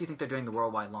 Why else do you think they're doing the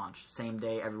worldwide launch? Same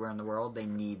day, everywhere in the world? They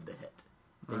need the hit.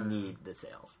 They need the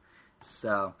sales.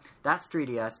 So, that's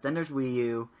 3DS. Then there's Wii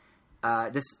U.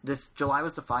 This July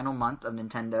was the final month of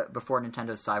Nintendo, before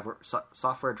Nintendo's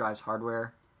software drives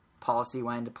hardware policy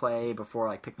went into play, before,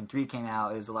 like, Pikmin 3 came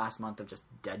out. It was the last month of just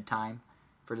dead time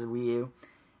for the Wii U.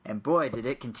 And boy, did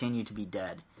it continue to be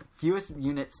dead. Fewest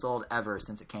units sold ever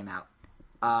since it came out.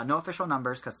 No official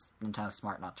numbers, because Nintendo's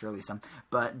smart not to release them,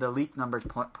 but the leaked numbers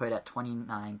put at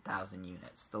 29,000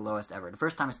 units, the lowest ever. The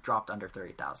first time it's dropped under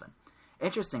 30,000.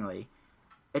 Interestingly,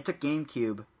 it took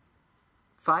GameCube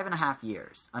 5.5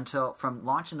 years, from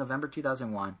launch in November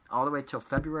 2001, all the way till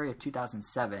February of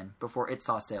 2007, before it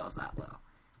saw sales that low.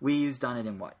 Wii U's done it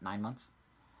in, 9 months?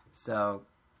 So,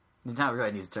 Nintendo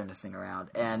really needs to turn this thing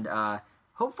around. And,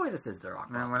 hopefully this is the rock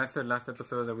bottom. Man, when I said last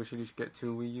episode that we should each get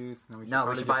 2 Wii U's, we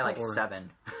should buy 7.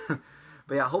 But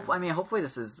yeah, hopefully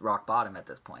this is rock bottom at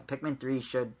this point. Pikmin 3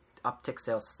 should uptick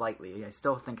sales slightly. I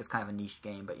still think it's kind of a niche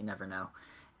game, but you never know.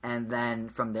 And then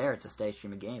from there, it's a steady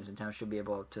stream of games. Nintendo should be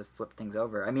able to flip things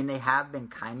over. I mean, they have been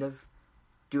kind of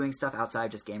doing stuff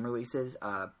outside just game releases.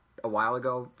 A while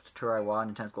ago, Satoru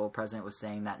Iwata, Nintendo's global president, was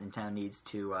saying that Nintendo needs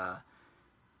to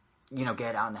get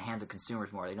it out in the hands of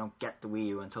consumers more. They don't get the Wii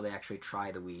U until they actually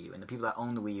try the Wii U. And the people that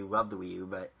own the Wii U love the Wii U,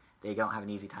 but they don't have an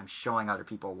easy time showing other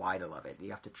people why to love it. You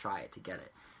have to try it to get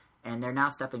it. And they're now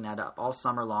stepping that up. All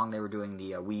summer long, they were doing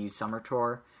the Wii U Summer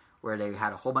Tour, where they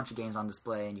had a whole bunch of games on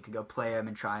display, and you could go play them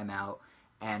and try them out.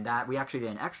 And that we actually did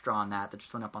an extra on that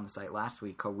just went up on the site last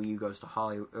week called Wii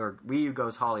U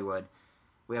Goes Hollywood.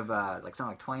 We have something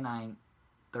like 29,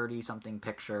 30-something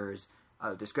pictures,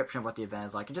 a description of what the event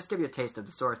is like, and just give you a taste of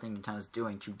the sort of thing Nintendo's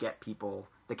doing to get people,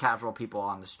 the casual people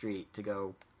on the street, to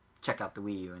go check out the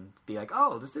Wii U and be like,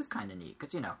 oh, this is kind of neat.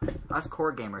 Because, us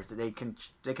core gamers, they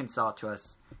can sell it to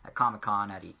us at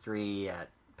Comic-Con, at E3, at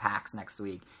PAX next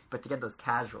week. But to get those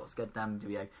casuals, get them to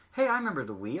be like, hey, I remember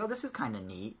the Wii. Oh, this is kind of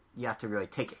neat. You have to really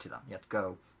take it to them. You have to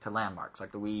go to landmarks.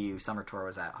 Like the Wii U Summer Tour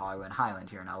was at Hollywood and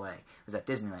Highland here in LA. It was at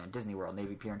Disneyland, Disney World,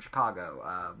 Navy Pier in Chicago,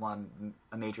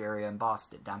 a major area in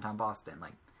Boston, downtown Boston.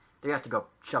 Like, They have to go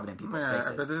shove it in people's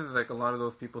faces. But this is like a lot of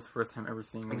those people's first time ever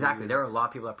seeing it. Exactly. There are a lot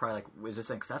of people that probably like, is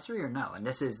this an accessory or no? And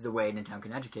this is the way Nintendo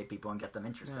can educate people and get them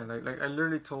interested. Yeah, like I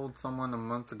literally told someone a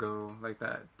month ago like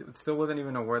that. It still wasn't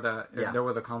even aware that there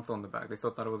was a console in the back. They still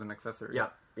thought it was an accessory. Yeah.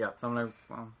 So I'm like,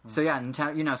 well. So yeah,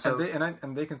 Nintendo, you know, so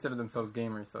and they consider themselves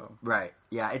gamers, so right.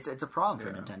 Yeah, it's a problem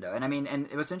for Nintendo. And I mean, and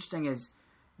what's interesting is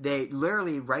they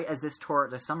literally right as this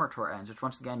summer tour ends, which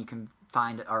once again you can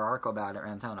find our article about it at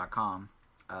Nintendo.com.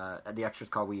 The extras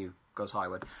called Wii U Goes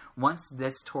Hollywood. Once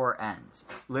this tour ends,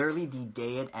 literally the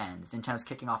day it ends, Nintendo's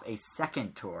kicking off a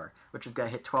second tour, which is going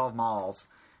to hit 12 malls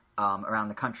around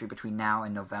the country between now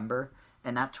and November.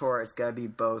 And that tour is going to be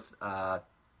both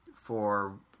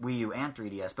for Wii U and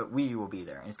 3DS, but Wii U will be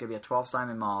there. And it's going to be at 12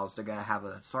 Simon malls. They're going to have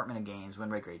an assortment of games,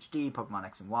 Wind Waker HD, Pokemon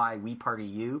X and Y, Wii Party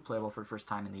U, playable for the first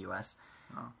time in the US,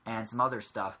 and some other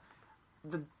stuff.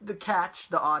 The catch,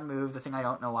 the odd move, the thing I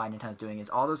don't know why Nintendo's doing is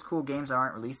all those cool games that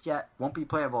aren't released yet won't be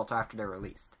playable until after they're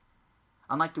released.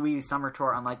 Unlike the Wii U Summer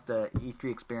Tour, unlike the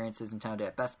E3 experiences Nintendo did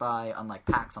at Best Buy, unlike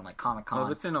PAX, unlike Comic-Con,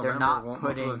 well, it's in November, they're not won't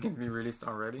putting... most of those games be released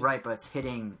already? Right, but it's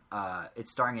hitting... it's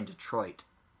starting in Detroit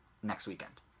next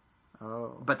weekend.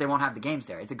 Oh. But they won't have the games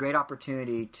there. It's a great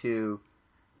opportunity to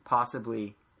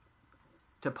possibly...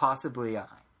 sorry, I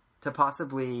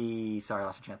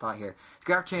lost my train of thought here. It's a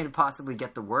great opportunity to possibly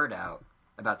get the word out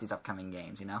about these upcoming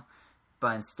games, you know?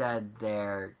 But instead,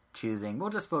 they're choosing,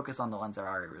 we'll just focus on the ones that are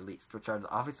already released, which are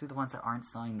obviously the ones that aren't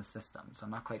selling the system. So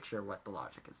I'm not quite sure what the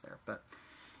logic is there. But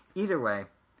either way,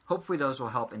 hopefully those will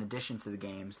help in addition to the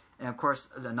games. And of course,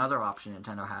 another option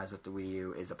Nintendo has with the Wii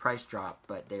U is a price drop,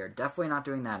 but they are definitely not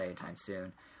doing that anytime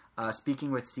soon.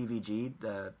 Speaking with CVG,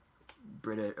 the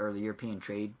British or the European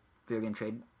video game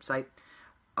trade site,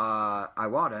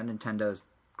 Iwata, Nintendo's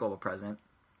global president,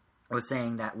 was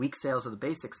saying that weak sales of the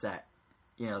basic set,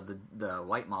 you know, the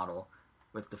white model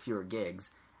with the fewer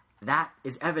gigs, that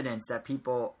is evidence that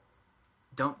people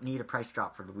don't need a price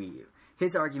drop for the Wii U.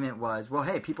 His argument was, well,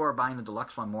 hey, people are buying the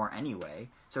deluxe one more anyway,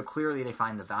 so clearly they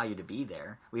find the value to be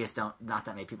there. We just not that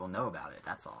many people know about it,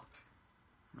 that's all.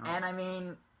 No. And I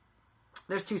mean,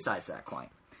 there's two sides to that coin.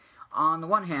 On the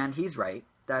one hand, he's right,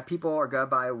 that people are going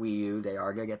to buy a Wii U, they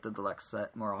are going to get the deluxe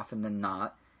set more often than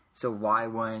not. So why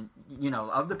wouldn't, you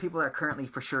know, of the people that are currently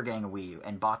for sure getting a Wii U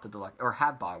and bought the deluxe, or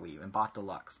have bought a Wii U and bought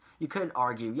deluxe, you could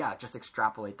argue, yeah, just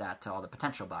extrapolate that to all the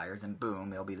potential buyers, and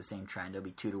boom, it'll be the same trend. It'll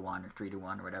be 2-to-1 or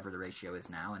 3-to-1 or whatever the ratio is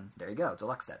now, and there you go,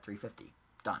 deluxe set, $350,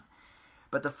 done.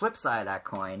 But the flip side of that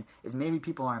coin is maybe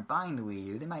people aren't buying the Wii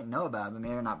U. They might know about it, but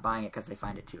maybe they're not buying it because they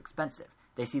find it too expensive.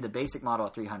 They see the basic model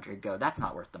at $300, go, that's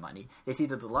not worth the money. They see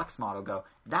the deluxe model, go,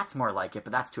 that's more like it,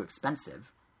 but that's too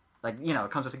expensive. Like, you know, it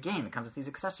comes with a game, it comes with these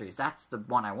accessories. That's the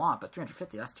one I want, but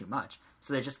 $350, that's too much.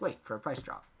 So they just wait for a price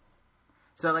drop.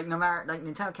 So, like, no matter, like,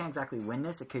 Nintendo can't exactly win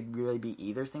this. It could really be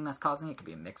either thing that's causing it. It could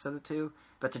be a mix of the two.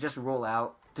 But to just roll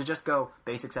out, to just go,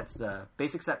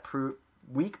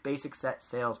 weak basic set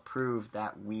sales prove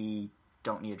that we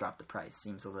don't need to drop the price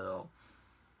seems a little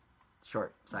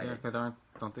short-sighted. Yeah, because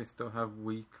don't they still have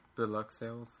weak deluxe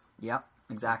sales? Yep,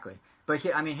 exactly. But,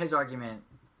 his argument,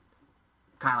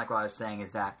 kind of like what I was saying,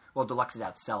 is that, well, deluxe is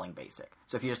outselling basic.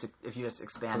 So if you just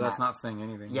expand that's not saying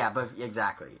anything. Yeah, but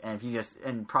exactly. And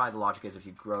and probably the logic is if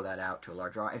you grow that out to a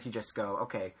larger, if you just go,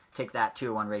 okay, take that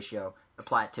 2-to-1 ratio,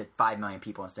 apply it to 5 million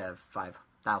people instead of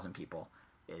 5,000 people,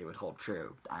 it would hold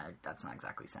true. That's not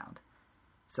exactly sound.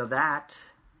 So that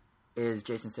is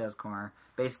Jason's Sales Corner.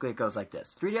 Basically, it goes like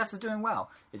this. 3DS is doing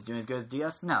well. Is it doing as good as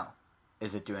DS? No.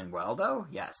 Is it doing well, though?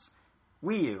 Yes.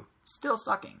 Wii U, still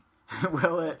sucking.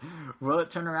 Will it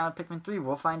turn around Pikmin 3?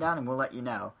 We'll find out and we'll let you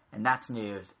know. And that's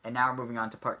news. And now we're moving on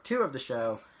to part 2 of the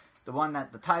show. The one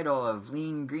that the title of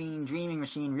Lean Green Dreaming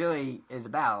Machine really is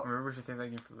about. Maybe we should save that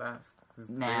game for last.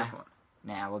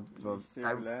 We'll save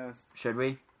it last. Should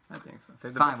we? I think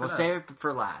so. Fine, we'll save it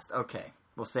for last. Okay.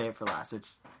 We'll save it for last, which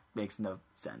makes no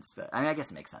sense. But I mean, I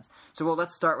guess it makes sense. So,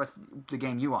 let's start with the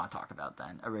game you want to talk about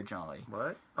then, originally.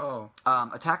 What? Oh.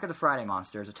 Attack of the Friday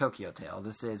Monsters, a Tokyo Tale.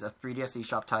 This is a 3DS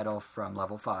eShop title from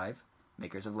Level 5,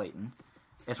 makers of Layton.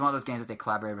 It's one of those games that they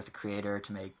collaborated with the creator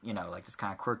to make, like this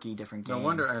kind of quirky, different game. No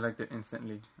wonder I liked it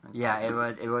instantly. Yeah,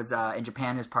 it was in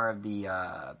Japan, it was part of the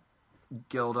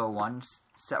Gildo 1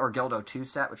 set, or Gildo 2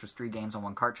 set, which was 3 games on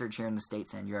 1 cartridge. Here in the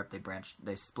States and in Europe,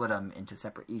 they split them into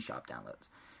separate eShop downloads.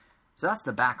 So that's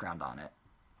the background on it.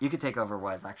 You could take over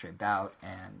what it's actually about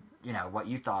and, what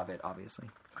you thought of it, obviously.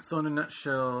 So in a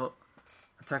nutshell,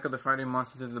 Attack of the Friday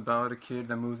Monsters is about a kid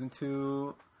that moves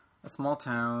into a small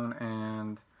town,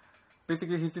 and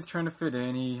basically he's just trying to fit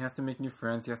in. He has to make new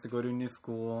friends. He has to go to a new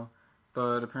school.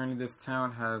 But apparently this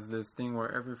town has this thing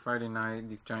where every Friday night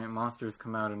these giant monsters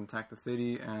come out and attack the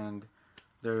city, and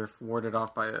they're warded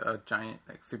off by a giant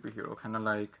like superhero, kind of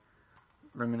like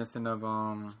reminiscent of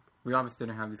we obviously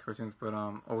didn't have these cartoons, but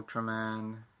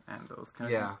Ultraman and those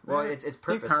kind of well, it's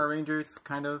perfect. Power Rangers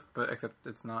kind of, but except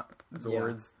it's not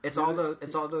Zords. It's all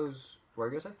those. What are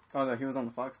you gonna say? Oh no, he was on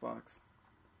the Fox box.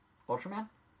 Ultraman.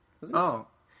 Oh.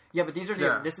 Yeah, but these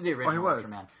are this is the original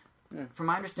Ultraman. Yeah. From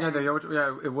my understanding,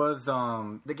 it was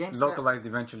the game localized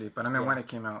eventually, but I mean when it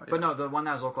came out. But no, the one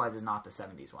that was localized is not the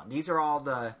 70s one. These are all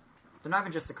they're not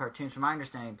even just the cartoons. From my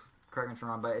understanding, correct me if I'm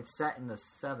wrong, but it's set in the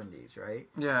 70s, right?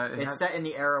 Yeah, it's set in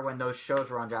the era when those shows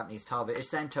were on Japanese television. It's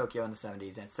set in Tokyo in the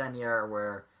 70s, and it's set in the era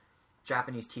where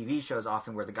Japanese TV shows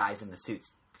often were the guys in the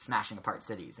suits smashing apart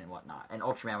cities and whatnot. And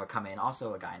Ultraman would come in,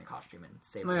 also a guy in a costume, and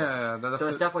save the world. So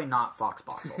it's definitely not Fox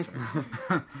Box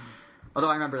Ultraman. Although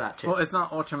I remember that too. Well, it's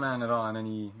not Ultraman at all in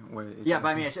any way. But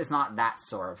I mean, it's not that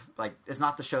sort of like it's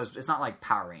not the shows. It's not like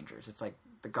Power Rangers. It's like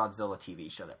the Godzilla TV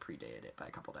show that predated it by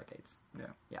a couple decades.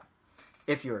 Yeah.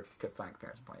 If you were to find a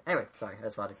comparison point. Anyway, sorry, I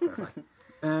just wanted to clarify.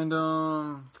 And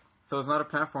so it's not a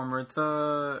platformer. It's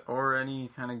or any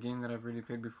kind of game that I've really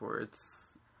played before. It's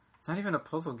not even a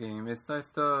puzzle game. It's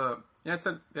just it's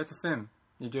a sim.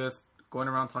 You just going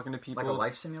around talking to people. Like a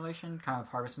life simulation, kind of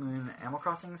Harvest Moon, Animal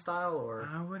Crossing style, or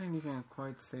I wouldn't even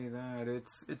quite say that.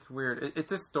 It's weird.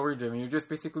 It's a story driven. You're just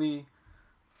basically,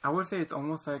 I would say it's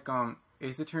almost like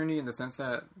Ace Attorney in the sense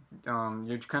that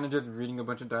you're kind of just reading a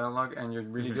bunch of dialogue and you're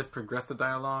really just progress the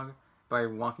dialogue by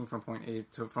walking from point A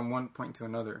from one point to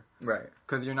another. Right.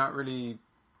 Because you're not really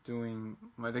doing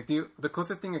like the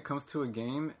closest thing it comes to a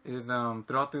game is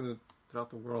throughout the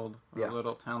world, or the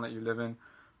little town that you live in.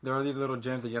 There are these little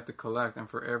gems that you have to collect, and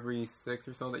for every 6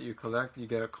 or so that you collect, you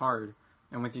get a card.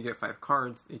 And once you get 5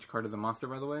 cards, each card is a monster,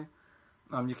 by the way.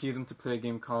 You can use them to play a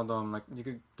game called like you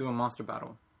could do a monster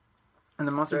battle. And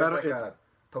the monster battle is a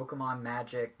Pokemon,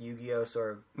 Magic, Yu-Gi-Oh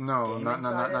sort of. No,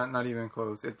 not even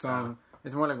close. It's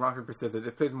it's more like rock paper scissors.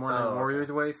 It plays more like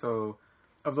Warriors way. So,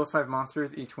 of those 5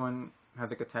 monsters, each one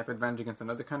has like a type advantage against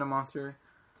another kind of monster.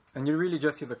 And you really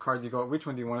just use the cards. You go, which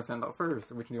one do you want to send out first?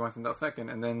 Or which one do you want to send out second?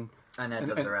 And then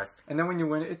does the rest. And then when you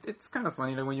win, it's kind of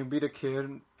funny. Like when you beat a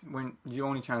kid, when you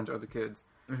only challenge other kids,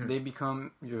 they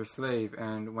become your slave.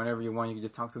 And whenever you want, you can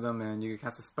just talk to them and you can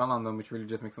cast a spell on them, which really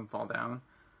just makes them fall down.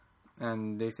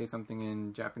 And they say something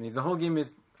in Japanese. The whole game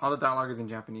is all the dialogue is in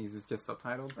Japanese. It's just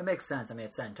subtitled. It makes sense. I mean,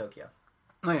 it's set in Tokyo.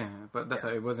 Oh yeah, but that's how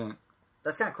it wasn't.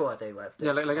 That's kind of cool that they left.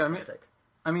 Yeah,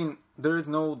 I mean, there's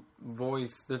no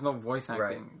voice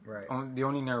acting. Right. The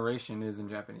only narration is in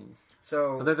Japanese.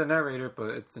 So there's a narrator, but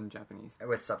it's in Japanese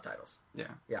with subtitles.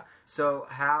 Yeah. So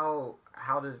how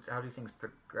do things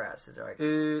progress? Is there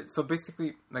like so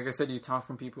basically, like I said, you talk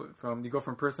you go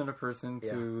from person to person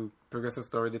to progress the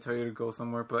story. They tell you to go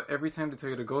somewhere, but every time they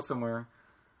tell you to go somewhere,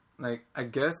 like I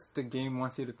guess the game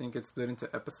wants you to think it's split into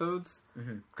episodes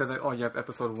because you have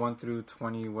episode 1 through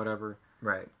 20, whatever.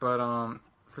 Right. But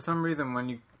for some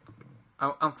reason,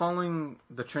 I'm following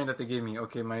the train that they gave me.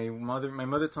 Okay, my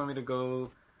mother told me to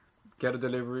go get a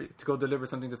delivery, to go deliver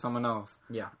something to someone else.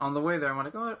 Yeah. On the way there, I'm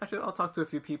like, I'll talk to a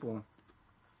few people.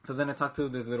 So then I talked to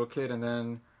this little kid, and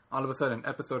then all of a sudden,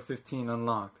 episode 15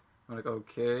 unlocked. I'm like,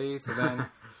 okay. So then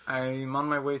I'm on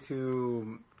my way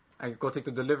I go take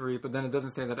the delivery, but then it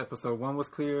doesn't say that episode 1 was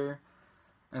clear.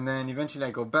 And then eventually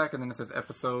I go back, and then it says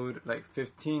episode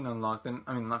 15 unlocked. And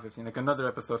I mean, not 15, like another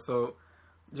episode. So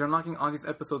you're unlocking all these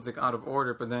episodes out of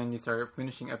order, but then you start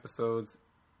finishing episodes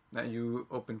that you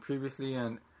opened previously,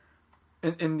 and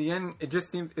in the end, it's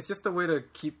just a way to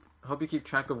help you keep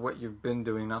track of what you've been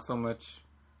doing, not so much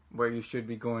where you should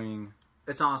be going.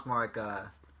 It's almost more like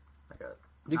a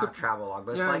travel log,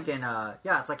 but it's like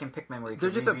in Pikmin where you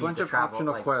can there's just a bunch of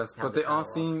optional quests, but they all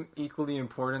seem equally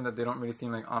important that they don't really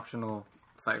seem like optional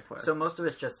side quests. So most of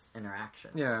it's just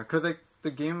interaction. Yeah, because the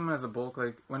game as a bulk,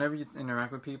 whenever you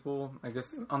interact with people, I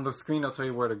guess on the screen it'll tell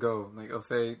you where to go. Like it'll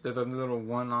say there's a little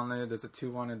 1 on it, there's a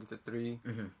 2 on it, there's a 3,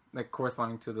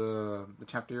 corresponding to the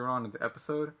chapter you're on, or the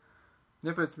episode.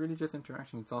 Yeah, but it's really just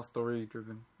interaction. It's all story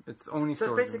driven. It's only story.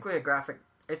 So it's basically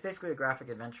a graphic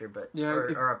adventure, but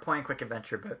or a point and click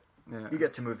adventure, but you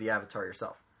get to move the avatar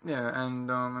yourself. Yeah,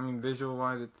 and I mean visual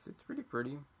wise, it's pretty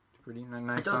pretty. It's pretty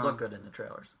nice. It does look good in the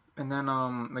trailers. And then,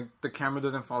 the camera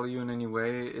doesn't follow you in any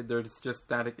way. There's just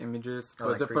static images.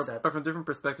 But from different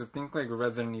perspectives. Think like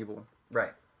Resident Evil.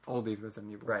 Right. Oldies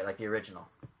Resident Evil. Right, like the original.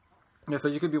 Yeah, so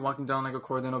you could be walking down like a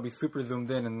corridor and it'll be super zoomed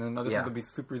in, and then other times it'll be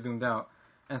super zoomed out.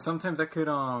 And sometimes that could,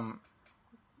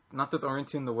 not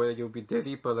disorient you in the way that you'll be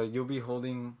dizzy, but you'll be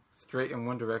holding straight in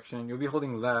one direction. You'll be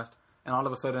holding left, and all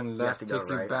of a sudden left takes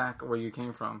you back where you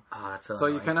came from. Oh, that's so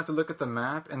you kind of have to look at the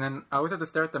map, and then I always have to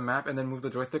stare at the map and then move the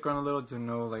joystick around a little to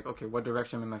know, okay, what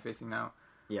direction am I facing now?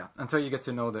 Yeah. Until you get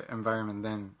to know the environment,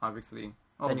 then obviously.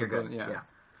 Then you're good. Yeah.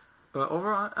 But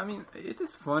overall, I mean, it's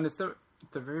just fun. It's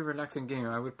a very relaxing game.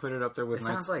 I would put it up there with. It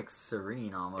sounds like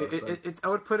serene almost. I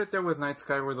would put it there with Night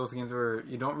Sky, where those games where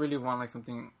you don't really want like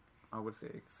something, I would say,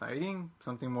 exciting,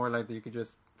 something more like that you could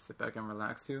just sit back and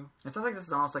relax to. It sounds like this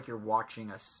is almost like you're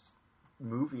watching a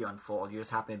movie unfold. You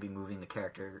just happen to be moving the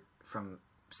character from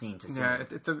scene to scene. Yeah,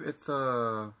 it's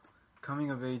a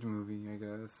coming of age movie, I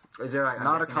guess. Is there like,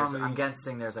 not a comedy? I'm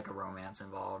guessing there's like a romance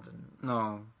involved. And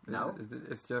no,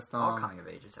 it's just all coming of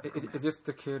ages. It's just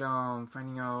the kid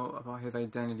finding out about his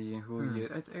identity and who he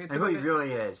is. And who he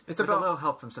really is. It's about a little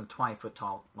help from some 20-foot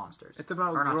tall monsters. It's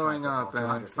about growing up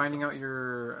and finding out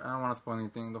your. I don't want to spoil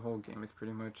anything. The whole game is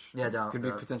pretty much could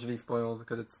be potentially spoiled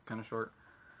because it's kind of short.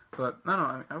 But I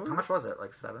don't know. How much was it?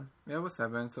 Like 7? Yeah, it was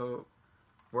 7. So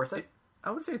worth it. I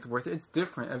would say it's worth it. It's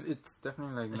different. It's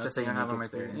definitely like it's just a unique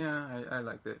experience. Yeah, I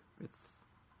liked it.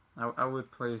 I would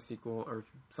play a sequel or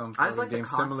some sort of game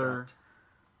similar.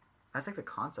 I think the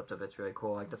concept of it's really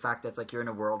cool. Like the fact that it's like you're in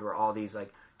a world where all these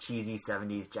like cheesy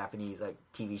 70s Japanese like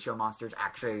TV show monsters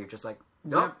actually you're just like,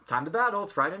 time to battle.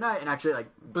 It's Friday night, and actually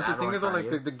like. But the thing is, though, like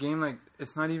the game, like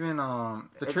it's not even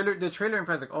the trailer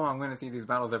implies like, oh, I'm going to see these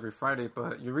battles every Friday,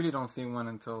 but you really don't see one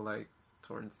until like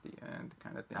towards the end,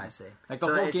 kind of thing. I see. Like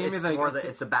the whole game is like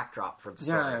it's a backdrop for the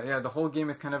story. Yeah. The whole game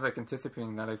is kind of like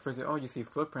anticipating that. Like first, you see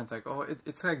footprints. Like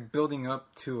it's like building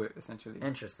up to it essentially.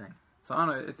 Interesting. So I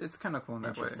don't know. It's kind of cool in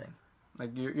that way.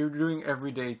 Like you're doing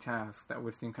everyday tasks that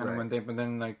would seem kind of mundane, but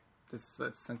then like this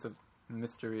sense of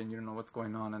mystery and you don't know what's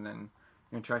going on, and then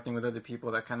you're interacting with other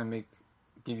people that kind of make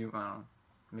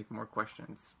more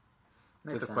questions.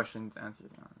 Get the questions answered.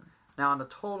 Now on the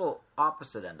total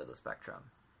opposite end of the spectrum.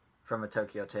 From a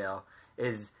Tokyo Tale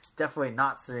is definitely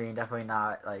not serene, definitely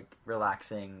not like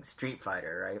relaxing Street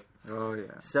Fighter, right? Oh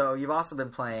yeah. So you've also been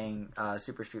playing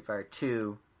Super Street Fighter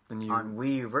 2 on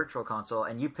Wii U Virtual Console,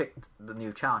 and you picked the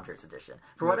new Challengers Edition.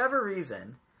 For whatever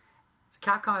reason,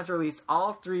 Capcom has released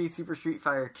all 3 Super Street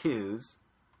Fighter 2s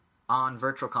on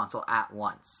Virtual Console at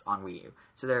once on Wii U.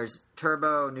 So there's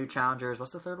Turbo, New Challengers.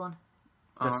 What's the third one?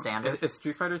 Just standard. It's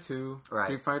Street Fighter 2. Right.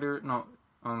 Street Fighter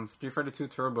 2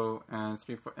 Turbo and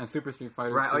Super Street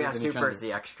Fighter. Right. 2, oh yeah, Super is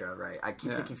the extra. Right. I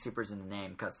keep thinking Super's in the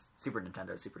name because Super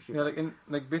Nintendo, Super Street. Yeah,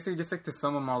 like basically just like to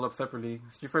sum them all up separately.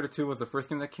 Street Fighter 2 was the first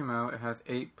game that came out. It has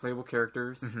 8 playable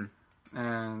characters,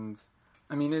 and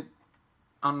I mean it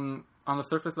on the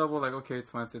surface level, like okay,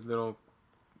 it's fun. It's a little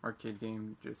arcade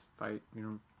game, you just fight,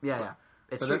 Yeah.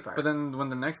 It's Street Fighter. But then when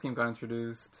the next game got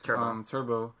introduced,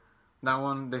 Turbo. That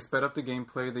one, they sped up the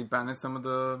gameplay. They balanced some of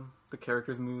the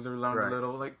characters' moves around a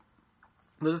little. Like,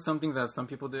 those are some things that some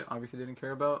people obviously didn't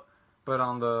care about. But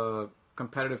on the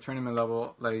competitive tournament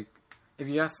level, like, if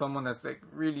you ask someone that's like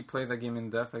really plays that game in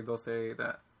depth, like they'll say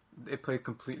that it plays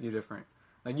completely different.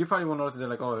 Like you probably won't notice they're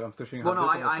like, oh, I'm still shooting. Well, no,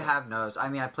 I have noticed. I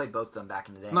mean, I played both of them back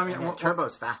in the day. No, I mean,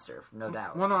 Turbo's faster, no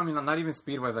doubt. Well, no, I mean, not even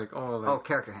speed wise. Like,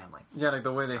 character handling. Yeah, like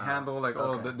the way they handle. Like,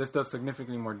 this does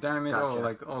significantly more damage.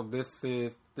 Gotcha.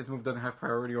 This move doesn't have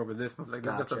priority over this move. Like,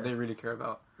 this is stuff they really care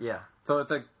about. Yeah. So it's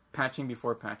like patching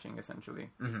before patching, essentially,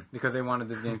 because they wanted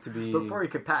this game to be. Before you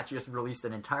could patch, you just released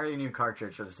an entirely new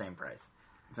cartridge for the same price.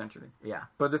 Essentially. Yeah.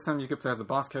 But this time you could play as the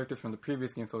boss characters from the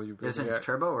previous game, so you... Is it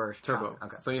Turbo or... Turbo.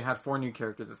 Okay. So you had 4 new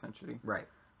characters, essentially. Right.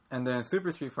 And then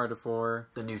Super Street Fighter 4...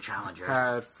 The new Challenger.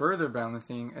 ...had further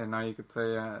balancing, and now you could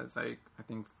play as, like, I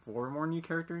think 4 more new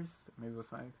characters? Maybe it was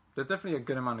 5. There's definitely a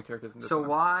good amount of characters in this one.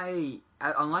 Why...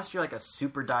 Unless you're, like, a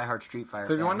super diehard Street Fighter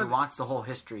fan who wants the whole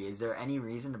history, is there any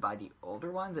reason to buy the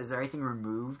older ones? Is there anything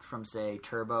removed from, say,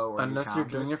 Turbo or Unless you're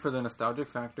doing it for the nostalgic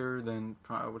factor, then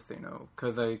I would say no.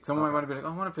 Because, like, someone might want to be like,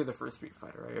 oh, I want to play the first Street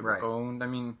Fighter I ever owned. I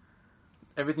mean,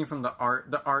 everything from the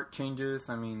art changes.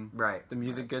 I mean, the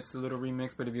music gets a little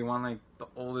remixed, but if you want, like, the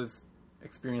oldest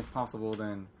experience possible,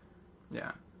 then,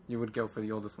 yeah, you would go for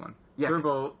the oldest one. Yeah,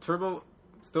 Turbo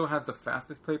still has the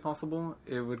fastest play possible.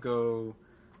 It would go...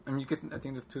 I mean, I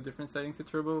think there's 2 different settings to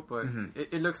Turbo, but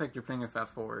it looks like you're playing it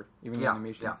fast forward, even the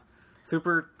animations. Yeah.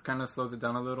 Super kind of slows it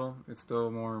down a little. It's still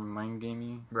more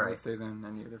mind-gamey, I would say, than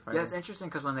any other fighter. Yeah, it's interesting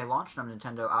because when they launched on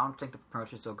Nintendo, I don't think the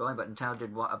promotion's still going, but Nintendo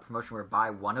did a promotion where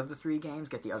buy one of the 3 games,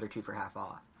 get the other 2 for half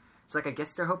off. So, like, I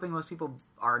guess they're hoping most people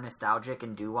are nostalgic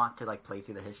and do want to, like, play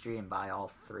through the history and buy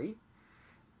all 3.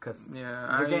 Because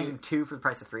you're getting 2 for the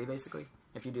price of 3, basically.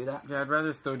 If you do that? Yeah, I'd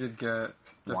rather still just get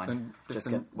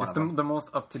the most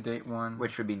up-to-date one.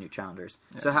 Which would be New Challengers.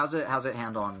 Yeah. So how's it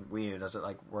handle on Wii U? Does it,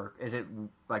 like, work? Is it,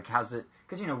 like, how's it...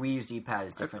 Because, Wii U's D-pad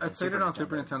is different I played it on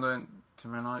Super Nintendo, and to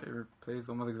my knowledge, it plays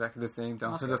almost exactly the same,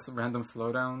 down to the random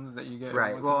slowdowns that you get.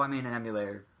 Right. Well, I mean, an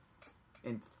emulator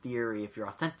in theory, if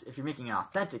you're making an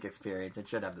authentic experience, it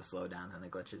should have the slowdowns and the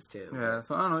glitches too. Yeah,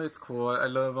 so I don't know, it's cool. I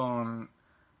love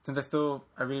since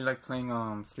I really like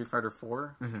playing Street Fighter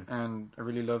 4, and I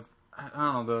really love,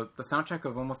 I don't know, the soundtrack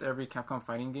of almost every Capcom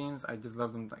fighting games. I just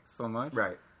love them like so much.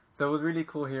 Right. So it was really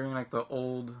cool hearing like the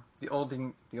old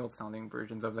sounding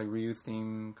versions of like Ryu's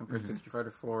theme compared to Street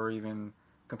Fighter 4, even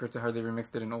compared to how they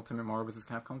remixed it in Ultimate Mario vs.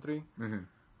 Capcom 3.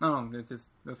 No, it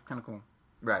was kind of cool.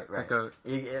 Right. Like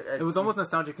it was almost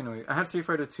nostalgic in a way. I had Street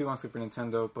Fighter 2 on Super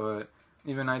Nintendo, but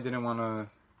even I didn't want to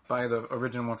buy the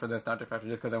original one for the nostalgia factor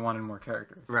just because I wanted more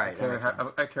characters. Right.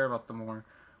 I care about them more.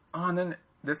 Oh, and then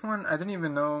this one, I didn't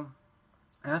even know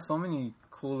it has so many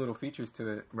cool little features to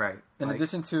it. Right. In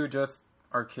addition to just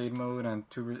arcade mode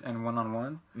and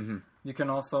one-on-one, you can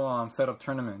also set up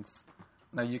tournaments.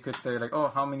 Like you could say like, oh,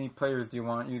 how many players do you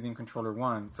want using controller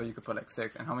 1? So you could put like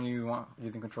 6, and how many you want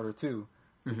using controller 2?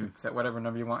 So you can set whatever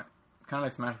number you want, kind of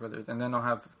like Smash Brothers. And then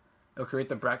it'll create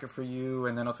the bracket for you,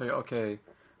 and then it'll tell you, okay,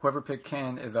 whoever picked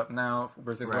Ken is up now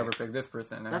versus whoever picked this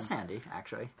person. And that's handy,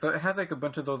 actually. So it has like a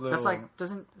bunch of those little. That's like,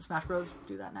 doesn't Smash Bros.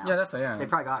 Do that now? Yeah, yeah. They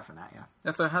probably got it from that, yeah.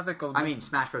 Yeah, so it has like I mean,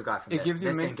 Smash Bros. Got it from this. Gives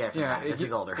you didn't get it from that. This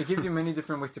is older. It gives you many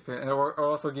different ways to pick, or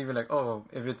also give you like, oh,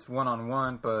 if it's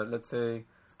one-on-one, but let's say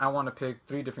I want to pick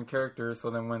 3 different characters, so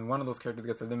then when one of those characters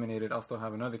gets eliminated, I'll still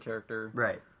have another character.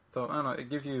 Right. So, I don't know, it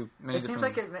gives you many different...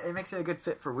 It seems like it makes it a good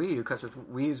fit for Wii U, because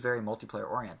Wii U is very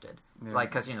multiplayer-oriented. Yeah.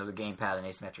 Like, because, the gamepad and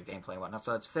asymmetric gameplay and whatnot,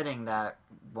 so it's fitting that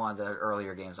one of the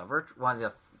earlier games on one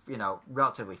of the,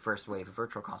 relatively first wave of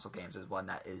Virtual Console games is one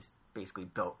that is basically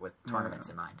built with tournaments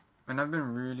in mind. And I've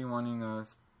been really wanting a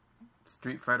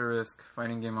Street Fighter-esque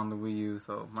fighting game on the Wii U,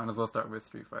 so might as well start with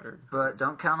Street Fighter. But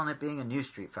don't count on it being a new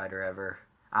Street Fighter ever.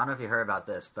 I don't know if you heard about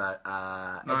this, but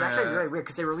it's actually really weird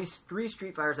because they released 3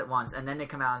 Street Fighters at once, and then they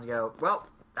come out and go, well,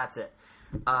 that's it.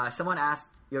 Someone asked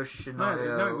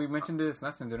Yoshinori... No, we mentioned this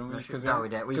last time, didn't we? No, we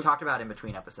didn't. We talked about it in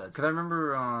between episodes. Because I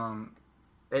remember...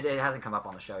 It hasn't come up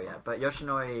on the show yet, but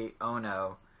Yoshinori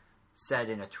Ono said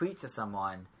in a tweet to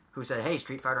someone who said, hey,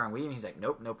 Street Fighter on Wii, and he's like,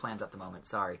 nope, no plans at the moment,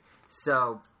 sorry.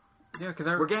 So,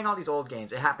 we're getting all these old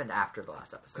games. It happened after the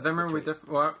last episode. Because I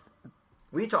remember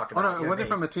we talked about it. It wasn't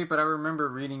from a tweet, but I remember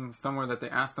reading somewhere that they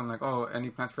asked him, like, oh, any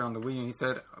plans for it on the Wii? And he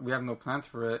said, we have no plans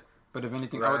for it. But if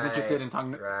anything, I was interested in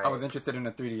talking. I was interested in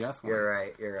a 3DS one.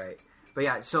 You're right. But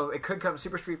yeah, so it could come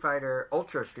Super Street Fighter,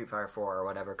 Ultra Street Fighter 4 or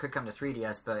whatever, could come to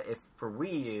 3DS, but if for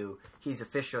Wii U, he's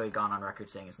officially gone on record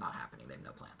saying it's not happening. They have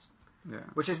no plans. Yeah.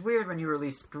 Which is weird when you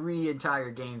release 3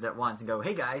 entire games at once and go,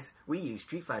 hey guys, Wii U,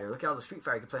 Street Fighter, look at all the Street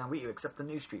Fighter you can play on Wii U except the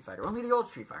new Street Fighter. Only the old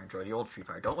Street Fighter. Enjoy the old Street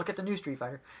Fighter. Don't look at the new Street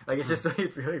Fighter. Like, it's just,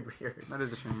 it's really weird. That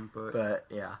is a shame, but... But,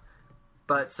 yeah.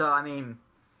 But, so, I mean,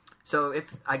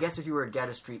 I guess if you were to get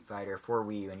a Street Fighter for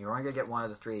Wii U and you're only going to get one of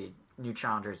the 3 new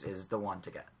challengers is the one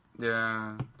to get.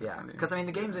 Yeah. Yeah. Because, I mean,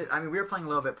 the games, we were playing a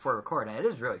little bit before recording, and it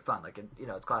is really fun. Like,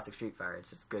 it's classic Street Fighter.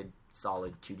 It's just good,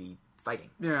 solid 2D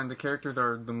fighting. Yeah, and the characters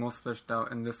are the most fleshed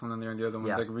out in this one than they are in the other ones.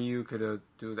 Yeah. Like, Ryu could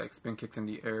do, like, spin kicks in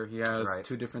the air. He has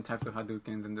 2 different types of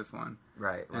Hadoukens in this one.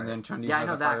 Right. And then Chun-Li has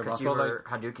a fireball. Yeah, I know that, because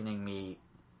you were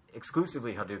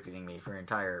exclusively Hadoukening me for an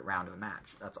entire round of a match.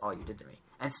 That's all you did to me.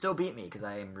 And still beat me, because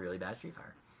I am really bad at Street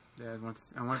Fighter. Yeah,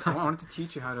 I wanted to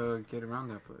teach you how to get around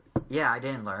that, but... Yeah, I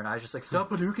didn't learn. I was just like, stop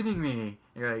Hadoukening me! And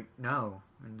you're like, no.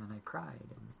 And then I cried.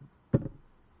 And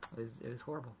it was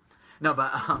horrible. No,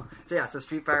 but, so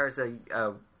Street Fighter is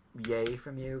a yay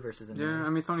from you versus a... Yeah, I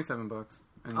mean, it's only $7.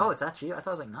 And it's that cheap? I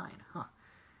thought it was like $9. Huh.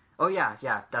 Oh,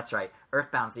 yeah, that's right.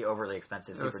 Earthbound's the overly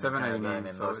expensive Super Nintendo game,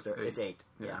 and so it's $8.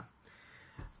 Yeah.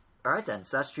 All right, then.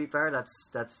 So that's Street Fighter.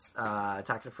 That's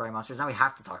Attack of the Flying Monsters. Now we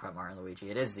have to talk about Mario and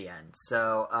Luigi. It is the end.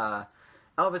 So,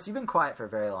 Elvis, you've been quiet for a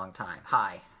very long time.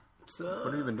 Hi. So, what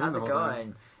have you been doing the whole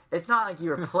time? It's not like you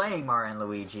were playing Mario and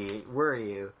Luigi, were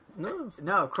you? No.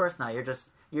 No, of course not. You're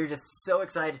just so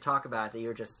excited to talk about it that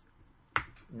you're just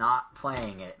not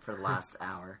playing it for the last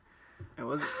hour. It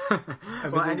wasn't.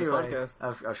 Well, anyway,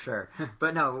 sure,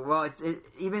 but no. Well,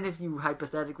 even if you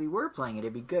hypothetically were playing it,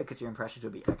 it'd be good because your impressions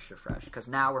would be extra fresh. Because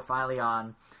now we're finally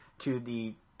on to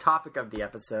the topic of the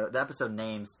episode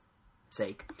name's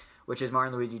sake, which is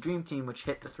Mario & Luigi Dream Team, which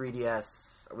hit the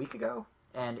 3DS a week ago,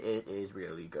 and it is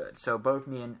really good. So both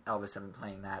me and Elvis have been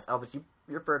playing that. Elvis,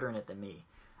 you're further in it than me.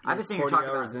 I've been sitting here talking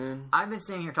about it. I've been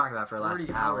sitting here talking about it for the last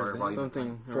hour. While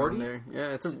something 40 there. Yeah,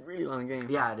 it's a really long game.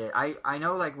 Yeah, it is. I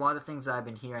know. Like, one of the things that I've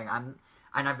been hearing,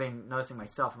 I've been noticing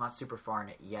myself. I'm not super far in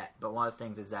it yet, but one of the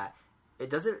things is that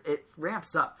it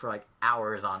ramps up for like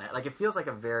hours on it. Like, it feels like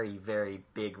a very, very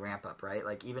big ramp up, right?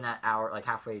 Like, even at hour, like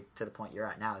halfway to the point you're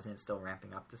at now, isn't it still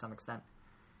ramping up to some extent?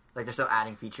 Like, they're still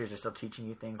adding features, they're still teaching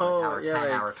you things like hour 10,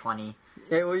 hour 20.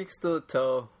 Yeah, well, you can still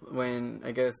tell when,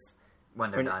 I guess,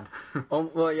 when they're done.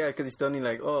 Well, yeah, because you still need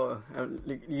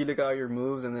you look at all your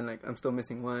moves, and then I'm still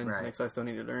missing one. Right. So I still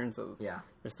need to learn. So yeah,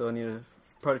 I still need to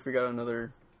probably figure out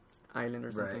another island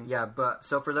or something. Right. Yeah, but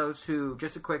so for those who,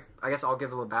 just a quick, I guess I'll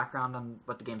give a little background on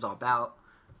what the game's all about,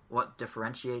 what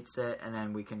differentiates it, and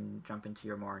then we can jump into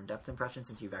your more in-depth impression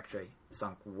since you've actually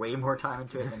sunk way more time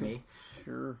into it than me.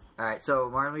 Sure. All right, so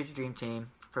Mario & Luigi Dream Team,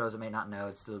 for those that may not know,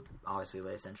 it's the obviously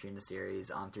latest entry in the series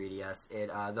on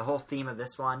 3DS. The whole theme of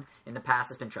this one in the past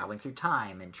has been traveling through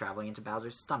time and traveling into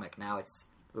Bowser's stomach. Now it's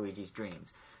Luigi's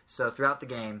dreams. So throughout the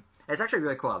game, it's actually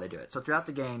really cool how they do it. So throughout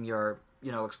the game, you're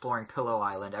exploring Pillow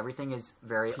Island. Everything is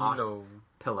very awesome.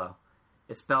 Pillow.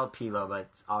 It's spelled Pilo, but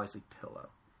it's obviously Pillow.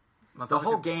 The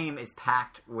whole game is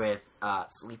packed with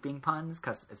sleeping puns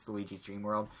because it's Luigi's Dream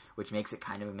World, which makes it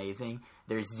kind of amazing.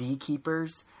 There's Z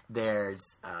Keepers.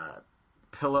 There's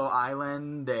Pillow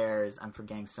Island. I'm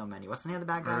forgetting so many. What's the name of the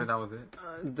bad guy? That was it.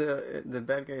 The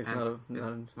bad guy is not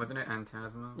wasn't it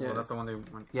Antasma? Yeah. Well, that's the one they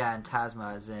went. Yeah,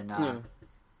 Antasma is in.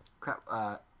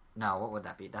 Crap. No, what would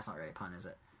that be? That's not really a pun, is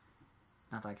it?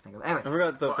 Not that I can think of. Anyway, I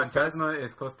forgot Antasma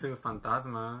is close to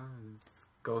Fantasma.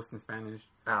 Ghost in Spanish.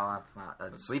 Oh, that's not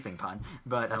a sleeping pun.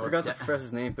 But I forgot the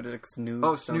professor's name, but it's Snooze.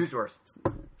 Oh, Snoozemore.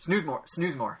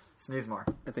 Snoozemore.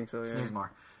 I think so, yeah. Snoozemore.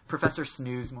 Professor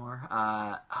Snoozemore.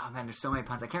 Oh, man, there's so many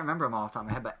puns. I can't remember them all off the top of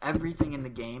my head, but everything in the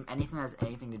game, anything that has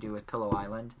anything to do with Pillow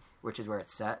Island, which is where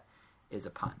it's set, is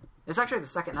a pun. It's actually the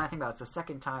second, now I think about it, it's the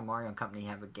second time Mario and Company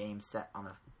have a game set on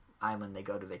an island they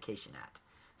go to vacation at.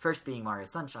 First being Mario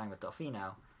Sunshine with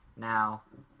Delfino. Now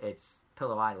it's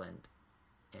Pillow Island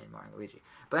in Mario & Luigi.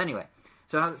 But anyway,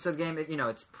 so the game,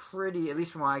 it's pretty, at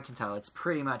least from what I can tell, it's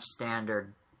pretty much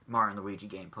standard Mario & Luigi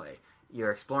gameplay.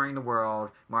 You're exploring the world,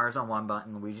 Mario's on one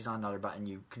button, Luigi's on another button,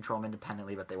 you control them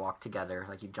independently, but they walk together,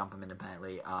 like you jump them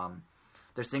independently.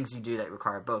 There's things you do that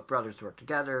require both brothers to work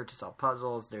together to solve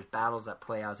puzzles. There's battles that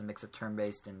play out as a mix of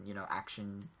turn-based and,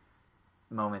 action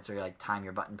moments where you time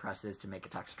your button presses to make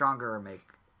attacks stronger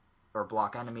or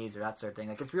block enemies or that sort of thing.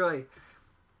 It's really,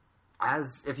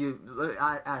 if you look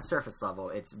at surface level,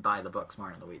 it's by the books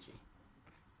Mario & Luigi.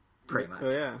 Pretty much. Oh,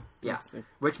 yeah. Yeah.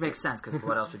 Which makes sense because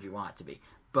what else would you want it to be?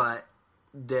 But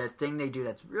the thing they do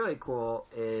that's really cool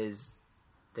is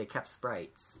they kept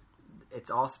sprites. It's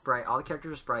all sprite. All the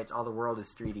characters are sprites. All the world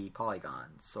is 3D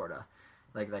polygons, sort of.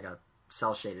 Like a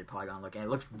cel-shaded polygon look. And it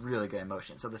looks really good in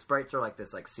motion. So the sprites are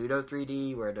this pseudo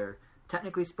 3D where they're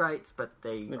technically sprites, but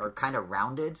they are kind of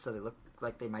rounded, so they look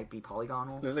like they might be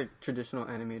polygonal. They're traditional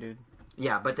animated.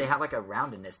 Yeah, but they have a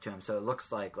roundedness to them, so it looks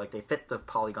like they fit the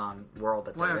polygon world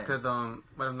that they're in. Yeah, because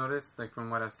what I've noticed, from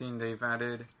what I've seen, they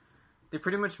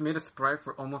pretty much made a sprite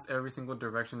for almost every single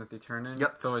direction that they turn in.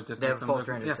 Yep. So it just makes them look,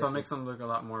 so it makes them look a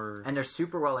lot more. And they're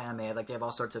super well animated. They have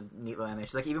all sorts of neat little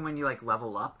animations. Even when you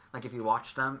level up, if you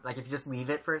watch them, if you just leave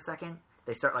it for a second,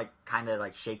 they start kind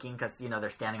of shaking because they're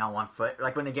standing on one foot.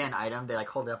 When they get an item, they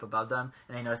hold it up above them,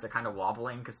 and they notice they're kind of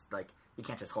wobbling because you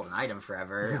can't just hold an item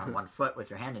forever on one foot with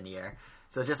your hand in the air.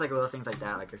 So just little things like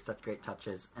that, are such great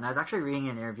touches. And I was actually reading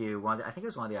an interview. I think it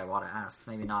was one of the Iwata Asks,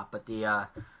 maybe not, but the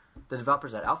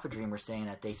developers at Alpha Dream were saying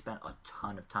that they spent a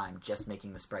ton of time just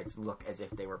making the sprites look as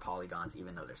if they were polygons,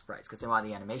 even though they're sprites, because they want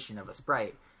the animation of a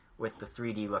sprite with the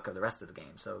 3D look of the rest of the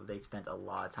game. So they spent a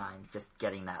lot of time just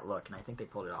getting that look, and I think they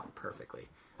pulled it off perfectly.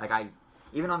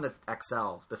 Even on the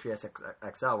XL, the 3DS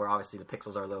XL, where obviously the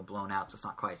pixels are a little blown out, so it's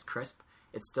not quite as crisp,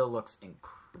 it still looks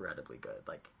incredibly good.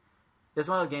 This is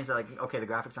one of the games that, the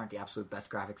graphics aren't the absolute best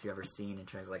graphics you've ever seen in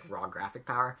terms of, raw graphic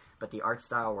power, but the art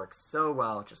style works so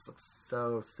well, it just looks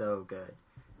so, so good.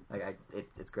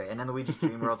 It's great. And then Luigi's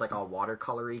Dream World's, all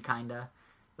watercolory, kinda.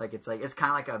 It's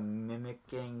kind of like a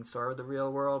mimicking sort of the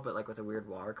real world, but, with a weird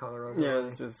watercolor over it. Yeah,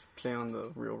 it's just play on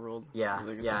the real world. Yeah,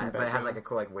 but it has, a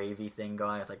cool, wavy thing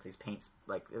going with, these paints,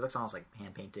 it looks almost,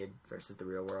 hand-painted versus the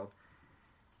real world.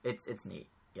 It's neat,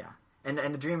 yeah. And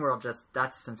the Dream World,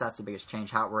 since that's the biggest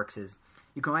change, how it works is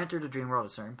you can enter the Dream World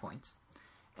at certain points,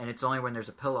 and it's only when there's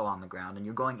a pillow on the ground, and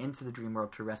you're going into the Dream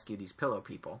World to rescue these pillow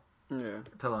people,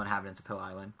 pillow inhabitants of Pillow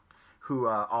Island, who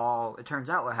it turns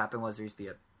out what happened was there used to be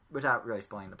without really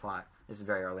spoiling the plot, this is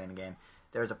very early in the game,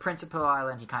 there was a prince of Pillow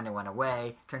Island, he kind of went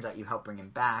away, turns out you helped bring him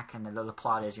back, and the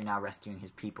plot is you're now rescuing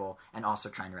his people, and also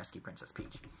trying to rescue Princess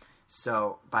Peach.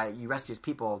 So, you rescue his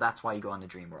people, that's why you go in the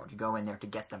Dream World. You go in there to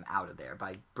get them out of there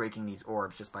by breaking these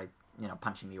orbs, just by,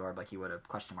 punching the orb like you would a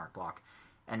question mark block.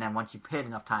 And then once you hit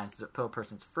enough times, the pillow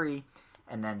person's free,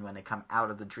 and then when they come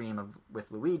out of the dream with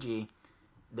Luigi,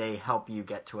 they help you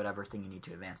get to whatever thing you need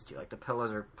to advance to. The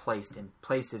pillows are placed in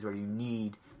places where you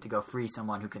need to go free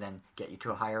someone who can then get you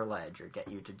to a higher ledge, or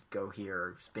get you to go here,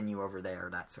 or spin you over there,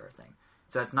 that sort of thing.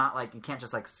 So it's not like you can't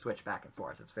just like switch back and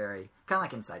forth. It's very kind of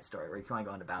like Inside Story, where you can only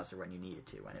go into Bowser when you needed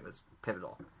to, when it was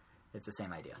pivotal. It's the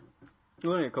same idea.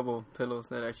 There's only a couple pillows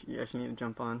that you actually need to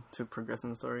jump on to progress in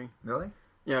the story. Really?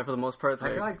 Yeah, for the most part. I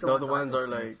feel like the other ones are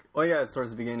like, it's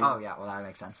towards the beginning. Oh yeah, well that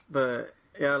makes sense. But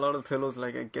yeah, a lot of the pillows,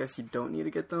 like I guess you don't need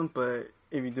to get them, but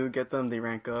if you do get them, they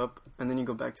rank up, and then you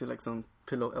go back to like some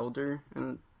pillow elder,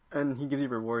 and he gives you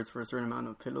rewards for a certain amount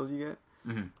of pillows you get.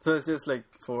 Mm-hmm. So it's just like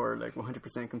for like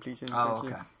 100% completion. Oh,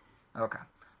 okay.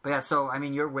 But yeah, so I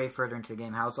mean, you're way further into the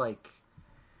game. How's like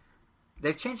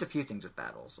they've changed a few things with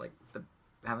battles, like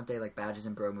haven't they, like badges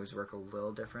and bro moves work a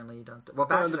little differently? Don't they? Well,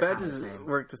 the badges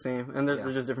work the same, and there's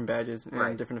just different badges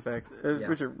and different effects,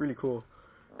 which are really cool.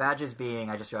 Badges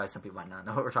being, I just realized some people might not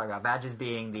know what we're talking about. Badges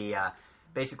being the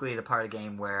basically the part of the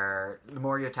game where the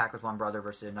more you attack with one brother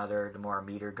versus another, the more a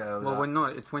meter goes. Well,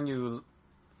 it's when you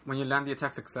land the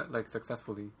attack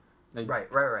successfully. Like,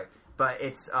 right. But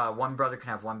it's one brother can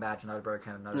have one badge, another brother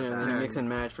can have another badge. Yeah, and then you mix and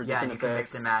match for different effects. Yeah, you can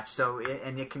mix and match. So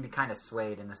it can be kind of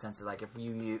swayed in the sense of like if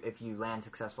you land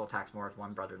successful attacks more with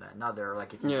one brother than another, or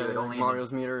like if you do it only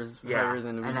Mario's meter is higher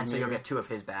than Luigi's and then so meter. you'll get 2 of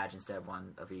his badge instead of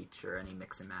 1 of each, or any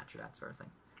mix and match or that sort of thing.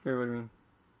 Wait, what do you mean?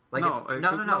 Like no,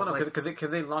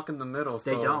 because they lock in the middle.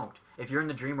 So. They don't. If you're in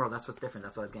the Dream World, that's what's different.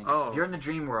 That's what I was getting at. If you're in the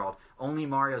Dream World, only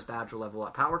Mario's badge will level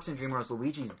up. How it works in Dream World is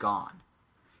Luigi's gone.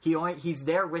 He's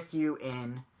there with you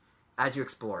as you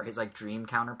explore. His like dream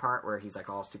counterpart, where he's like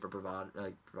all super bravado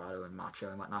and macho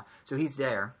and whatnot. So he's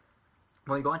there.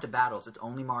 When you go into battles, it's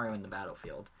only Mario in the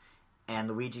battlefield, and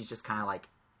Luigi's just kind of like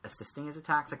assisting his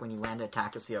attacks. Like when you land an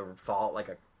attack, you'll see a fall, like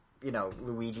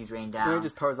Luigi's rain down. No, he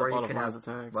just powers up all of Mario's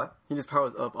attacks. What? He just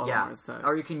powers up all of Mario's attacks.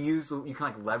 Or you can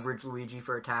like leverage Luigi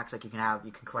for attacks. Like you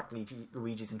can collect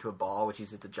Luigi's into a ball, which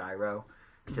uses the gyro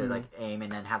to like aim,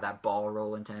 and then have that ball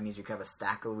roll into enemies. You can have a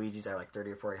stack of Luigi's that are like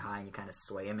 30 or 40 high, and you kind of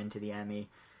sway them into the enemy.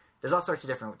 There's all sorts of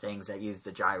different things that use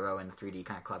the gyro and the 3D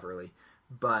kind of cleverly,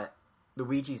 but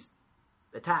Luigi's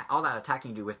attack, all that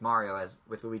attacking you do with Mario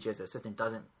with Luigi as assistant,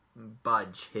 doesn't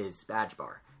budge his badge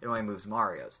bar. It only moves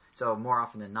Mario's. So more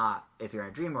often than not, if you're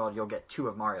in a Dream World, you'll get 2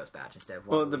 of Mario's badge instead of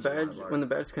 1. Well, the badge, when the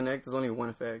badges connect, there's only 1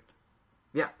 effect.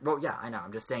 Yeah, I know.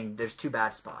 I'm just saying there's 2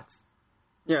 badge spots.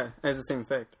 Yeah, it has the same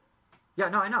effect. Yeah,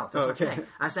 no, I know. That's what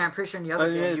I'm saying. I'm pretty sure in the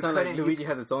other game you couldn't... Like Luigi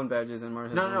has its own badges and Mario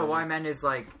has No, what I meant is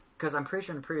like, because I'm pretty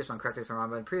sure in the previous one, correct me if I'm wrong,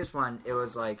 but in the previous one, it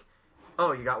was like,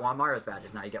 oh, you got 1 of Mario's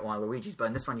badges, now you get 1 of Luigi's, but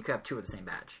in this one, you could have 2 of the same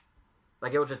badge.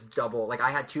 Like, it will just double. Like,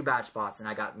 I had 2 badge spots, and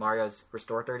I got Mario's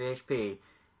Restore 30 HP,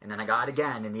 and then I got it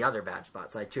again in the other badge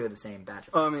spot, so I had 2 of the same badge.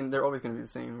 Oh, I mean, they're always going to be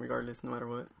the same, regardless, no matter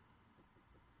what.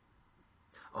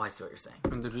 Oh, I see what you're saying.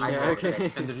 In the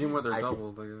Dream World, they're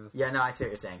doubled, I guess. Yeah, no, I see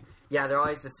what you're saying. Yeah, they're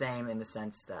always the same in the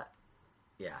sense that...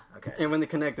 Yeah, okay. And when they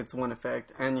connect, it's 1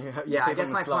 effect, and you I guess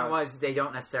my point was they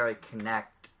don't necessarily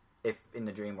connect if in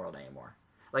the Dream World anymore.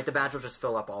 Like, the badge will just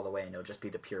fill up all the way, and it'll just be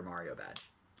the pure Mario badge.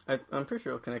 I'm pretty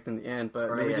sure it'll connect in the end,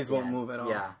 but Luigi's won't move at all.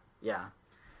 Yeah,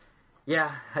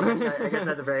 I guess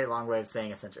that's a very long way of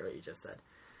saying essentially what you just said.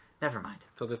 Never mind.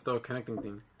 So they're still a connecting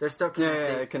thing. They're still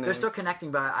connecting. Yeah, they're still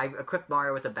connecting, but I equipped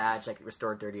Mario with a badge that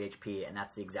restored 30 HP, and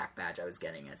that's the exact badge I was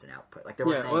getting as an output. Like there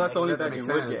wasn't any, that's the only badge you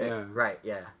would get. Yeah. Right,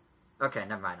 yeah. Okay,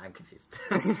 never mind. I'm confused.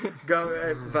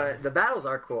 But the battles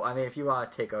are cool. I mean, if you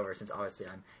want to take over, since obviously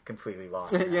I'm completely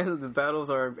lost. Yeah, the battles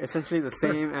are essentially the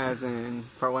same as in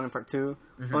Part 1 and Part 2.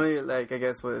 Mm-hmm. Only, like, I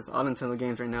guess with all Nintendo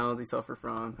games right now, they suffer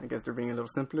from, I guess they're being a little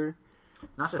simpler.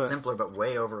 Not just simpler, but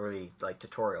way overly, like,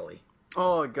 tutorial-y.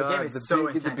 Oh god,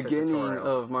 the beginning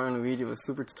of Mario and Luigi was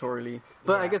super tutorially.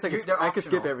 But I guess I could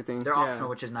skip everything. They're optional,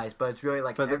 which is nice, but it's really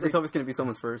like... But it's always going to be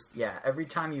someone's first. Yeah, every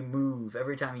time you move,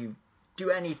 every time you do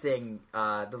anything,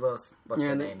 the little... What's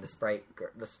her name?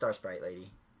 The Star Sprite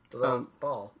lady. The little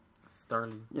ball.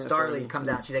 Starly. Yeah, Starly comes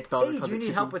out. She's like, hey, do you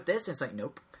need help with this? And it's like,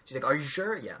 nope. She's like, are you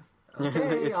sure? Yeah.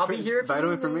 Okay, I'll be here if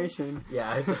vital information.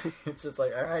 Yeah, it's just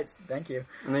like, all right, thank you.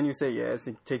 And then you say yes,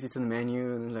 it takes you to the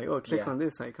menu, and then like, oh, click on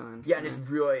this icon. Yeah, and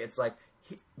it's like,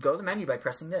 go to the menu by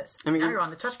pressing this. I mean, now you're on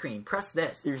the touchscreen, press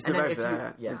this. If you survive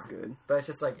that, it's good. But it's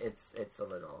just like, it's a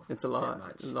little... It's a lot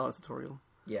of tutorial.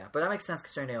 Yeah, but that makes sense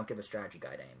considering they don't give a strategy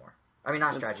guide anymore. I mean,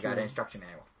 not a strategy guide, an instruction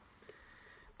manual.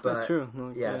 But, that's true.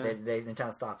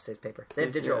 Nintendo stopped, saves paper. They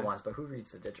have digital ones, but who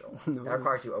reads the digital? No. That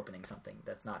requires you opening something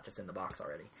that's not just in the box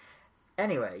already.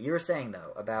 Anyway, you were saying,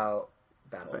 though, about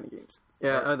battle. Fighting games.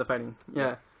 Yeah, the fighting.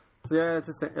 Yeah. So, yeah,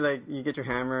 it's like, you get your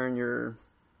hammer and your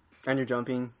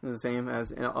jumping is the same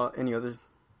as in any other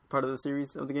part of the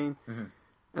series of the game. Mm-hmm.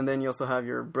 And then you also have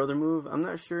your brother move. I'm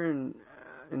not sure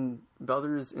in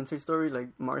Bowser's Inside Story, like,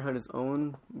 Mario had his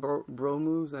own bro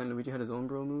moves and Luigi had his own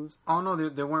bro moves. Oh, no,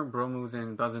 there weren't bro moves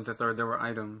in Bowser's Inside Story. There were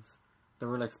items. There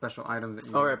were like special items that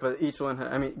you... All right, but each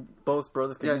one... both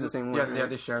brothers could use the same one. Yeah,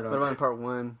 they shared them. What about in part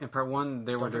 1? In part 1,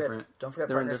 they were different. Don't forget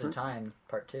Partners in Time,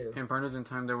 part 2. In Partners in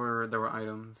Time, there were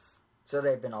items. So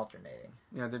they've been alternating.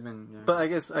 Yeah, they've been... Yeah. But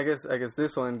I guess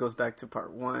this one goes back to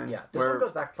part 1. Yeah, this one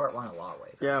goes back to part 1 in a lot of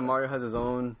ways. Yeah, Mario has his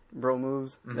own bro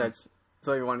moves.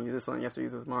 So if you want to use this one, you have to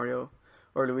use this Mario.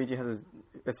 Or Luigi has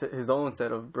his own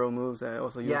set of bro moves that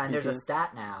also use and there's a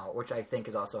stat now, which I think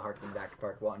is also harkening back to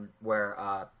part 1,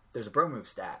 where there's a bro move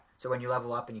stat. So when you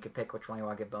level up and you can pick which one you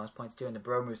want to give bonus points to, and the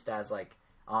bro move stat is like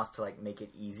almost to like make it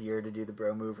easier to do the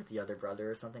bro move with the other brother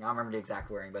or something. I don't remember the exact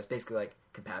wording, but it's basically like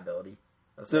compatibility.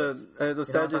 The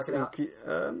stat just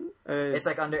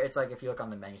it's like if you look on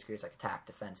the menu screen, it's like attack,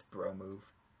 defense, bro move.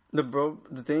 The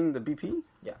BP.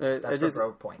 Yeah, that's the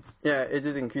bro points. Yeah, it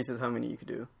just increases how many you could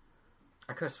do.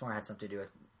 I could have sworn it had something to do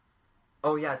with.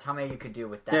 Oh yeah, it's how many you could do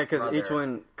with that. Yeah, because each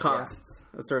one costs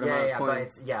a certain amount of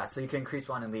points. But so you can increase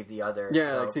one and leave the other.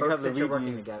 Yeah, so you can have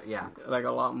Luigi's like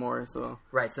a lot more. So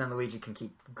right, so then Luigi can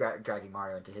keep dragging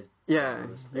Mario into his. Yeah,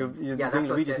 you're doing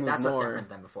Luigi's moves that's more different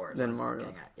than before. Than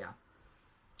Mario. Yeah.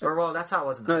 Or well, that's how it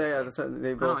was in the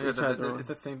they both it's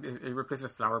the same. It replaces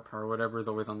flower power, whatever is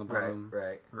always on the bottom.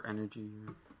 Right. Or energy.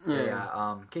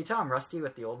 Yeah. Can you tell I'm rusty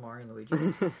with the old Mario and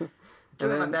Luigi?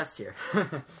 Doing my best here. I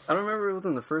don't remember if it was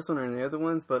in the first one or in the other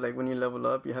ones, but like when you level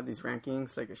up, you have these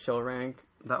rankings, like a shell rank.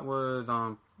 That was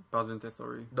Bowser's Inside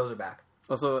Story. Those are back.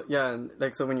 Also, yeah,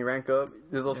 like so when you rank up,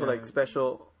 there's also like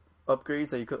special upgrades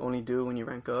that you could only do when you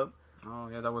rank up. Oh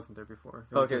yeah, that wasn't there before.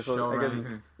 Okay, so I guess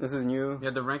this is new. Yeah,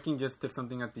 the ranking just did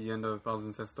something at the end of Bowser's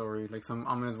Inside Story. Like some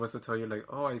ominous voice will tell you, like,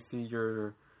 "Oh, I see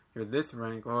you're this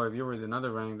rank. Oh, if you were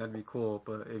another rank, that'd be cool.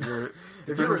 But if you're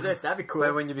if you were this, that'd be cool."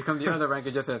 But when you become the other rank,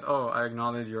 it just says, "Oh, I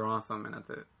acknowledge you're awesome," and that's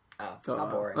it. Oh, not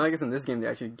boring. Well, I guess in this game they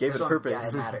actually gave it a purpose. Yeah,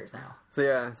 it matters now.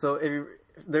 So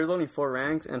there's only 4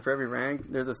 ranks, and for every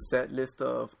rank, there's a set list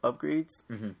of upgrades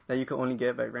that you can only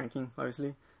get by ranking,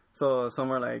 obviously. So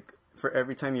some are like, for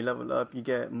every time you level up, you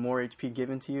get more HP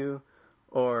given to you,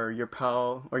 or your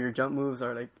POW or your jump moves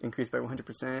are like increased by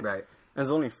 100%. Right. And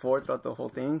there's only 4 throughout the whole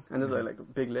thing, and there's like a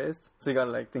big list, so you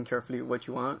gotta like think carefully what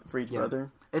you want for each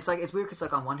brother. It's weird because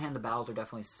like on one hand the battles are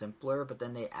definitely simpler, but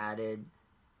then they added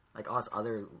like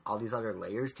all these other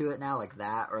layers to it now, like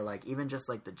that, or like even just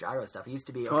like the gyro stuff. It used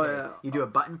to be you do a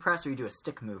button press or you do a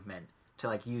stick movement to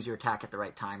like use your attack at the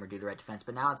right time or do the right defense.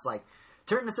 But now it's like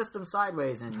turn the system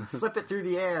sideways and flip it through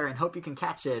the air and hope you can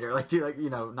catch it, or like do like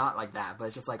not like that, but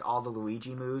it's just like all the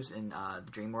Luigi moves in the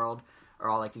Dream World are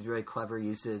all like these really clever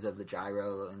uses of the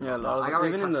gyro. And a lot of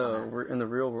even in the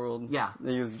real world. Yeah,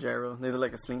 they use the gyro. There's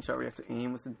like a slingshot where you have to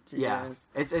aim with the guys.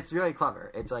 It's really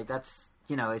clever. It's like that's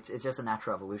it's just a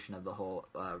natural evolution of the whole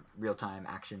real time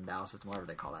action battle system, whatever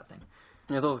they call that thing.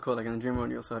 Yeah, it's also cool. Like in the Dream World,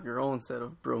 you also have your own set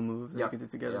of bro moves that you can do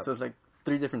together. So it's like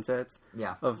 3 different sets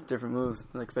of different moves,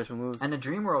 like special moves. And the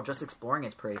Dream World, just exploring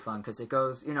it's pretty fun because it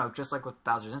goes, just like with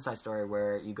Bowser's Inside Story,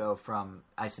 where you go from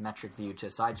isometric view to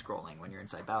side-scrolling when you're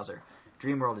inside Bowser.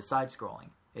 Dream World is side-scrolling.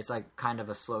 It's like kind of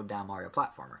a slowed-down Mario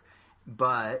platformer.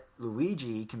 But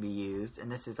Luigi can be used,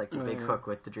 and this is like the big hook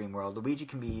with the Dream World, Luigi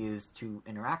can be used to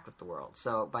interact with the world.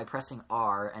 So by pressing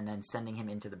R and then sending him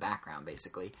into the background,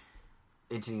 basically,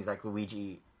 into these like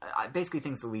Luigi... basically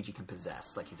things Luigi can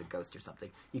possess, like he's a ghost or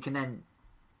something. You can then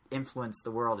influence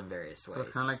the world in various ways. So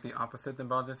it's kind of like the opposite than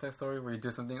Bowser's Inside Story, where you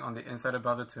do something on the inside of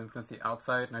Bowser to influence the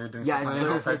outside. Now you're doing something on the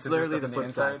outside it's literally the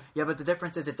flip side. Yeah, but the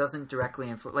difference is it doesn't directly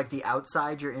influence. Like the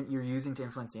outside you're using to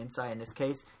influence the inside. In this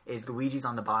case, is Luigi's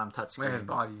on the bottom touchscreen. His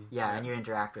body. Yeah, and you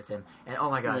interact with him, and oh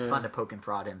my god, it's fun to poke and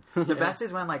prod him. The best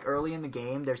is when like early in the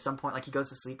game, there's some point like he goes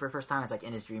to sleep for the first time. It's like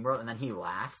in his dream world, and then he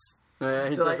laughs. Oh, yeah,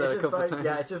 he does that a couple times.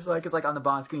 Yeah, it's just like it's like on the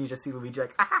bottom screen, you just see Luigi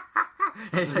like.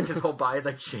 And it's like his whole body's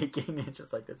like shaking. It's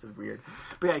just like, this is weird.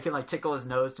 But yeah, you can like tickle his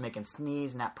nose to make him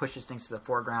sneeze, and that pushes things to the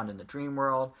foreground in the Dream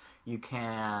World. You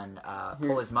can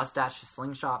pull his mustache to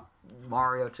slingshot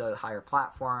Mario to higher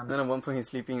platforms. Then at one point he's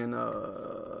sleeping in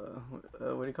what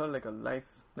do you call it? Like a life,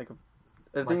 like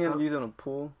a thing you use on a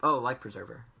pool. Oh, life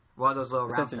preserver. One of those little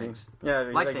round things. Yeah,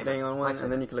 you're like laying on one, and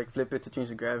then you can like flip it to change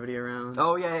the gravity around.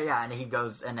 Oh yeah. And he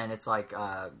goes, and then it's like.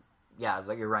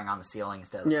 Like you're running on the ceiling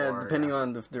instead of the floor. Depending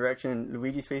on the direction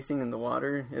Luigi's facing in the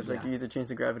water, it's like you either change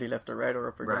the gravity left or right or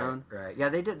up or down. Right. Yeah,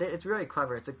 it's really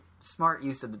clever. It's a smart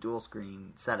use of the dual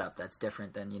screen setup that's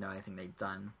different than anything they've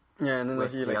done. Yeah, and then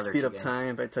you like speed up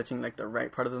time by touching like the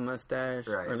right part of the mustache,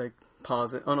 or like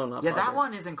pause it. Oh no, not pause that it.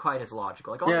 one isn't quite as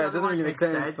logical. Like all the other ones really make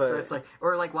sense, but it's like,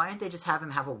 or like, why didn't they just have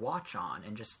him have a watch on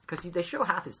and just because they show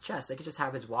half his chest, they could just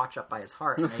have his watch up by his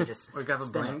heart and they just. Or you could have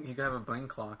a bling. You could have a bling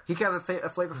clock. He could have a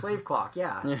Flavor Flav clock.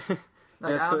 Yeah.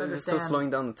 Like, I don't understand. It's still slowing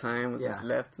down the time with his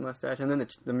left mustache, and then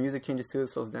the music changes too. It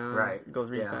slows down. Right. It goes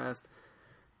really fast.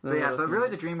 But really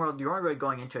the dream world, you aren't really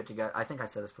going into it to get, I think I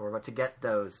said this before, but to get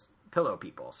those pillow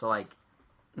people. So, like,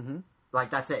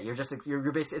 that's it. You're just,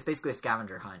 it's basically a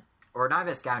scavenger hunt. Or not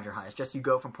even a scavenger hunt. It's just you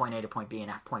go from point A to point B,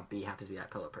 and at point B happens to be that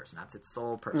pillow person. That's its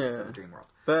sole purpose of the dream world.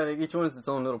 But each one is its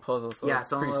own little puzzle. So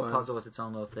its own little puzzle with its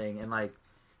own little thing. And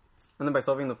then by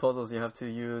solving the puzzles, you have to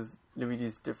use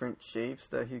Luigi's different shapes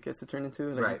that he gets to turn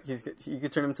into. Like you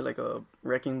could turn him into like a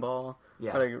wrecking ball.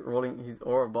 Yeah. Or like rolling,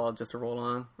 or a ball just to roll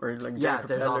on. Or like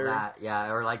there's all that.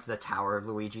 Yeah, or like the Tower of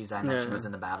Luigi's I mentioned was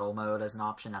in the battle mode as an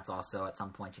option. That's also at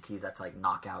some points you can use that to like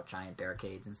knock out giant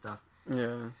barricades and stuff.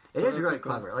 Yeah, it is really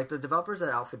clever. Cool. Like the developers at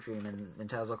Alpha Dream and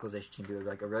Tails Localization Team do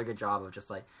like a really good job of just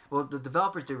like, well, the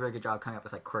developers do a really good job coming up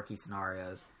with like quirky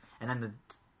scenarios, and then the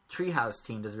Treehouse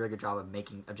team does a really good job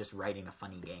of just writing a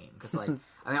funny game. Because like,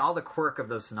 I mean, all the quirk of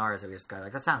those scenarios that we just got,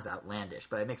 like that sounds outlandish,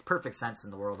 but it makes perfect sense in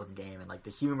the world of the game, and like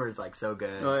the humor is like so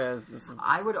good. Oh yeah,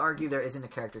 I would argue there isn't a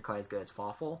character quite as good as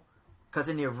Fawful, because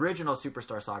in the original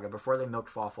Superstar Saga, before they milked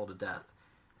Fawful to death,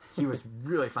 he was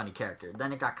really funny character.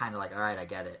 Then it got kind of like, all right, I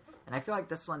get it. And I feel like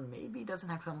this one maybe doesn't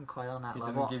have someone quite on that level.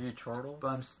 He doesn't give you chortles? But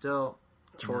I'm still...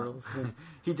 Chortles.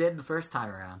 He did the first time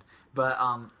around. But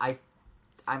I'm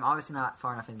obviously not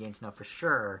far enough in the game to know for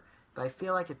sure, but I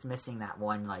feel like it's missing that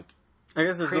one, like, I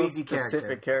guess crazy no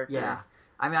specific character. Yeah.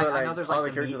 I mean, I know there's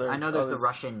like the meat, I know there's the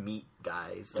Russian meat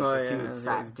guys. Like the two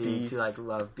fat dudes who like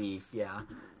love beef,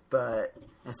 but...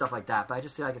 And stuff like that. But I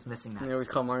just feel like it's missing that. You know, we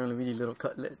call Mario and Luigi little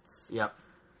cutlets. Yep.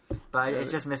 But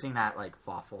it's just missing that, like,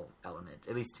 Fawful element,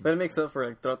 at least to me. But it makes up for,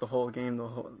 like, throughout the whole game,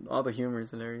 all the humor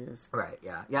is hilarious. Right,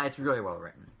 yeah. Yeah, it's really well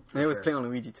written. And it was playing on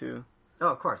Luigi, too. Oh,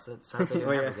 of course. That's how they do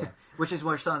every game. Which is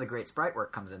where some of the great sprite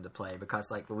work comes into play,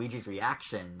 because, like, Luigi's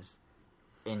reactions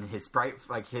in his sprite,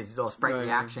 like, his little sprite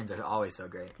reactions are always so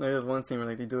great. Like, there's one scene where,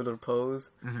 like, they do a little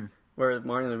pose, where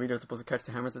Mario and Luigi are supposed to catch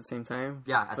the hammers at the same time.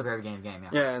 Yeah, at the very beginning of the game, yeah.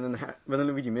 Yeah, and then but then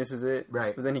Luigi misses it.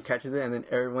 Right. But then he catches it, and then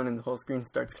everyone in the whole screen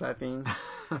starts clapping,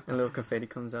 and a little confetti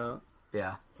comes out.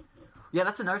 Yeah. Yeah,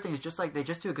 that's another thing. Is just like they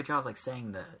just do a good job of like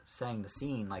saying the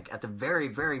scene. Like at the very,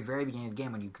 very, very beginning of the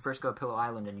game, when you first go to Pillow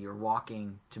Island and you're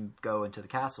walking to go into the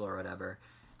castle or whatever,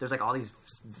 there's like all these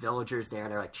villagers there.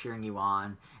 They're like cheering you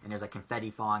on, and there's like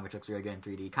confetti falling, which looks really good in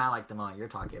 3D, kind of like the moment you're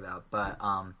talking about. But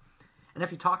and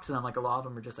if you talk to them, like a lot of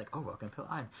them are just like, "Oh, welcome to Pillow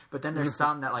Island." But then there's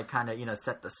some that like kind of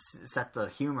set the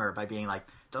humor by being like,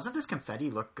 "Doesn't this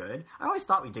confetti look good? I always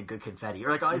thought we did good confetti," or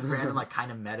like all these random like kind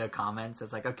of meta comments.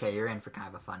 It's like, okay, you're in for kind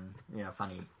of a fun,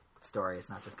 funny story. It's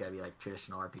not just gonna be like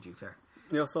traditional RPG fare.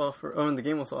 They also offer, and the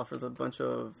game also offers a bunch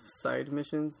of side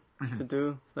missions to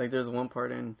do. Like there's one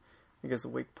part in, I guess,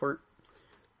 Wakeport,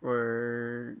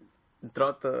 where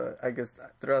throughout the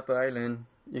island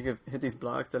you could hit these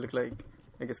blocks that look like,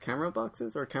 I guess, camera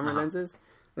boxes or camera lenses.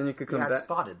 Then you could come back. I've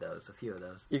spotted those, a few of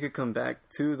those. You could come back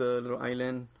to the little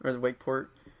island or the Wakeport,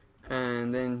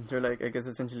 and then they're like, I guess,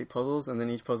 essentially puzzles, and then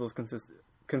each puzzle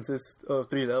consists of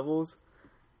 3 levels.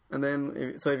 And then,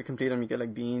 if you complete them, you get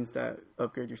like beans that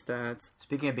upgrade your stats.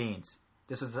 Speaking of beans,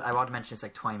 I wanted to mention this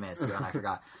like 20 minutes ago, and I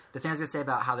forgot. The thing I was going to say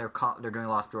about how they're doing a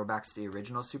lot of throwbacks to the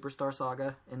original Superstar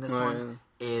Saga in this one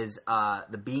is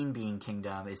the Bean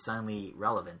Kingdom is suddenly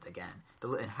relevant again.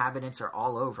 The inhabitants are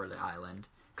all over the island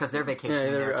because they're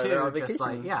vacationing there too. Just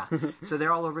like so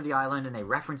they're all over the island and they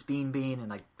reference Bean, and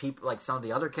like people, like some of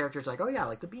the other characters, are like, oh yeah,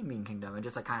 like the Bean Kingdom, and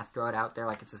just like kind of throw it out there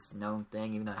like it's this known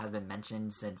thing, even though it hasn't been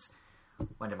mentioned since.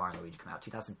 When did Mario and Luigi come out?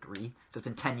 2003? So it's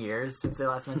been 10 years since they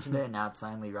last mentioned it, and now it's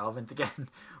finally relevant again.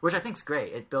 Which I think is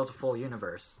great. It built a full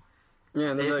universe. Yeah,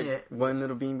 and there's like one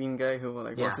little Bean guy who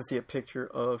wants to see a picture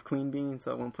of Queen Bean,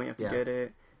 so at one point you have to get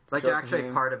it. It's like they're actually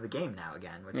part of the game now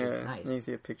again, which is nice. And you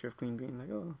see a picture of Queen Bean,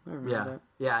 like, oh, I remember that.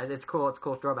 Yeah, it's cool. It's a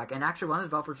cool throwback. And actually, one of the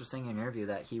developers was saying in an interview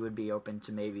that he would be open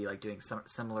to maybe like doing some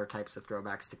similar types of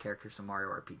throwbacks to characters from Mario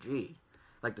RPG.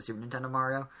 Like the Super Nintendo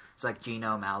Mario. It's like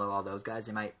Geno, Mallow, all those guys.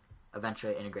 They might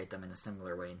eventually integrate them in a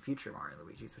similar way in future Mario and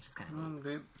Luigi's, which is kind of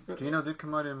neat. Geno did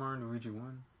come out in Mario and Luigi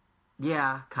 1.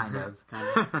 Yeah, kind of.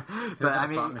 But I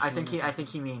mean, I think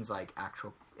he means like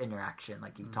actual interaction,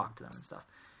 like you talk to them and stuff.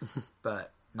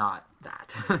 But not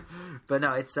that. But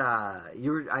no, it's I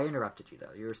interrupted you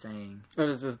though. You were saying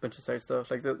there's a bunch of side stuff.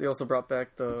 Like they also brought back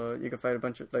you can fight a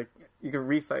bunch of you can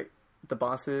refight the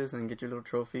bosses and get your little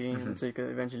trophy, and so you can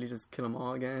eventually just kill them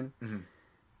all again.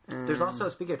 There's also,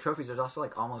 speaking of trophies, there's also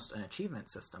like almost an achievement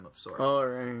system of sorts. Oh,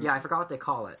 right. Yeah, I forgot what they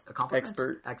call it.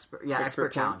 Expert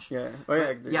challenge. Yeah. Oh,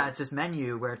 yeah. It's this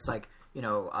menu where it's like,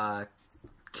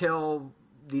 kill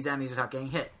these enemies without getting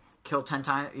hit. kill 10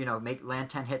 times, land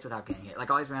 10 hits without getting hit. Like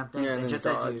all these random things. Yeah, and just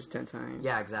dodge 10 times.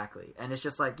 Yeah, exactly. And it's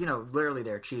just like, literally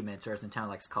they're achievements, or as Nintendo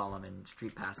likes to call them in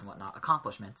Street Pass and whatnot,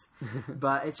 accomplishments.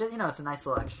 But it's just, it's a nice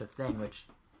little extra thing, which,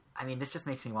 I mean, this just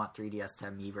makes me want 3DS to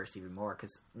have Miiverse even more,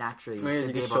 because naturally you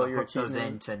should be able to hook those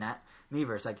into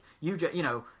Miiverse. Like, you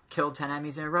killed 10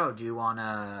 enemies in a row. Do you want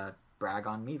to brag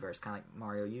on Miiverse? Kind of like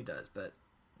Mario U does, but...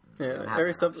 Yeah, I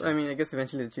guess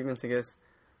eventually the achievements,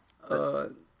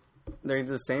 they're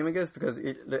the same, I guess, because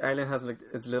the island has like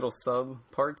its little sub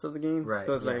parts of the game. Right.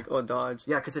 So it's like, dodge.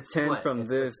 Yeah, because it's 10 split. from it's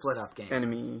this split up game.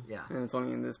 enemy. Yeah. And it's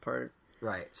only in this part.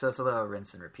 Right. So it's a little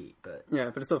rinse and repeat, but... Yeah,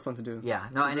 but it's still fun to do. Yeah.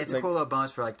 No, and it's a cool little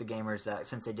bonus for like the gamers that,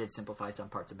 since they did simplify some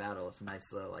parts of battle, it's a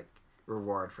nice little like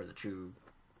reward for the true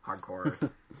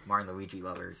hardcore Mario and Luigi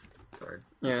lovers.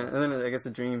 Yeah, and then I guess the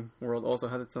Dream World also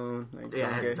has its own it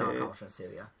has its own accomplishments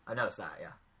too. Yeah, I noticed that.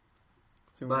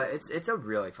 Yeah, but it's a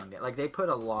really fun game. Like they put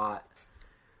a lot.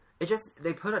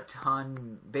 They put a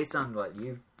ton based on what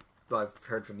I've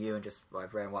heard from you and just what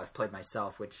I've read and what I've played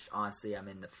myself. Which honestly,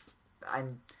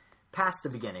 I'm past the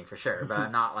beginning for sure, but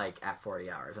I'm not like at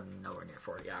 40 hours. I'm nowhere near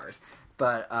 40 hours.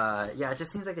 But it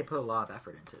just seems like they put a lot of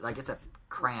effort into it. Like it's a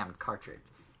crammed cartridge.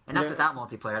 And that's without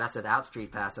multiplayer, that's without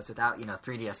Street Pass, that's without,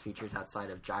 3DS features outside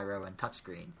of gyro and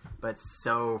touchscreen. But it's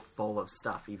so full of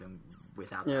stuff even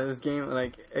without that. Yeah, this game,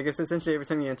 like, I guess essentially every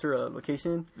time you enter a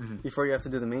location, before you have to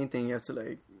do the main thing, you have to,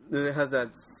 like, it has that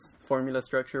formula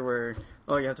structure where,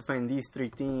 you have to find these 3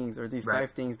 things or these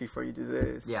 5 things before you do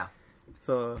this. Yeah.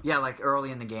 So... Yeah, like,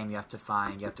 early in the game you have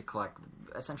to collect,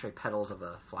 essentially, petals of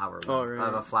a flower.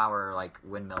 Of a flower, like,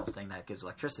 windmill thing that gives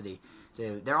electricity.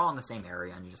 So they're all in the same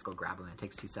area, and you just go grab them. It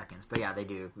takes 2 seconds. But yeah, they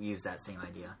do use that same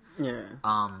idea. Yeah.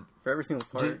 For every single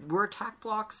part. Were attack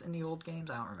blocks in the old games?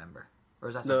 I don't remember. Or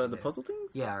is that the puzzle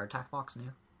things? Yeah, are attack blocks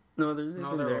new? No, they've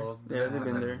been there. Old. Yeah, they've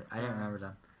been there. I didn't remember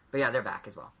them. But yeah, they're back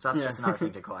as well. So that's just another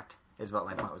thing to collect, is what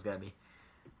my point was going to be.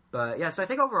 But yeah, so I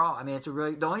think overall, I mean, it's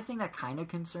the only thing that kind of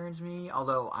concerns me,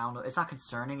 although I don't know, it's not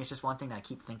concerning, it's just one thing that I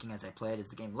keep thinking as I play it, is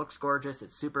the game looks gorgeous,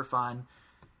 it's super fun.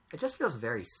 It just feels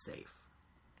very safe.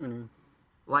 Mm-hmm.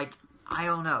 Like, I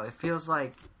don't know, it feels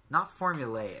like, not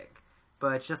formulaic,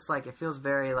 but it's just like, it feels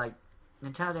very like,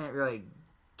 Nintendo didn't really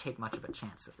take much of a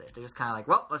chance with it. They're just kind of like,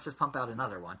 well, let's just pump out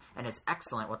another one. And it's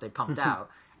excellent what they pumped out.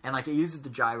 And like, it uses the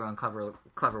gyro in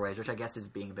clever ways, which I guess is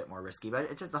being a bit more risky. But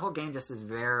it's just, the whole game just is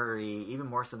very, even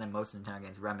more so than most Nintendo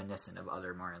games, reminiscent of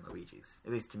other Mario and Luigi's.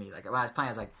 At least to me. Like, when I was playing,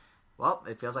 I was like, well,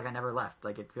 it feels like I never left.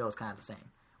 Like, it feels kind of the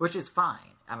same. Which is fine.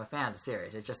 I'm a fan of the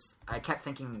series. It just, I kept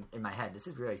thinking in my head, this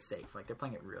is really safe. Like, they're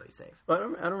playing it really safe. I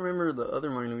don't remember the other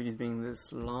Mario and Luigi's being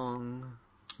this long.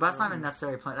 But that's not even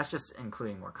necessarily playing. That's just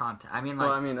including more content. I mean,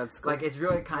 like, that's cool. Like, it's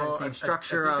really kind of the same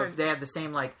structure they have the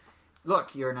same, like,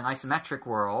 look, you're in an isometric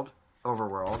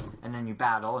overworld, and then you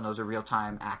battle, and those are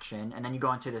real-time action, and then you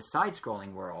go into this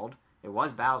side-scrolling world. It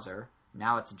was Bowser.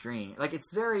 Now it's a dream. Like, it's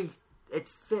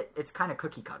kind of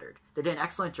cookie-cuttered. They did an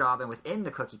excellent job, and within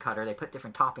the cookie-cutter, they put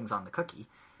different toppings on the cookie.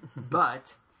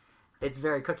 But it's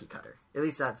very cookie-cutter. At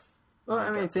least that's... Well,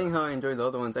 I mean, seeing how I enjoyed the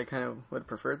other ones, I kind of would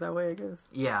prefer it that way, I guess.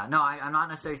 Yeah, no, I'm not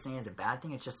necessarily saying it's a bad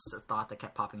thing. It's just a thought that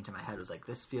kept popping into my head. It was like,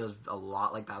 this feels a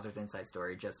lot like Bowser's Inside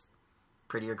Story. Just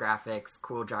prettier graphics,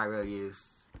 cool gyro use.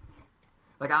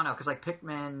 Like, I don't know, because like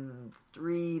Pikmin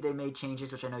 3, they made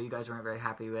changes, which I know you guys weren't very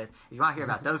happy with. If you want to hear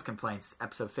about those complaints,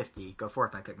 episode 50, go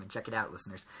forth, my Pikmin. Check it out,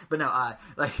 listeners. But no,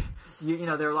 like, you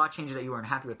know, there were a lot of changes that you weren't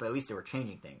happy with, but at least they were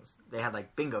changing things. They had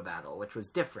like Bingo Battle, which was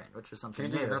different, which was something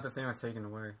changing new. Is not the same as taking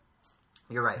away.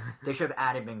 You're right. They should have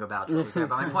added Bingo Battle to what was there.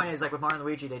 But my point is, like, with Mario and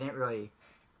Luigi, they didn't really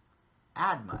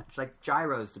add much. Like,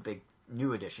 Gyro's the big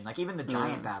new addition. Like, even the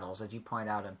giant battles, as you point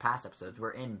out in past episodes,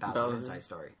 were in Bowser's Inside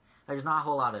Story. Like, there's not a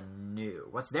whole lot of new.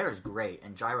 What's there is great,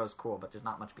 and Gyro's cool, but there's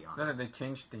not much beyond that. They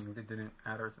changed things. They didn't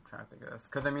add or subtract, I guess.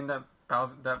 Because, I mean, that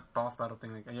boss battle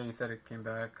thing, like, yeah, you said it came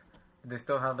back. They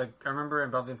still had, like, I remember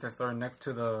in Bowser's Inside Story, next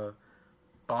to the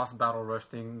boss battle rush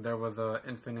thing, there was a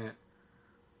infinite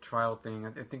trial thing.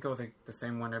 I think it was like the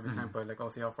same one every time, but like,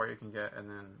 I'll see how far you can get, and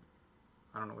then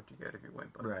I don't know what you get if you win.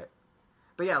 But. Right.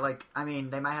 But yeah, like, I mean,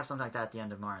 they might have something like that at the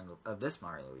end of this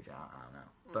Mario and Luigi. I don't know.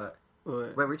 But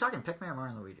wait, were we talking Pikmin or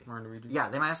Mario and Luigi? Mario and Luigi. Yeah,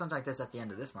 they might have something like this at the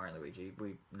end of this Mario and Luigi.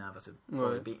 None of us have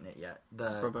fully beaten it yet.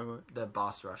 The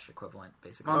boss rush equivalent,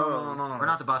 basically. No. Or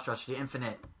not the boss rush, the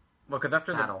infinite. Well,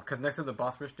 because next to the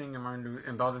boss rush thing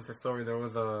in Bowser's Inside Story, there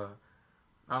was a.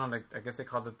 I don't know, like, I guess they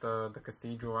called it the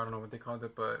Cathedral. I don't know what they called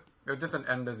it, but it was just an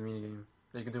endless minigame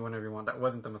that you could do whenever you want. That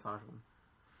wasn't the massage one.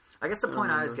 I guess the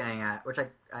point I was getting at, which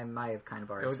I might have kind of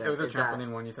already said, it was a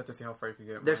trampoline one. You had to see how far you could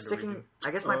get. They're sticking.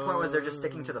 I guess my point was they're just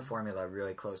sticking to the formula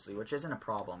really closely, which isn't a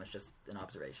problem. It's just an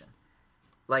observation.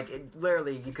 Like,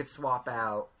 literally, you could swap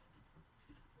out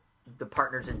the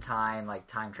Partners in Time, like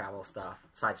time travel stuff,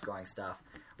 side-scrolling stuff,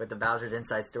 with the Bowser's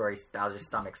Inside Story, Bowser's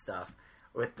Stomach stuff,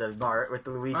 with the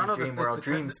Luigi Dream World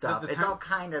Dream stuff. It's all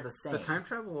kind of the same. The time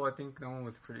travel, I think that one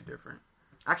was pretty different.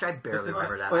 Actually, I barely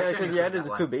remember that. Well, yeah, because you added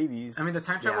the two babies. I mean, the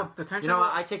time travel. Yeah. The time travel. You know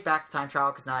what? I take back the time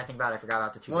travel because now I think about it, I forgot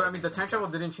about the two. Well, I mean, the time travel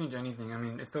didn't change anything. I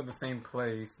mean, it's still the same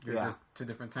place. You're just two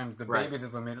different times. The babies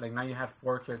is what made it. Like now, you had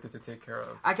 4 characters to take care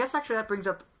of. I guess actually that brings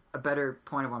up a better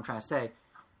point of what I'm trying to say.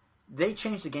 They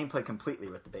changed the gameplay completely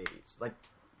with the babies. Like,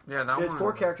 yeah, that there's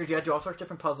 4 characters. You had to do all sorts of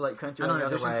different puzzles that you couldn't do any other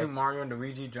way. In addition to Mario and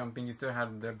Luigi jumping, you still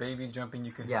had the baby jumping.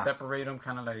 You could separate them,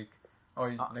 kind of like.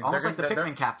 Almost like the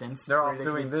Pikmin captains. They're all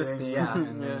doing this thing.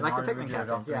 Like the Pikmin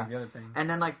captains, the other thing. And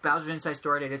then like Bowser's Inside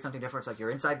Story, they did something different. It's like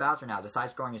you're inside Bowser now. The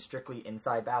side scrolling is strictly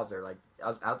inside Bowser. Like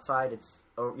outside, it's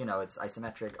it's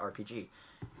isometric RPG.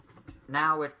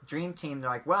 Now with Dream Team, they're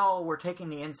like, well, we're taking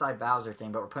the inside Bowser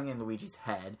thing, but we're putting it in Luigi's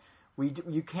head.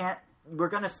 You can't. We're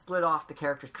gonna split off the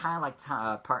characters, kind of like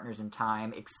Partners in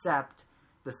Time, except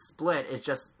the split is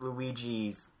just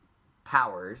Luigi's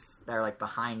powers that are like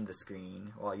behind the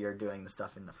screen while you're doing the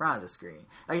stuff in the front of the screen.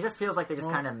 Like, it just feels like they just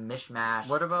kind of mishmash.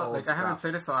 What about like stuff. I haven't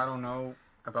played it, so I don't know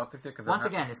about this yet. Cause once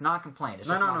again, it's not a complaint. It's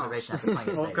just an observation. I've been playing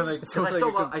it because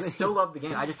I still love the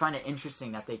game. I just find it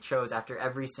interesting that they chose after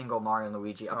every single Mario and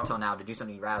Luigi up till now to do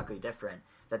something radically different.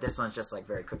 That this one's just like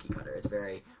very cookie cutter. It's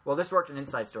very well. This worked in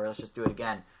Inside Story. Let's just do it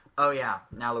again. Oh yeah,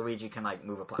 now Luigi can like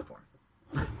move a platform.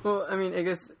 Well, I mean, I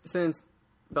guess since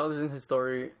Bowser's Inside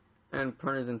Story and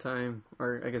Partners in Time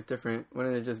are, I guess, different.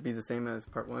 Wouldn't it just be the same as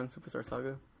Part 1, Superstar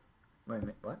Saga? Wait a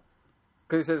minute, what?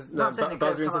 Because it says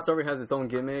Bowser's Inside Story has its own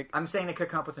gimmick. I'm saying they could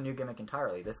come up with a new gimmick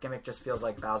entirely. This gimmick just feels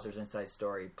like Bowser's Inside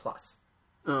Story plus.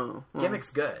 Oh. Well. Gimmick's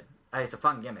good. It's a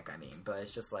fun gimmick, I mean, but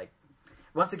it's just like...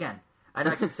 Once again, I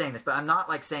know I keep saying this, but I'm not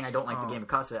like saying I don't like the game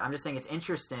because of it. I'm just saying it's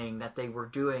interesting that they were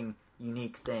doing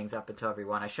unique things up until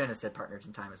everyone. I shouldn't have said Partners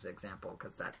in Time as an example,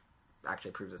 because that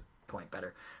actually proves this point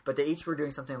better. But they each were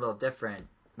doing something a little different,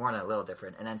 more than a little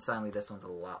different, and then suddenly this one's a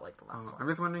lot like the last one. I'm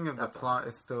just wondering if the plot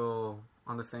is still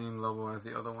on the same level as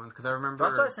the other ones, because I remember...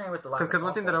 That's what I was saying with the last one. Because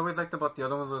one thing that I always liked about the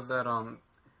other ones was that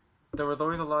there was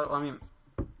always a lot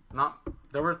of...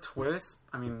 there were twists,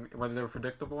 whether they were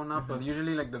predictable or not, but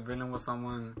usually like the villain was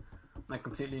someone like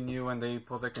completely new and they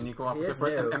posed like an equal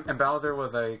opposite. And Bowser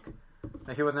was like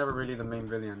he was never really the main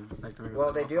villain.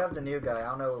 Well, they do have the new guy. I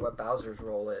don't know what Bowser's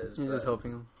role is. You're just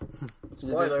helping him.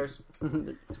 Spoilers.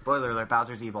 Spoiler alert,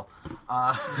 Bowser's evil.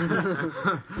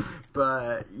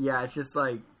 But, yeah, it's just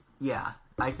like,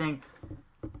 I think...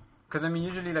 Because,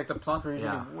 usually, like, the plots were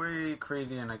usually way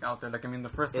crazy and, like, out there. Like, the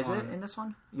first one... Is it in this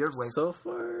one? You're way... So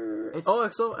far...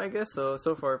 I guess so.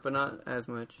 So far, but not as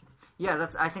much. Yeah,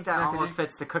 I think that almost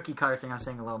fits the cookie cutter thing I'm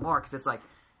saying a little more, because it's like...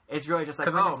 It's really just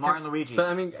like, Mario and Luigi.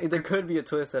 But, there could be a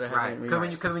twist that I haven't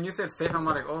realized. Because when you said safe, I'm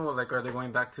like, are they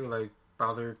going back to, like,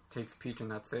 Bowser takes Peach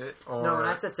and that's it? Or, no, when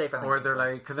I said safe, or is there,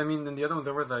 like... Because, in the other ones,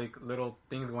 there was, like, little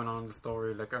things going on in the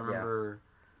story. Like, I remember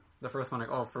the first one,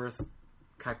 like, first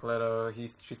Cackletta,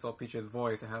 she stole Peach's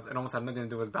voice. It almost had nothing to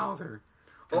do with Bowser.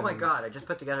 Oh, my God. I just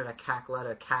put together that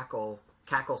Cackletta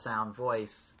cackle sound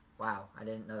voice. Wow, I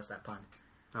didn't notice that pun.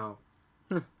 Oh.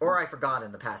 Or I forgot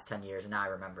in the past 10 years, and now I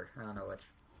remember. I don't know which.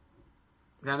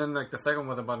 Yeah, and then, like, the second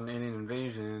was about an alien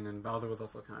invasion, and Bowser was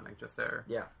also kind of, like, just there.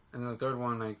 Yeah. And then the third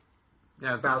one, like...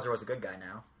 Yeah, Bowser was a good guy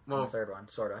now. Well, the third one,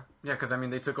 sort of. Yeah, because,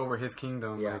 they took over his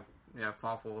kingdom. Yeah. Like,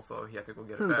 Fawful, so he had to go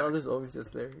get it back. Bowser's always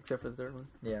just there, except for the third one.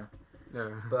 Yeah. Yeah.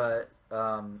 But,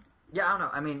 I don't know.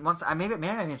 Maybe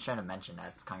I even shouldn't have mentioned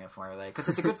that kind of formula, because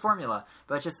it's a good formula,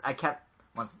 but I kept...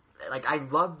 I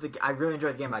really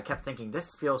enjoyed the game, but I kept thinking,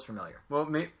 this feels familiar. Well,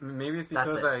 maybe it's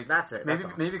because, That's it.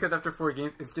 Maybe because after 4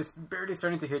 games, it's just barely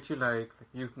starting to hit you, like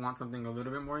you want something a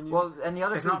little bit more new. Well, and the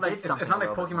other it's not like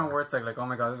Pokemon where it's like, oh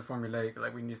my god, this is formulaic,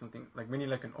 like we need something, like we need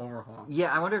like an overhaul.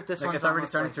 Yeah, I wonder if this one's it's already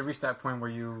starting to reach that point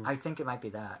where you... I think it might be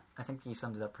that. I think you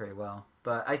summed it up pretty well.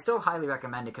 But I still highly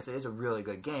recommend it, because it is a really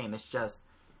good game. It's just,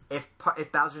 if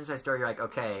Bowser's Inside Story, you're like,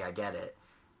 okay, I get it.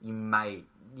 You might...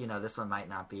 this one might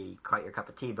not be quite your cup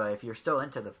of tea, but if you're still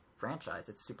into the franchise,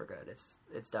 it's super good.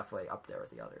 It's definitely up there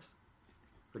with the others.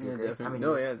 Would you agree? Definitely.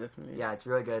 Definitely. Yeah, it's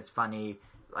really good. It's funny.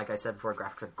 Like I said before,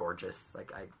 graphics are gorgeous.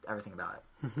 Like everything about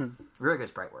it. Really good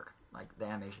sprite work. Like the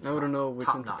animation. I wouldn't know which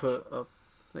one to put up,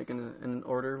 like in an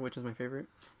order. Which is my favorite?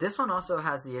 This one also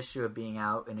has the issue of being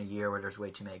out in a year where there's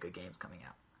way too many good games coming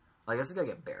out. Like this is gonna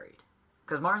get buried,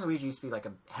 because Mario and Luigi used to be like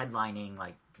a headlining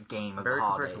like game of the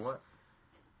holidays. Compared to what?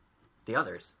 The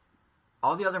others.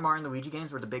 All the other Mario and Luigi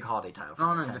games were the big holiday titles.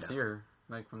 Oh, no, this year.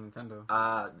 Like, from Nintendo.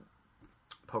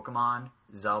 Pokemon,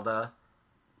 Zelda,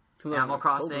 Animal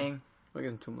Crossing, I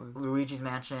guess 2 months. Luigi's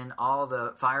Mansion, all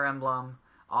the Fire Emblem,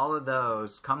 all of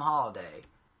those, come holiday,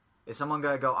 is someone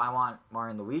going to go, I want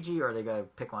Mario and Luigi, or are they going to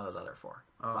pick one of those other 5?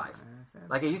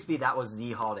 Like, it used to be that was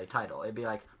the holiday title. It'd be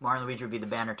like, Mario and Luigi would be the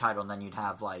banner title, and then you'd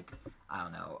have, like, I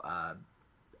don't know,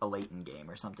 a Layton game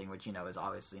or something, which, you know, is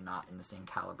obviously not in the same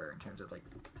caliber in terms of, like,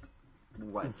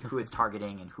 who it's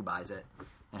targeting and who buys it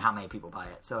and how many people buy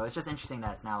it. So it's just interesting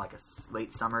that it's now, like, a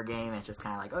late summer game, and it's just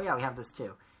kind of like, oh, yeah, we have this,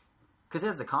 too. Because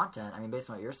there's the content. I mean, based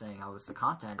on what you're saying, the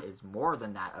content is more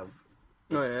than that of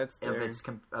its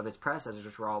predecessors,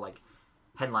 which were all, like,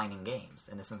 headlining games,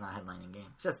 and this is not a headlining game.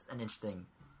 It's just an interesting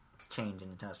change in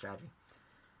Nintendo strategy.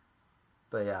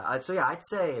 But yeah, I'd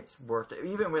say it's worth it.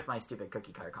 Even with my stupid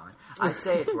cookie cutter comment, I'd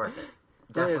say it's worth it.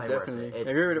 Definitely worth it.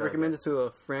 Have you ever recommended it to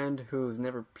a friend who's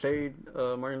never played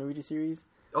Mario and Luigi series?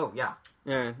 Oh, yeah.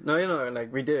 Yeah. No, you know,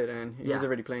 like, we did, and he was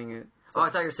already playing it. So. Oh, I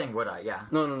thought you were saying would I? Yeah.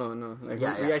 No. Like,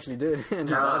 we actually did. And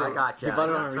he bought it. Gotcha. He bought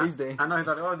it on release day. I know, he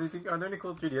thought, oh, are there any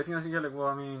cool 3DS games? Yeah, like, well,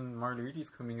 I mean, Mario Luigi's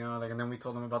coming out. Like, and then we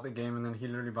told him about the game, and then he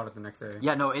literally bought it the next day.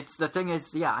 Yeah, no, the thing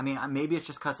is, yeah, I mean, maybe it's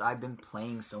just because I've been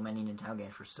playing so many Nintendo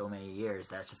games for so many years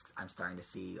that I'm starting to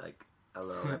see, like, a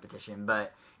little repetition.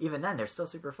 But even then, they're still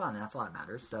super fun, and that's all that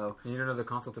matters. So you need another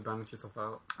console to balance yourself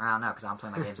out. I don't know, because I don't play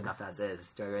my games enough as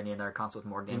is. Do I need another console with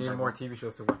more games? You need more TV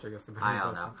shows to watch, I guess, to balance I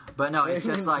don't know. But no, it's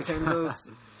just like...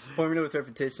 formula with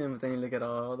repetition, but then you look at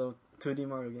all the 2D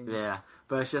Mario games. Yeah,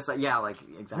 but it's just like, yeah, like,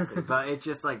 exactly. But it's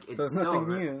just like, it's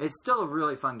still a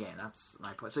really fun game. That's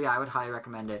my point. So yeah, I would highly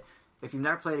recommend it. If you've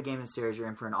never played a game in the series, you're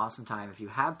in for an awesome time. If you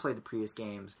have played the previous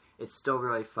games, it's still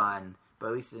really fun, but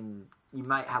at least you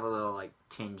might have a little, like,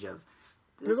 tinge of...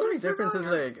 The only difference is,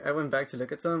 like, I went back to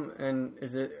look at some, and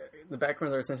the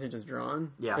backgrounds are essentially just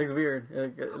drawn? Yeah. It's weird.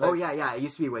 Yeah, it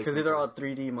used to be way because these are all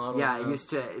 3D models. Yeah,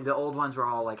 the old ones were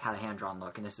all, like, had a hand-drawn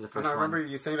look, and this is the first one. I remember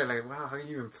you saying that, like, wow, how are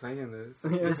you even playing this?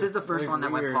 Yeah. This is the first one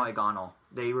that went polygonal.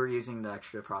 They were using the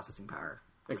extra processing power.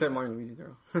 Except Mario and Luigi,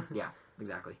 though. Yeah,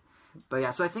 exactly. But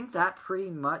yeah, so I think that pretty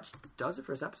much does it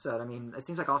for this episode. I mean, it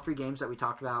seems like all 3 games that we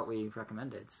talked about, we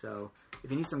recommended. So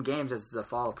if you need some games as the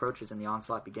fall approaches and the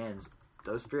onslaught begins,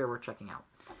 those 3 are worth checking out.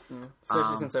 Yeah.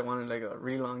 Especially since I wanted, like, a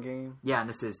really long game. Yeah, and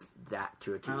this is that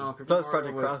to a T. Plus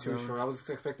Project Crossroads. I was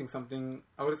expecting something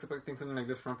like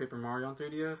this from Paper Mario on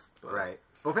 3DS. But... Right.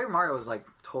 Well, Paper Mario was, like,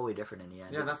 totally different in the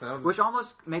end. Yeah, that's what which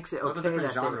almost makes it okay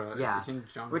that genre.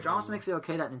 Which almost makes it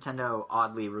okay that Nintendo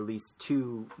oddly released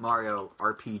 2 Mario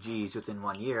RPGs within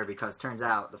 1 year, because it turns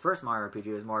out the first Mario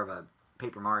RPG was more of a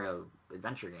Paper Mario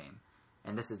adventure game,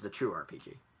 and this is the true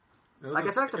RPG. Like,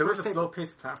 I feel like it was a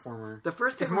slow-paced platformer. The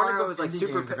first Paper Mario was like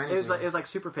Super. It was like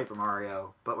Super Paper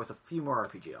Mario, but with a few more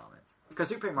RPG elements. Because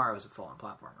Super Paper Mario was a full-on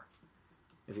platformer,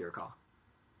 if you recall.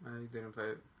 I didn't play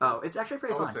it. Oh, it's actually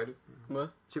pretty fun. Played it.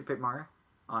 What? Super Paper Mario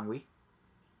on Wii.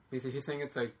 He's saying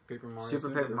it's like Paper Mario.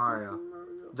 Super Paper Mario.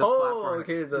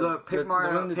 Okay. The Paper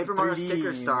Mario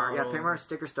Sticker Star. Model. Yeah, Paper Mario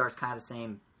Sticker Star is kind of the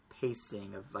same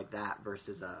pacing of like that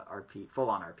versus a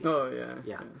full-on RPG. Oh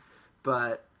yeah.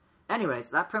 But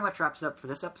anyways, that pretty much wraps it up for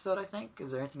this episode, I think.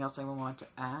 Is there anything else anyone wanted to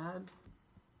add?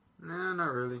 Nah,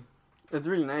 not really. It's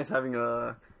really nice having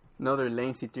another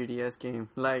lengthy 3DS game,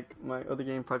 like my other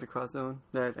game, Project Cross Zone,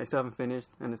 that I still haven't finished,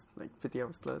 and it's like 50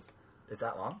 hours plus. Is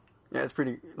that long? Yeah, it's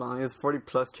pretty long. It's 40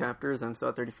 plus chapters, and I'm still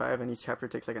at 35, and each chapter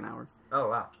takes like an hour. Oh,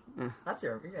 wow. Yeah.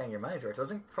 You're getting your money's worth.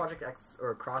 Wasn't Project X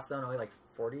or Cross Zone only like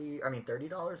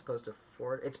 $30 opposed to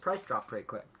 $40? Its price dropped pretty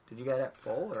quick. Did you get it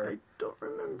full? Or? I don't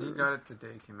remember. You got it the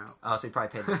day it came out. Oh, so you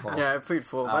probably paid the full. Yeah, I paid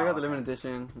full. But I got the limited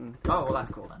edition. Oh, well,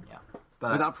 that's cool then, yeah.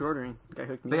 But without pre-ordering. The guy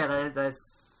hooked me. But yeah, that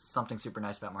is something super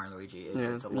nice about Mario and Luigi.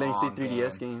 It's a lengthy long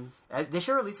 3DS games. They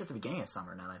should release it at the beginning of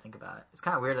summer now that I think about it. It's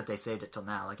kind of weird that they saved it till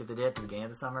now. Like, if they did it at the beginning of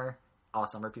the summer, all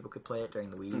summer people could play it during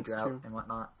the Wii drought and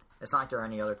whatnot. It's not like there are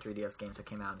any other 3DS games that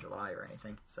came out in July or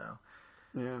anything, so...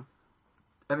 Yeah.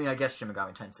 I mean, I guess Shin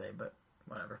Megami Tensei, but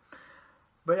whatever.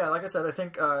 But yeah, like I said, I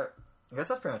think... I guess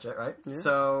that's pretty much it, right? Yeah.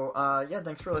 So,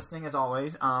 thanks for listening, as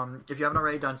always. If you haven't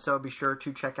already done so, be sure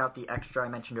to check out the extra I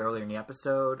mentioned earlier in the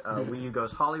episode, Wii U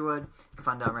Goes Hollywood. You can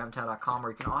find it on RamTown.com,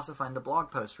 where you can also find the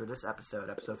blog post for this episode,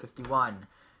 episode 51,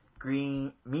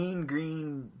 Mean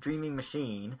Green Dreaming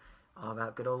Machine, all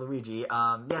about good old Luigi.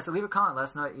 So leave a comment, let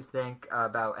us know what you think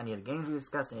about any of the games we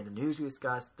discussed, any of the news we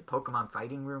discussed, the Pokemon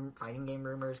fighting game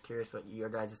rumors. Curious what your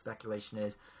guys' speculation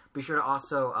is. Be sure to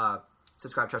also...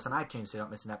 subscribe to us on iTunes so you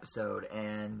don't miss an episode,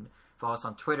 and follow us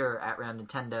on Twitter at Round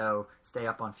Nintendo. Stay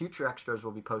up on future extras.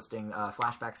 We'll be posting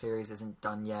Flashback series isn't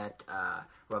done yet.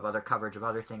 We'll have other coverage of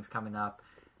other things coming up.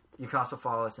 You can also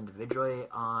follow us individually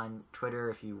on Twitter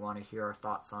if you want to hear our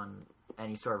thoughts on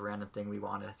any sort of random thing we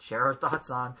want to share our thoughts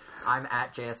on. I'm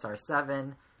at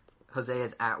JSR7. Jose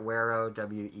is at Weiro,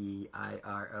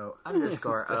 WEIRO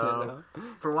 _O.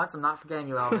 For once, I'm not forgetting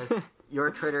you, Elvis. Your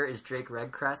Twitter is Drake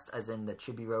Redcrest, as in the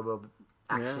Chibi Robo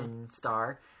action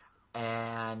star.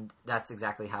 And that's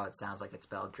exactly how it sounds like it's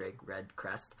spelled, Drake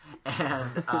Redcrest.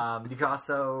 And you can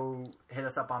also hit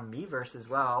us up on Miiverse as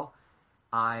well.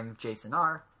 I'm Jason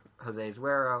R. Jose is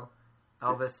Weiro.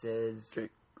 Elvis is...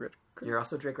 Drake Redcrest. You're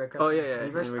also Drake Redcrest? Oh, yeah.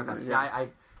 Miiverse? Okay. Yeah.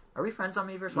 Are we friends on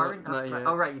Miiverse? Why are we not?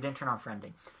 Oh, right, you didn't turn on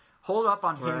friending. Hold up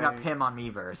on hitting up him on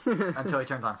Miiverse until he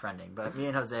turns on friending. But me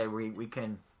and Jose, we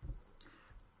can...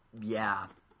 Yeah.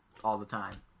 All the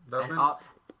time. And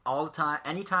all the time.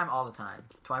 Anytime, all the time.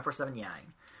 24/7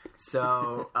 yang.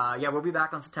 So, we'll be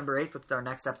back on September 8th with our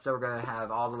next episode. We're going to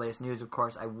have all the latest news, of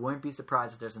course. I wouldn't be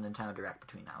surprised if there's a Nintendo Direct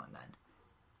between now and then.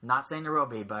 Not saying there will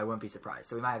be, but I wouldn't be surprised.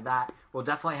 So we might have that. We'll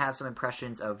definitely have some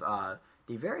impressions of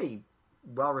the very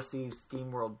well-received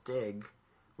SteamWorld Dig,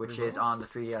 which is on the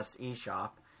 3DS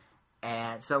eShop.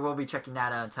 And so we'll be checking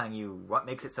that out and telling you what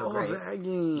makes it so great. That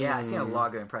game. Yeah, it's getting a lot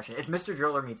of good impression. It's Mr.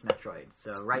 Driller meets Metroid.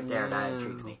 So right there, that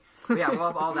intrigues me. But yeah, we'll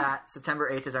have all that.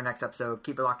 September 8th is our next episode.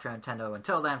 Keep it locked to Nintendo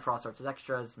until then for all sorts of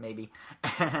extras, maybe.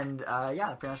 And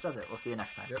that pretty much does it. We'll see you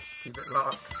next time. Yep, keep it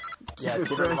locked. Yeah,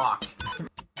 keep it locked.